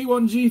helmet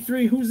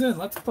P1G3. Who's in?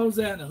 Let's close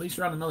that and at least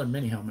run another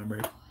mini helmet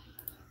break.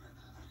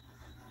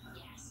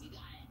 Yes, you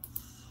got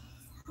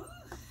it.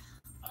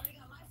 Already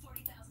got my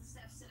 40,000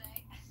 steps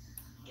today.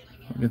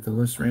 I'll get the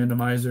list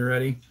randomizer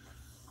ready.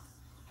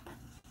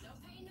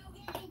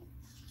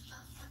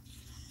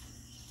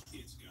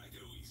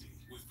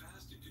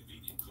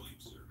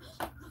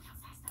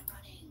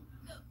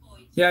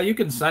 Yeah, you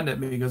can send it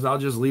because I'll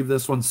just leave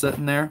this one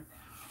sitting there.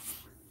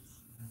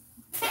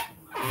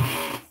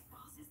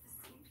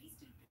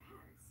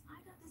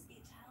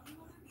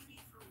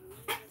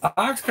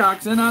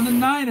 Oxcock's in on the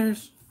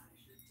Niners.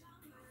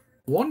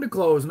 1 to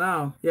close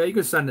now. Yeah, you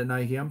can send it,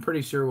 Nike. I'm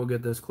pretty sure we'll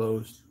get this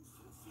closed.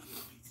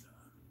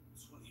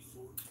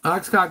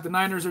 Oxcock, the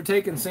Niners are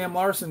taking. Sam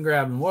Larson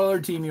grabbing. What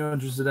other team you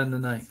interested in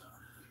tonight?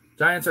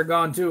 Giants are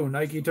gone too.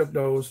 Nike took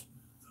those.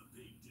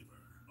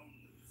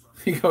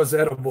 He goes,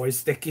 attaboy,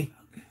 Sticky.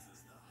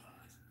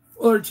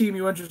 What other team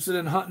you interested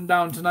in hunting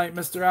down tonight,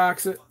 Mr.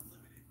 Oxett?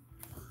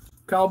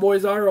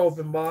 Cowboys are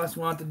open, boss.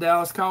 Want the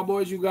Dallas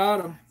Cowboys? You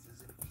got them.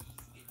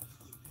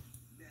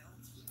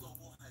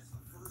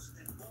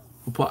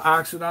 We'll put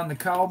Oxford on the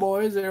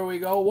Cowboys. There we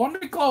go. 1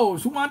 to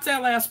close. Who wants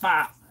that last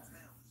spot?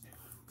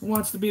 Who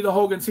wants to be the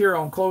Hogan's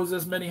hero and close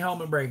this mini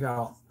helmet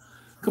breakout?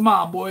 Come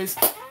on, boys.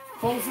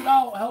 Close it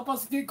out. Help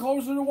us get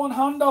closer to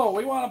 100.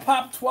 We want to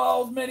pop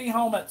 12 mini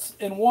helmets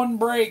in one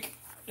break.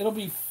 It'll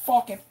be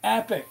fucking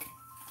epic.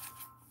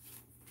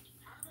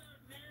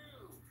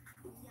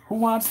 Who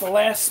wants the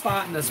last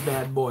spot in this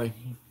bad boy?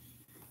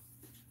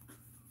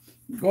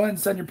 Go ahead and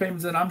send your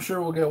payments in. I'm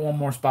sure we'll get one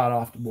more spot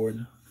off the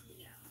board.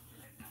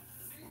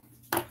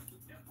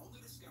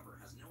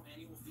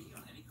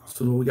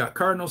 So we got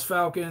Cardinals,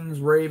 Falcons,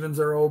 Ravens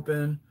are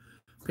open.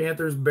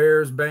 Panthers,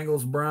 Bears,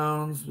 Bengals,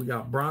 Browns. We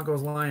got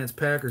Broncos, Lions,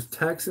 Packers,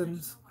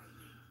 Texans.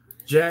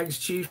 Jags,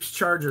 Chiefs,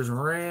 Chargers,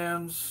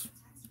 Rams.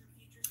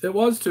 It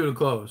was 2 to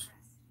close.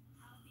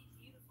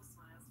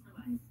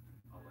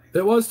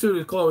 It was 2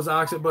 to close,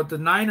 Oxford, but the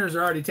Niners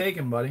are already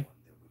taken, buddy.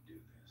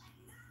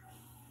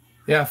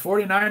 Yeah,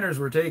 49ers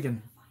were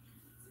taken.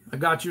 I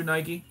got you,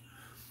 Nike.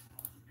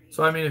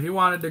 So, I mean, if you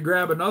wanted to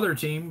grab another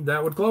team,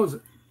 that would close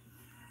it.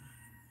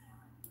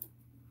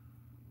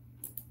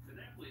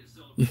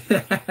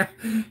 Yeah,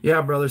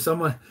 yeah, brother.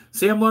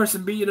 Sam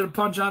Larson beat you to the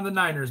punch on the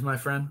Niners, my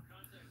friend.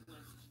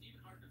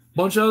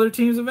 Bunch of other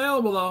teams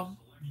available, though.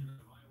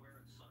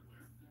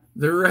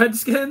 The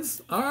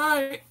Redskins. All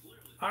right.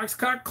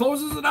 Oxcock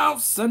closes it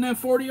out. Send that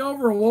 40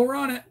 over and we'll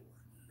run it.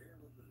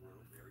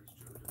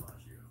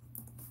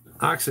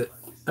 Oxit.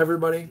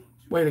 Everybody,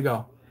 way to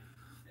go.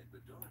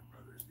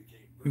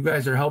 You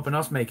guys are helping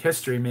us make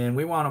history, man.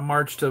 We want to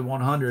march to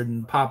 100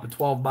 and pop a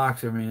 12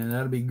 boxer, man.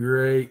 That'd be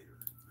great.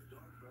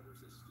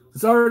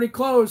 It's already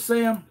closed,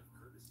 Sam.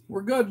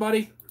 We're good,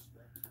 buddy.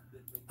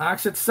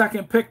 Oxit's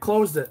second pick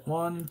closed it.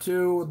 1,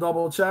 2,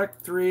 double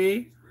check.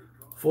 3,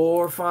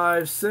 4,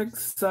 5,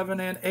 6, 7,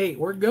 and 8.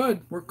 We're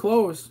good. We're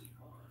closed.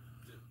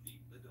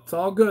 It's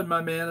all good,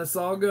 my man. It's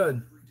all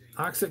good.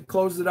 Oxit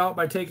closed it out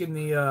by taking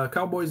the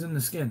Cowboys in the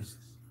Skins.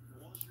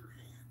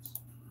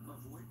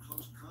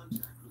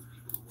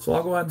 So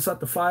I'll go ahead and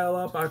set the file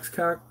up.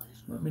 Oxcock,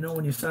 let me know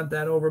when you sent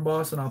that over,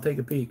 boss, and I'll take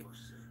a peek.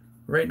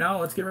 Right now,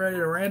 let's get ready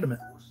to random it.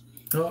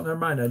 Oh, never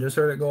mind. I just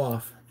heard it go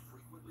off.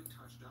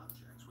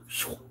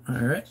 All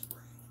right.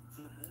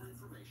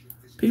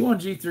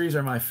 P1G3s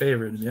are my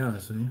favorite, to be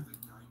honest with you.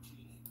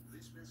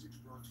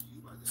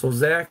 So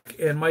Zach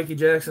and Mikey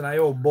Jackson, I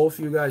owe both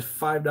of you guys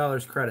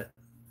 $5 credit.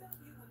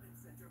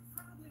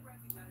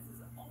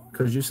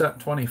 Because you set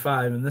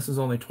 25, and this is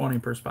only 20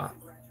 per spot.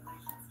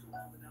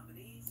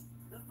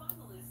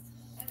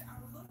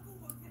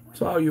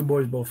 So I'll you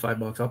boys both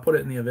 $5. I'll put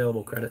it in the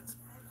available credits.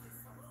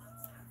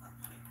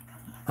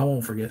 I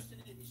won't forget.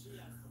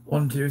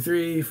 1, 2,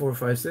 3, 4,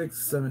 5,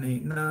 6, 7,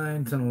 8,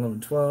 9, 10,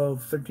 11,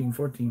 12, 13,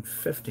 14,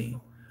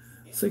 15,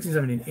 16,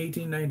 17,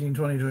 18, 19,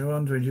 20,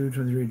 21, 22,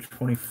 23,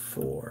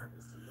 24.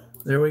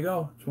 There we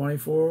go.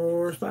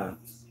 24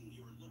 spots.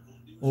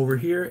 Over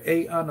here,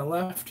 8 on the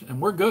left,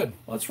 and we're good.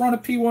 Let's run a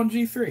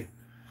P1G3.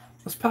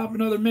 Let's pop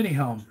another mini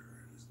helm.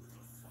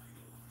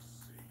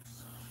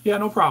 Yeah,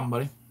 no problem,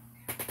 buddy.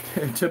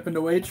 Tipping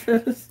the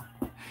waitress?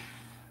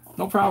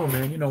 No problem,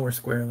 man. You know we're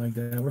square like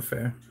that. We're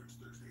fair.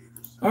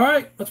 All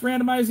right, let's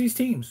randomize these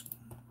teams.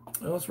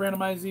 Let's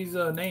randomize these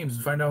names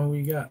and find out who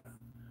we got.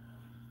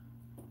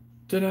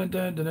 Dun,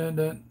 dun, dun,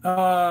 dun,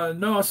 dun.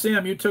 No,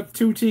 Sam, you took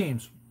 2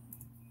 teams.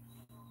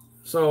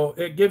 So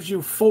it gives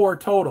you 4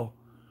 total.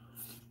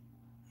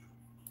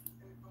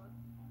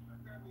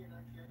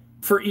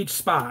 For each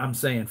spot, I'm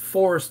saying.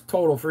 4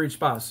 total for each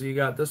spot. So you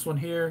got this one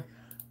here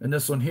and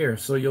this one here.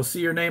 So you'll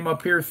see your name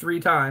up here 3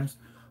 times,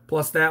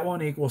 plus that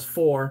one equals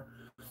 4.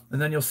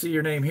 And then you'll see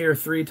your name here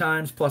 3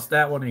 times, plus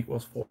that one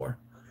equals 4.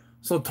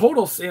 So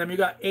total, Sam, you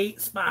got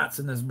 8 spots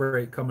in this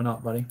break coming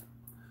up, buddy.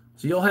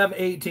 So you'll have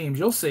 8 teams.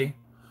 You'll see.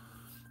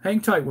 Hang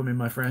tight with me,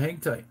 my friend. Hang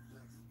tight.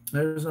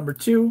 There's number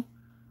 2.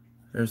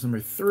 There's number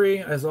 3.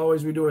 As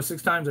always, we do it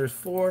 6 times. There's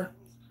 4.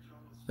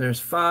 There's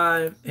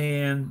 5.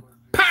 And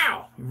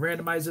pow! You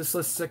randomize this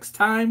list 6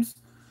 times.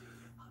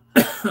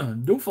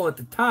 Dooful at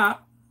the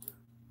top.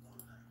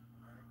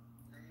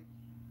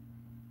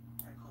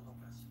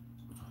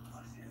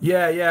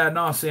 Yeah,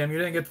 no, Sam, you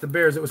didn't get the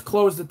Bears. It was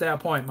closed at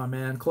that point, my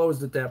man.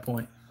 Closed at that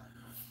point.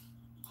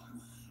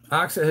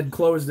 Oxa had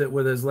closed it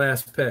with his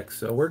last pick,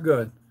 so we're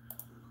good.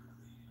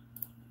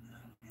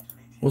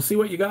 We'll see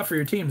what you got for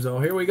your teams,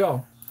 though. Here we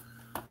go.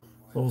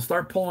 So we'll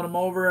start pulling them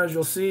over, as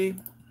you'll see.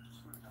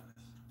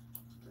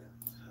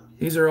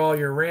 These are all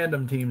your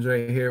random teams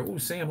right here. Ooh,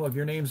 Sam, look,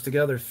 your name's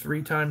together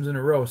 3 times in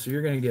a row, so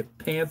you're going to get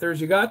Panthers.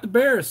 You got the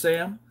Bears,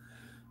 Sam.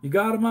 You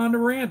got them on the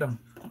random.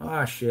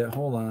 Ah, shit,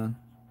 hold on.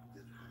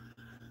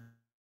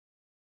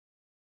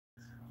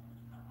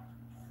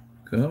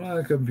 Come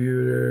on,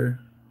 computer.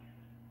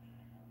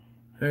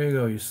 There you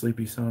go, you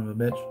sleepy son of a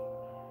bitch.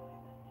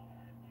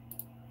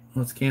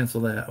 Let's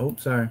cancel that. Oh,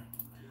 sorry.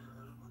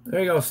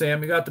 There you go,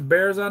 Sam. You got the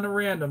Bears on the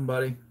random,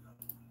 buddy.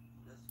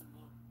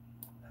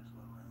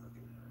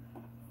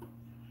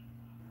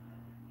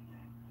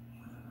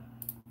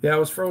 Yeah, I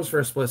was froze for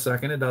a split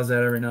second. It does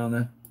that every now and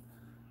then.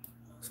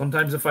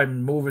 Sometimes if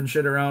I'm moving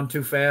shit around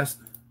too fast,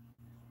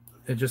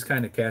 it just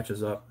kind of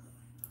catches up.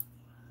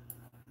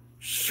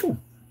 Shoo.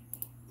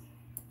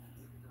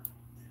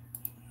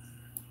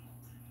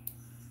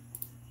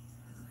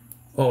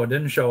 Oh, it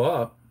didn't show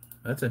up.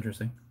 That's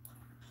interesting.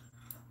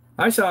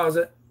 I saw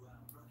it.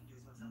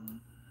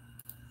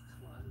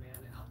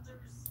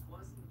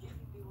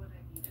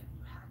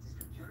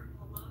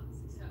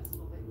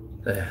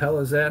 The hell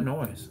is that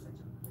noise?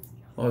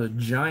 Oh, the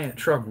giant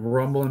truck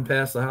rumbling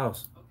past the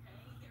house.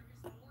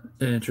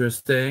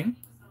 Interesting.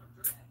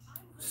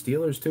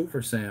 Steelers too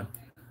for Sam.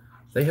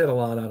 They hit a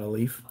lot out of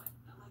Leaf.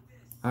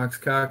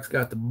 Oxcock's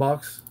got the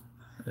Bucks,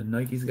 and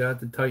Nike's got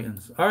the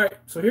Titans. All right,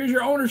 so here's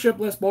your ownership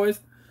list, boys.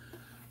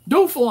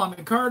 Dooful on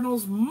the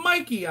Cardinals,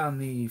 Mikey on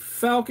the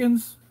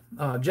Falcons,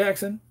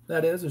 Jackson,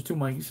 that is. There's 2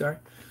 Mikeys, sorry.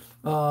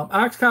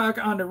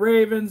 Oxcock on the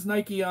Ravens,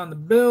 Nike on the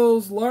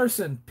Bills,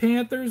 Larson,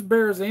 Panthers,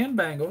 Bears, and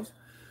Bengals.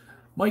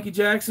 Mikey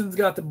Jackson's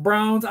got the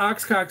Browns,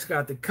 Oxcock's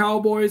got the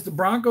Cowboys, the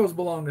Broncos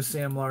belong to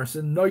Sam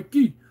Larson,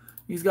 Nike.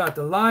 He's got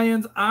the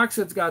Lions,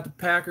 Oxford's got the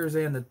Packers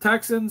and the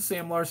Texans,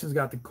 Sam Larson's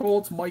got the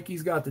Colts,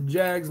 Mikey's got the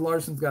Jags,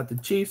 Larson's got the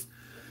Chiefs,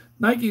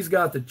 Nike's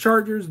got the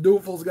Chargers,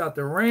 Dooful's got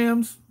the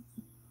Rams,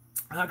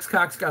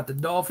 Oxcock's got the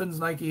Dolphins.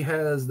 Nike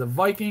has the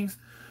Vikings.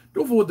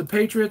 Dooful with the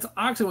Patriots,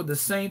 Oxen with the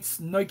Saints,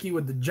 Nike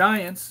with the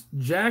Giants,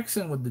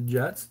 Jackson with the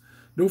Jets,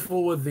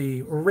 Dooful with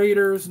the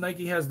Raiders,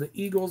 Nike has the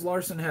Eagles,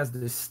 Larson has the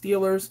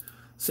Steelers,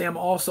 Sam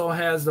also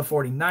has the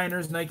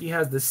 49ers, Nike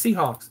has the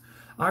Seahawks,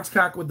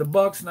 Oxcock with the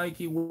Bucks,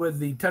 Nike with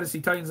the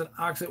Tennessee Titans, and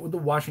Oxet with the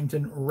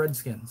Washington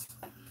Redskins.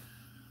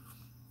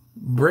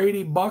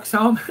 Brady Bucks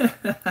helmet.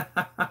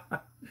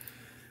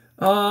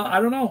 I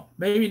don't know.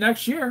 Maybe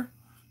next year.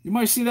 You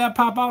might see that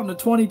pop out in the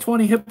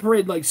 2020 Hit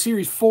Parade, like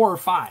Series 4 or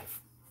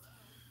 5.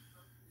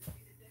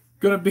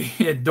 Gonna be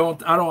it. I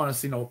don't want to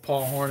see no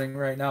Paul Horning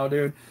right now,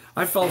 dude.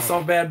 I felt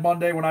so bad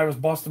Monday when I was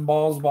busting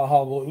balls about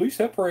how, well, at least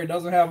Hit Parade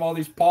doesn't have all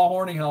these Paul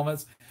Horning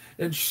helmets.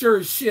 And sure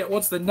as shit,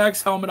 what's the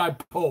next helmet I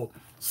pulled?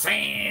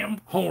 Sam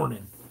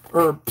Horning.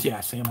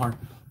 Sam Horning.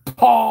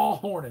 Paul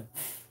Horning.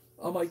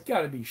 I'm like,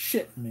 gotta be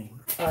shitting me.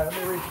 All right,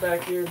 let me reach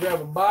back here and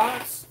grab a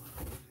box.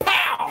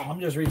 Pow! I'm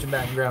just reaching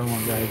back and grabbing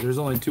one, guys. There's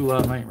only 2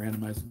 left. I ain't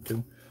randomizing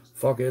 2.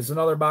 Fuck it. It's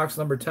another box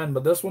number 10,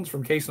 but this one's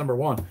from case number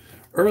 1.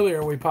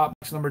 Earlier, we popped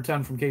box number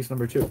 10 from case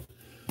number 2.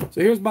 So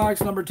here's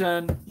box number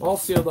 10, all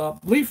sealed up.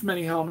 Leaf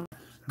mini helmet.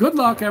 Good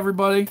luck,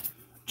 everybody.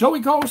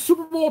 Joey Cole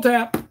Super Bowl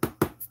tap.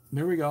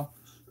 There we go.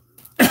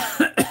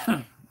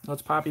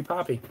 Let's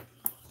poppy.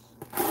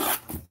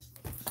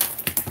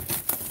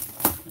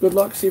 Good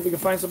luck. See if we can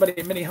find somebody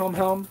at Mini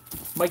Helm.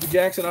 Mikey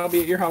Jackson, I'll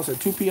be at your house at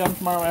 2 p.m.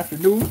 tomorrow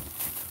afternoon.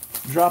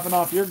 Dropping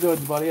off your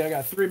goods, buddy. I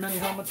got 3 mini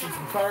helmets and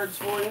some cards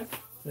for you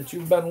that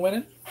you've been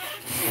winning.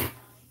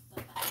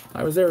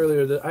 I was there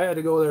earlier. I had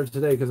to go there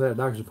today because I had a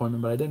doctor's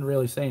appointment, but I didn't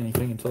really say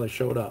anything until I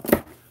showed up.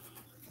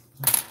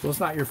 So it's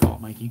not your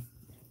fault, Mikey.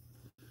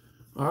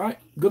 All right.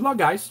 Good luck,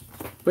 guys.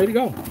 Way to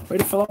go. Way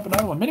to fill up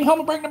another one. Mini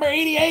helmet break number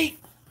 88.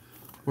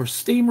 We're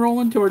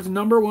steamrolling towards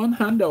number 1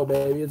 hundo,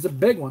 baby. It's a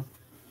big one.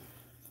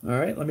 All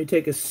right. Let me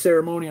take a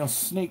ceremonial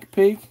sneak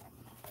peek.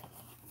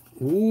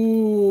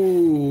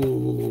 Ooh.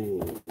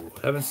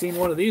 Haven't seen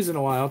one of these in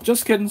a while.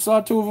 Just kidding.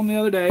 Saw 2 of them the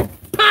other day.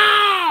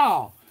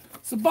 Pow!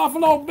 It's a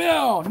Buffalo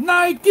Bill.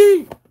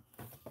 Nike.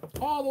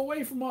 All the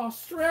way from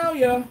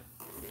Australia.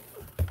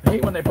 I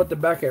hate when they put the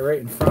Beckett right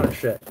in front of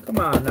shit. Come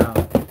on now.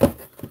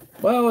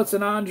 Well, it's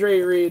an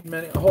Andre Reed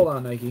mini. Hold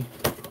on, Nike.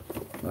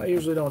 I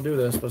usually don't do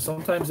this, but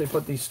sometimes they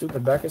put these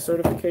stupid Beckett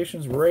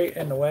certifications right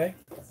in the way.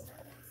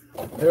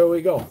 There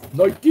we go.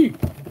 Nike.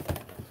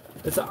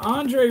 It's an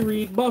Andre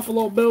Reed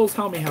Buffalo Bills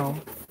helmet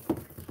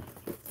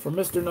from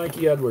Mr.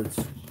 Nike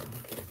Edwards.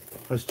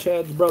 That's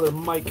Chad's brother,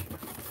 Mike.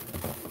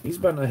 He's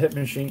been a hit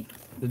machine.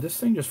 Did this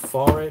thing just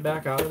fall right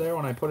back out of there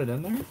when I put it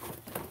in there?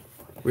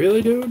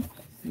 Really, dude?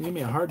 You give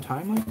me a hard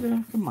time like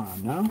that? Come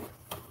on now.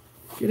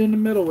 Get in the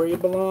middle where you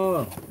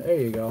belong. There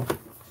you go.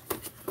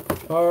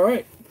 All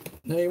right.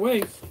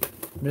 Anyways,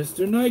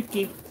 Mr.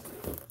 Nike.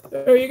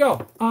 There you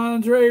go.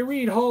 Andre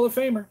Reed, Hall of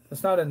Famer.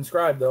 It's not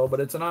inscribed, though, but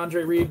it's an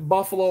Andre Reed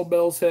Buffalo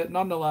Bills hit,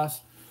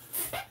 nonetheless.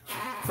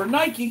 For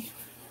Nike,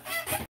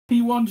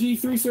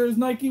 P1G3 serves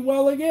Nike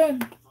well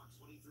again.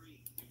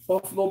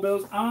 Buffalo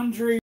Bills,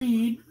 Andre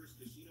Reed.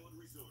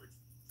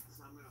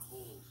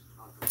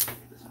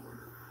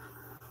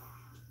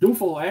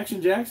 Dooful,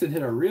 Action Jackson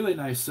hit a really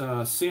nice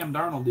Sam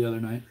Darnold the other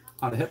night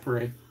out of Hit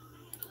Parade.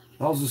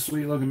 That was a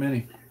sweet-looking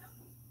mini.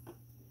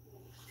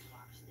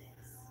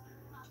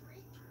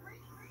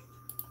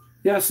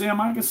 Yeah, Sam,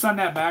 I can send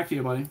that back to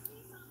you, buddy.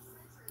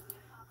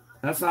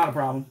 That's not a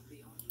problem.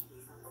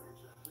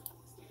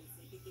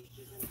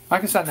 I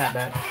can send that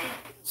back.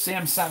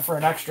 Sam sent for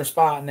an extra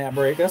spot in that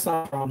break. That's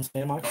not a problem,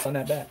 Sam. I can send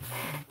that back.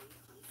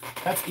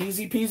 That's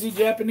easy peasy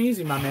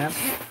Japanesey, my man.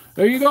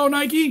 There you go,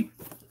 Nike.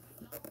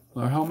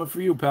 Our helmet for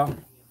you, pal.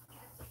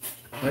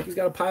 Nike's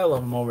got a pile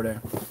of them over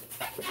there.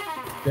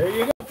 There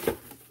you go.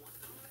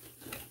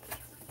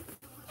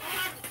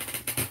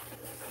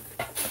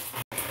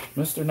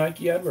 Mr.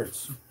 Nike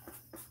Edwards.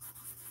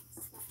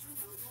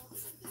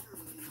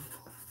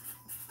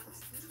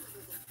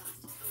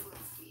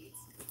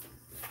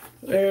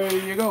 There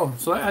you go.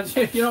 So,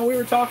 you know, we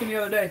were talking the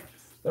other day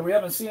that we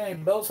haven't seen any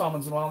Bills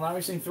helmets in a while. Now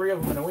we've seen 3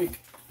 of them in a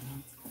week.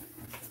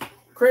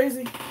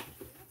 Crazy.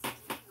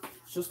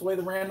 It's just the way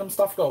the random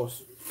stuff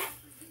goes.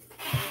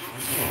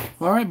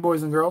 All right,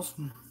 boys and girls.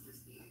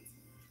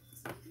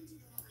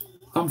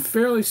 I'm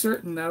fairly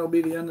certain that'll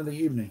be the end of the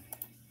evening.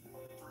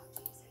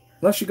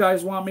 Unless you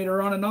guys want me to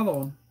run another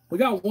one. We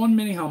got 1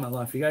 mini helmet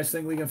left. You guys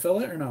think we can fill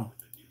it or no?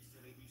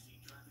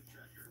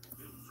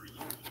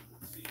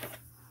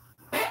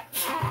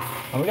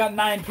 We got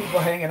 9 people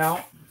hanging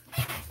out.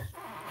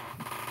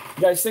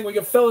 You guys think we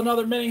can fill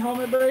another mini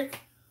helmet break?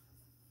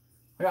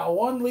 I got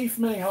 1 Leaf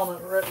mini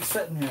helmet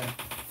sitting here.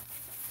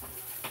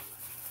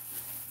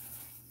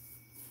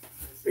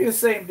 Be the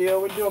same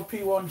deal. We'd do a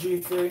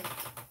P1G3.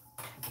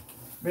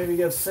 Maybe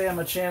give Sam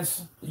a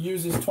chance to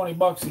use his 20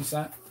 bucks he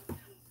sent.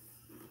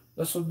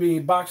 This would be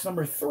box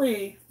number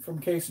 3 from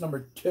case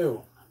number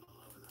 2.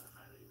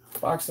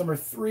 Box number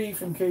 3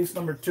 from case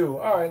number 2.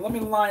 All right, let me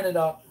line it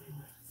up.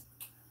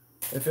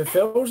 If it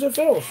fills, it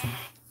fills.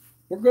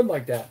 We're good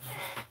like that.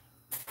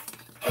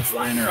 Let's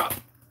line her up.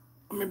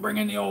 Let me bring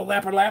in the old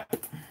lapper lap.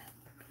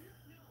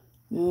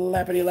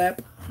 Lappity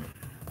lap.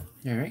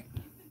 All right.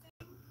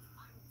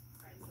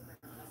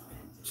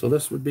 So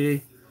this would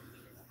be,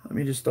 let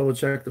me just double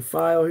check the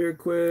file here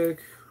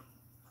quick.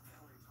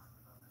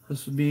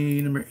 This would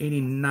be number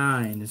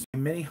 89. It's a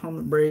mini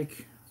helmet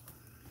break.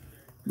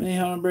 Mini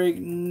helmet break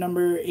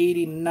number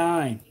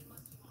 89.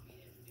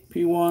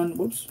 P1,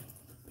 whoops.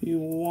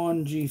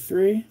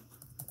 P1G3.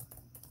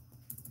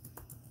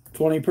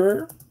 20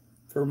 per.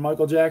 For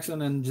Michael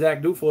Jackson and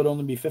Zach Dufel, it'd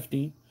only be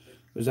 15.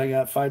 Because I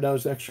got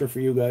 $5 extra for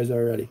you guys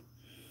already.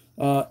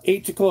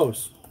 8 to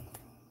close.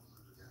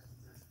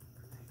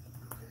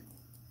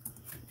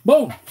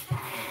 Boom.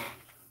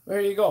 There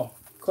you go.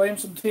 Claim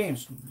some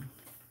teams.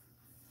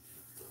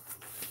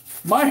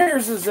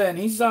 Myers is in.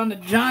 He's on the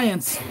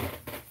Giants.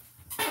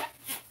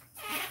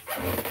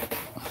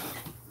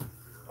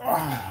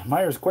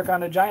 Myers quick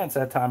on the Giants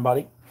that time,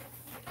 buddy.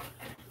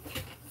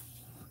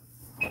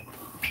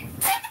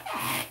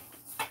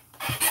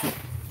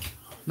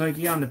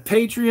 Nike on the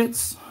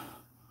Patriots.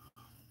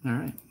 All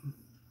right.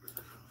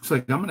 Looks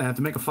like I'm going to have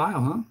to make a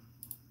file, huh?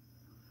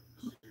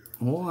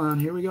 Hold on.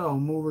 Here we go.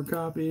 Mover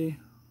copy.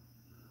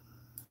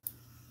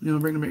 You know,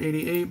 bring number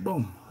 88.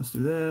 Boom. Let's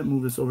do that.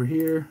 Move this over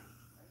here.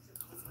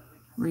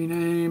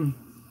 Rename.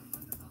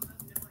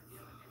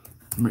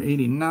 Number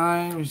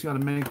 89. We just got to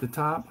make the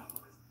top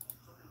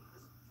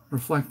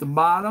reflect the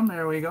bottom.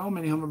 There we go.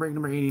 Mini helmet break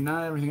number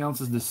 89. Everything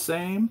else is the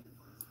same.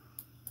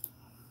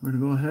 We're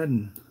going to go ahead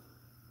and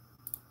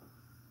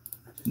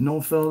no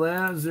fill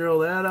that.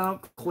 Zero that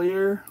out.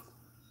 Clear.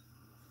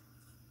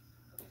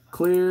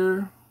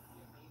 Clear.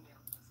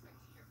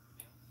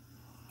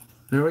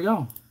 There we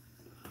go.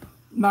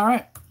 All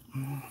right.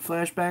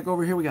 Flashback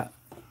over here. We got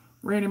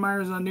Randy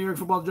Myers on New York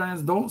Football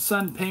Giants. Don't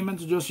send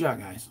payments just yet,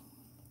 guys.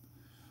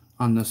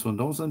 On this one.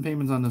 Don't send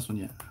payments on this one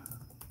yet.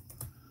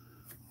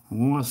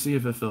 We want to see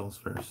if it fills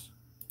first.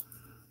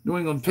 New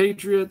England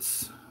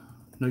Patriots.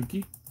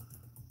 Nike.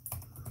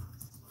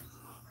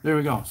 There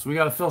we go. So we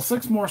got to fill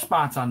 6 more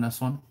spots on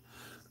this one.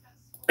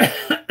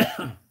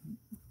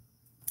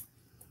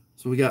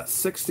 So we got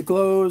 6 to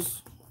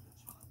close.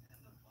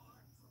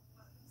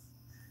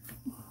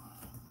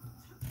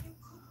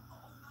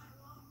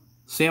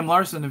 Sam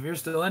Larson, if you're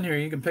still in here,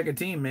 you can pick a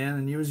team, man,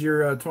 and use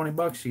your 20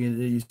 bucks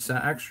you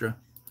sent extra.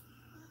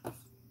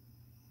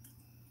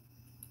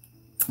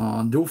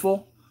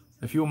 Dufel,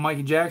 if you and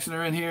Mikey Jackson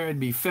are in here, it'd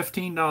be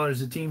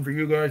 $15 a team for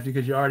you guys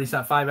because you already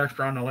sent 5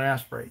 extra on the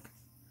last break.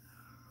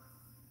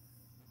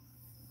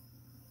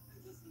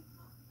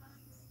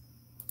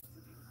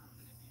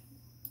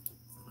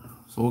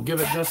 So we'll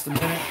give it just a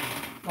minute.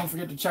 Don't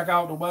forget to check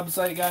out the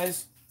website,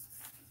 guys.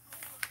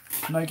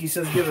 Nike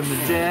says give him the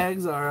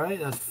Jags. All right,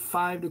 that's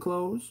 5 to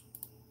close.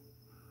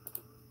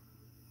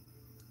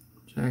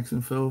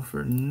 Jacksonville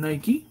for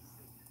Nike.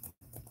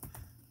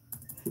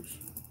 Oops.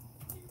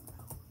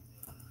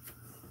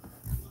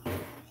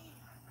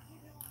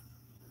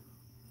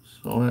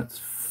 So that's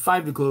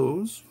 5 to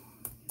close.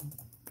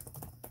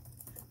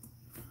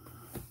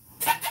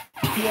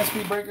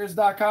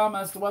 PSPBreakers.com,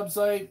 that's the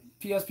website.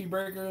 PSP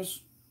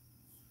Breakers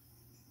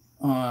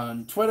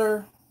on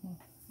Twitter.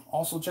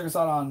 Also check us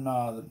out on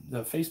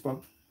the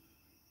Facebook,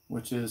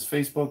 which is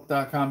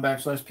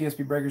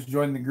facebook.com/PSP Breakers.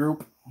 Join the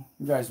group.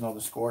 You guys know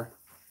the score.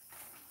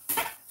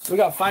 So we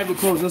got 5 to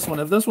close this one.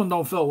 If this one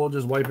don't fill, we'll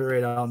just wipe it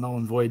right out. Null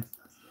and void.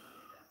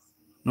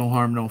 No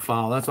harm, no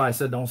foul. That's why I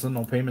said don't send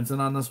no payments in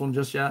on this one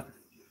just yet.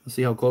 Let's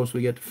see how close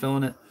we get to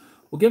filling it.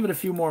 We'll give it a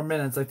few more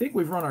minutes. I think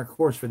we've run our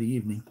course for the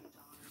evening.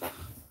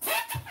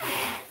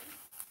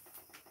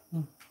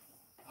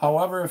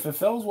 However, if it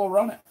fills, we'll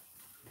run it.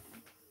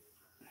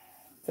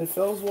 If it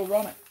fills, we'll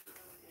run it.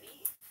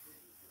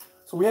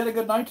 So we had a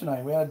good night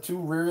tonight. We had 2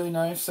 really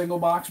nice single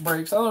box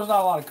breaks. There's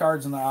not a lot of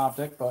cards in the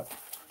Optic, but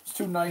it's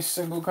 2 nice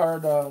single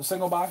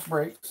box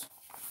breaks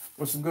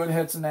with some good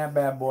hits in that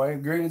bad boy.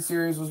 Graded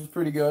series was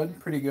pretty good.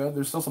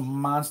 There's still some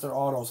monster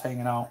autos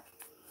hanging out.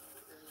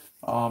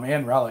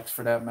 And relics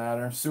for that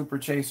matter. Super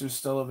Chasers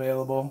still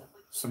available.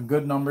 Some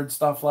good numbered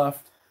stuff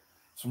left.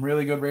 Some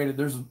really good rated.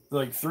 There's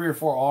like 3 or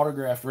 4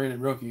 autographed rated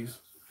rookies.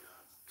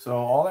 So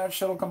all that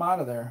shit will come out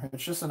of there.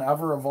 It's just an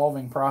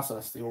ever-evolving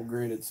process, the old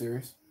graded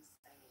series.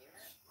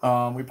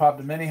 We popped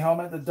a mini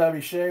helmet that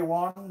Debbie Shea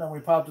won. Then we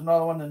popped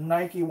another one that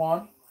Nike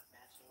won.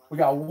 We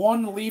got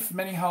 1 Leaf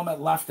mini helmet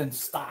left in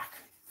stock.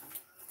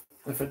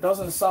 If it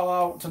doesn't sell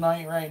out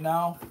tonight right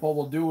now, what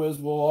we'll do is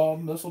this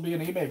will be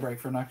an eBay break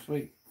for next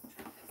week.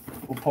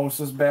 We'll post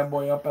this bad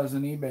boy up as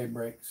an eBay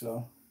break,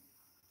 so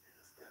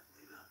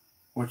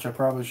which I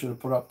probably should have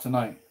put up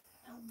tonight.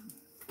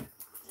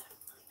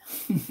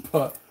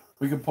 But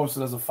we could post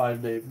it as a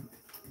 5-day.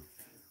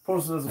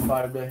 Post it as a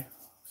 5-day.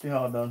 See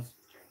how it does.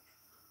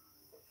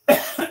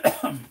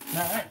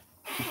 Alright.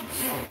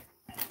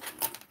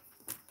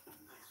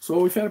 So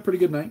we've had a pretty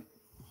good night.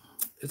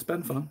 It's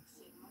been fun.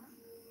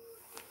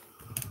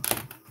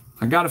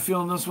 I got a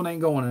feeling this one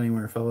ain't going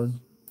anywhere, fellas.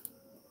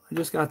 I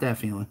just got that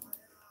feeling.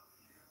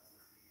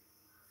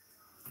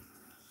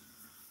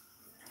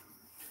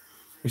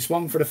 We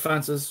swung for the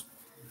fences,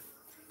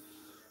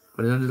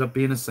 but it ended up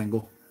being a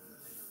single.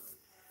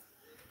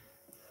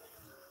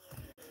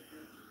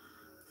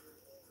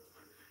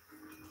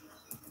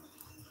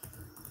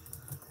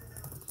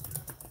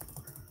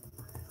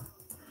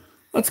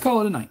 let's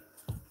call it a night.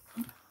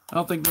 I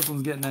don't think this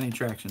one's getting any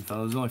traction,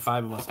 fellas. There's only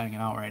 5 of us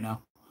hanging out right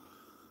now.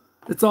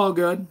 It's all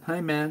good.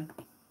 Hey, man.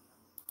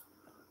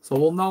 So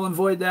we'll null and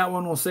void that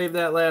one. We'll save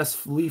that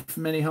last Leaf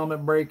mini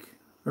helmet break.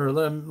 Or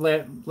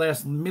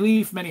last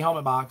Leaf mini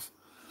helmet box.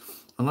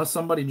 Unless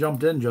somebody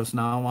jumped in just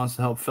now and wants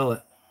to help fill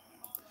it.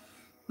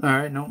 All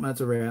right. Nope,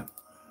 that's a wrap.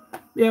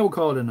 Yeah, we'll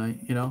call it a night,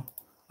 you know.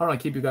 I don't want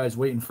to keep you guys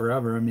waiting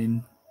forever. I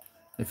mean,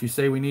 if you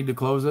say we need to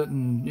close it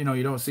and, you know,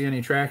 you don't see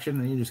any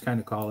traction, then you just kind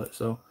of call it.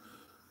 So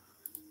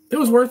it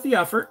was worth the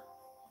effort.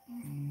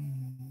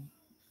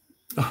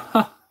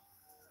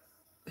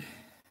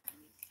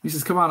 He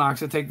says, come on,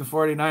 Oxa, take the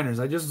 49ers.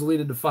 I just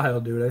deleted the file,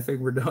 dude. I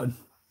think we're done.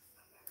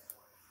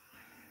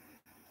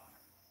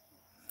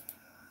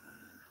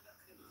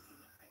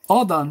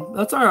 All done.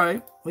 That's all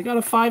right. We got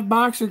a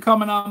 5-boxer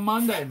coming on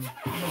Monday,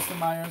 Mr.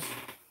 Myers.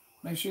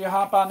 Make sure you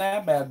hop on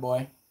that bad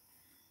boy.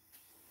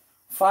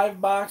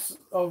 5 box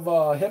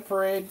of Hit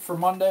Parade for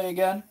Monday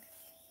again.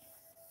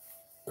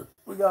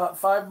 We got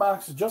 5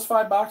 boxes, just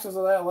 5 boxes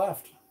of that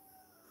left.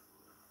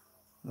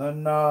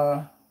 Then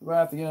we'll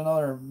have to get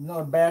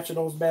another batch of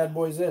those bad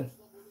boys in.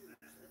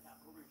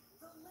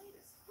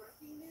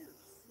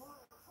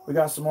 We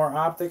got some more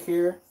Optic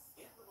here.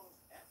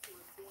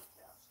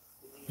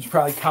 He's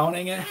probably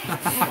counting it.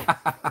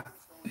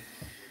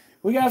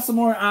 We got some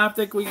more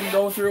Optic we can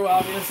go through.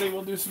 Obviously,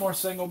 we'll do some more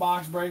single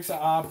box breaks of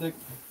Optic.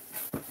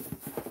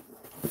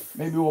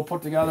 Maybe we'll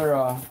put together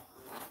a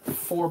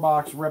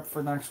 4-box rip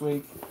for next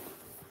week.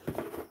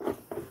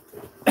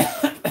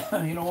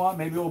 You know what?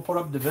 Maybe we'll put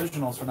up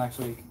divisionals for next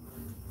week.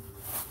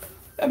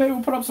 Yeah, maybe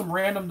we'll put up some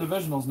random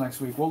divisionals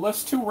next week. We'll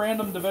list 2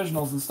 random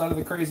divisionals instead of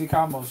the crazy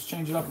combos.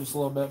 Change it up just a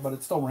little bit, but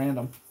it's still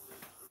random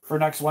for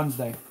next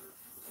Wednesday.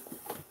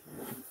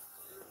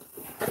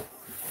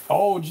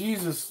 Oh,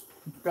 Jesus.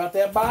 Got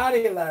that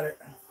body ladder.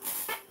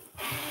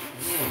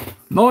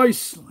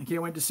 Nice. I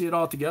can't wait to see it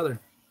all together.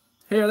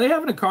 Hey, are they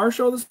having a car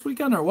show this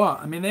weekend or what?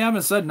 I mean, they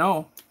haven't said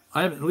no.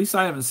 At least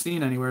I haven't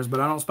seen anywhere, but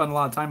I don't spend a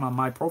lot of time on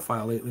my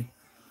profile lately.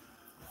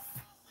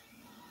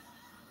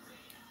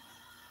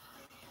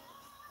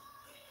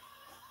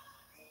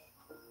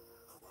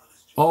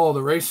 Oh,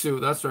 the race suit.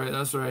 That's right.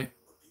 That's right.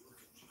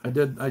 I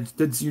did.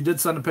 You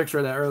did send a picture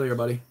of that earlier,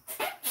 buddy.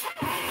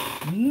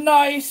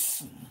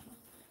 Nice.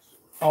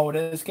 Oh, it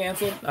is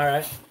canceled? All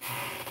right.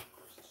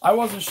 I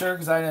wasn't sure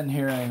because I didn't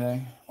hear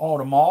anything. Oh,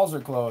 the malls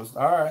are closed.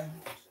 All right.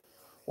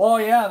 Well,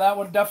 yeah, that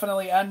would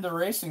definitely end the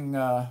racing.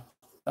 That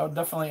would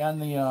definitely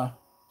end the... Yeah,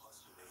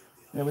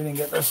 we didn't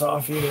get this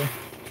off either.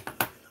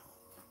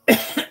 We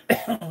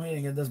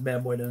didn't get this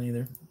bad boy done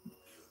either.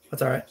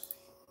 That's all right.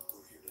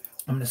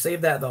 I'm going to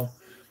save that, though.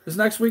 Because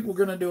next week, we're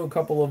going to do a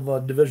couple of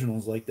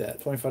divisionals like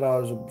that.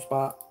 $25 a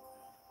spot.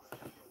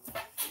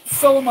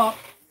 Fill them up.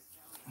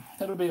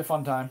 It'll be a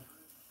fun time.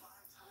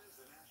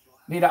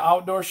 Need an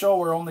outdoor show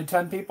where only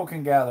 10 people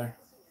can gather.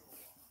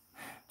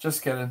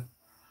 Just kidding.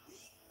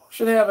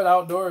 Should have it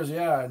outdoors,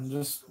 yeah, and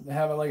just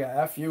have it like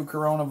a FU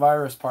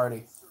coronavirus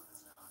party.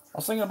 I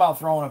was thinking about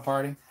throwing a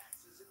party.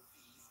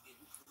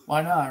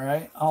 Why not,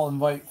 right? I'll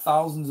invite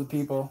thousands of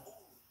people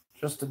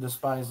just to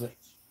despise it.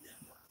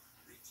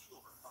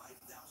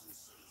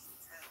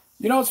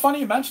 You know, it's funny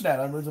you mentioned that,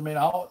 Edwards. I mean,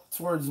 out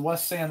towards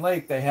West Sand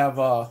Lake, they have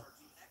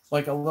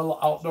like a little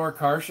outdoor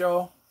car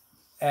show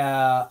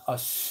at a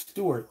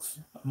Stewart's.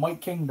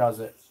 Mike King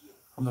does it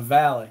from the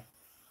Valley.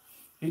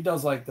 He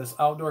does like this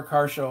outdoor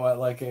car show at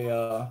like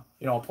a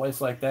a place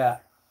like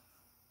that.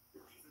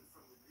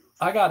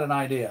 I got an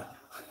idea.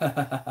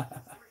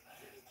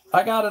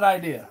 I got an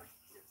idea.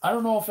 I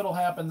don't know if it'll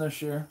happen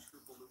this year,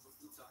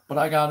 but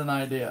I got an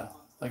idea.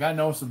 Like, I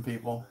know some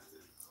people,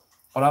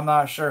 but I'm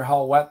not sure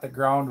how wet the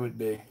ground would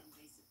be.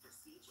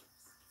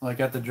 Like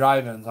at the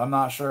drive-ins, I'm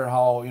not sure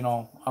how, I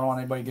don't want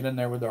anybody to get in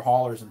there with their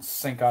haulers and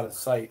sink out of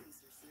sight.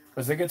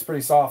 Because it gets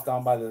pretty soft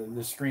down by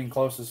the screen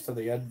closest to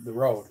the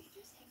road.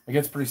 It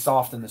gets pretty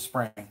soft in the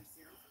spring.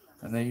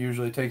 And it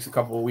usually takes a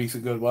couple of weeks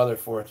of good weather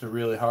for it to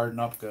really harden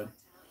up good.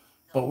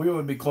 But we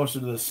would be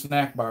closer to the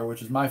snack bar,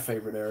 which is my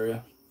favorite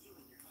area.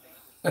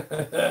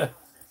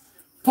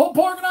 Pulled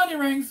pork and onion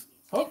rings.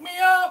 Hook me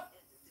up.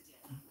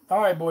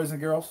 All right, boys and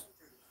girls.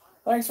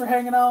 Thanks for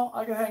hanging out.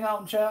 I can hang out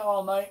and chat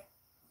all night.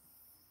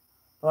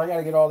 But I got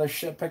to get all this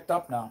shit picked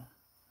up now.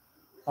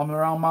 I'm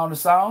around Mountain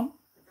Sound.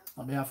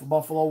 On behalf of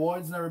Buffalo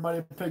Woods and everybody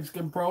at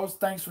Pigskin Pros,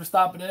 thanks for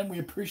stopping in. We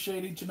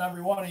appreciate each and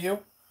every one of you.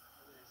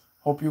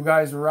 Hope you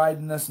guys are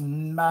riding this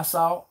mess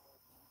out.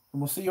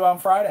 And we'll see you on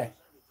Friday.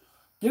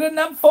 Get in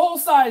them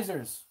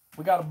full-sizers.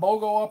 We got a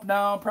BOGO up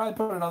now. Probably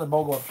put another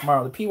BOGO up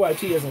tomorrow. The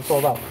PYT isn't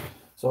sold out.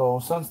 So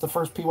since the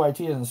first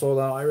PYT isn't sold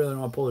out, I really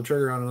don't want to pull the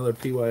trigger on another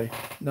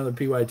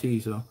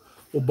PYT. So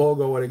we'll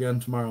BOGO it again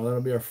tomorrow.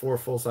 That'll be our 4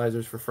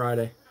 full-sizers for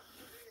Friday.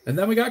 And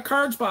then we got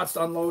card spots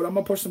to unload. I'm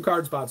going to push some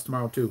card spots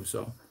tomorrow too.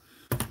 So,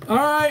 all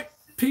right.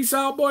 Peace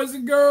out, boys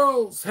and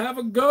girls. Have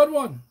a good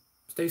one.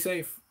 Stay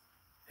safe.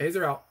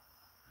 Hazer out.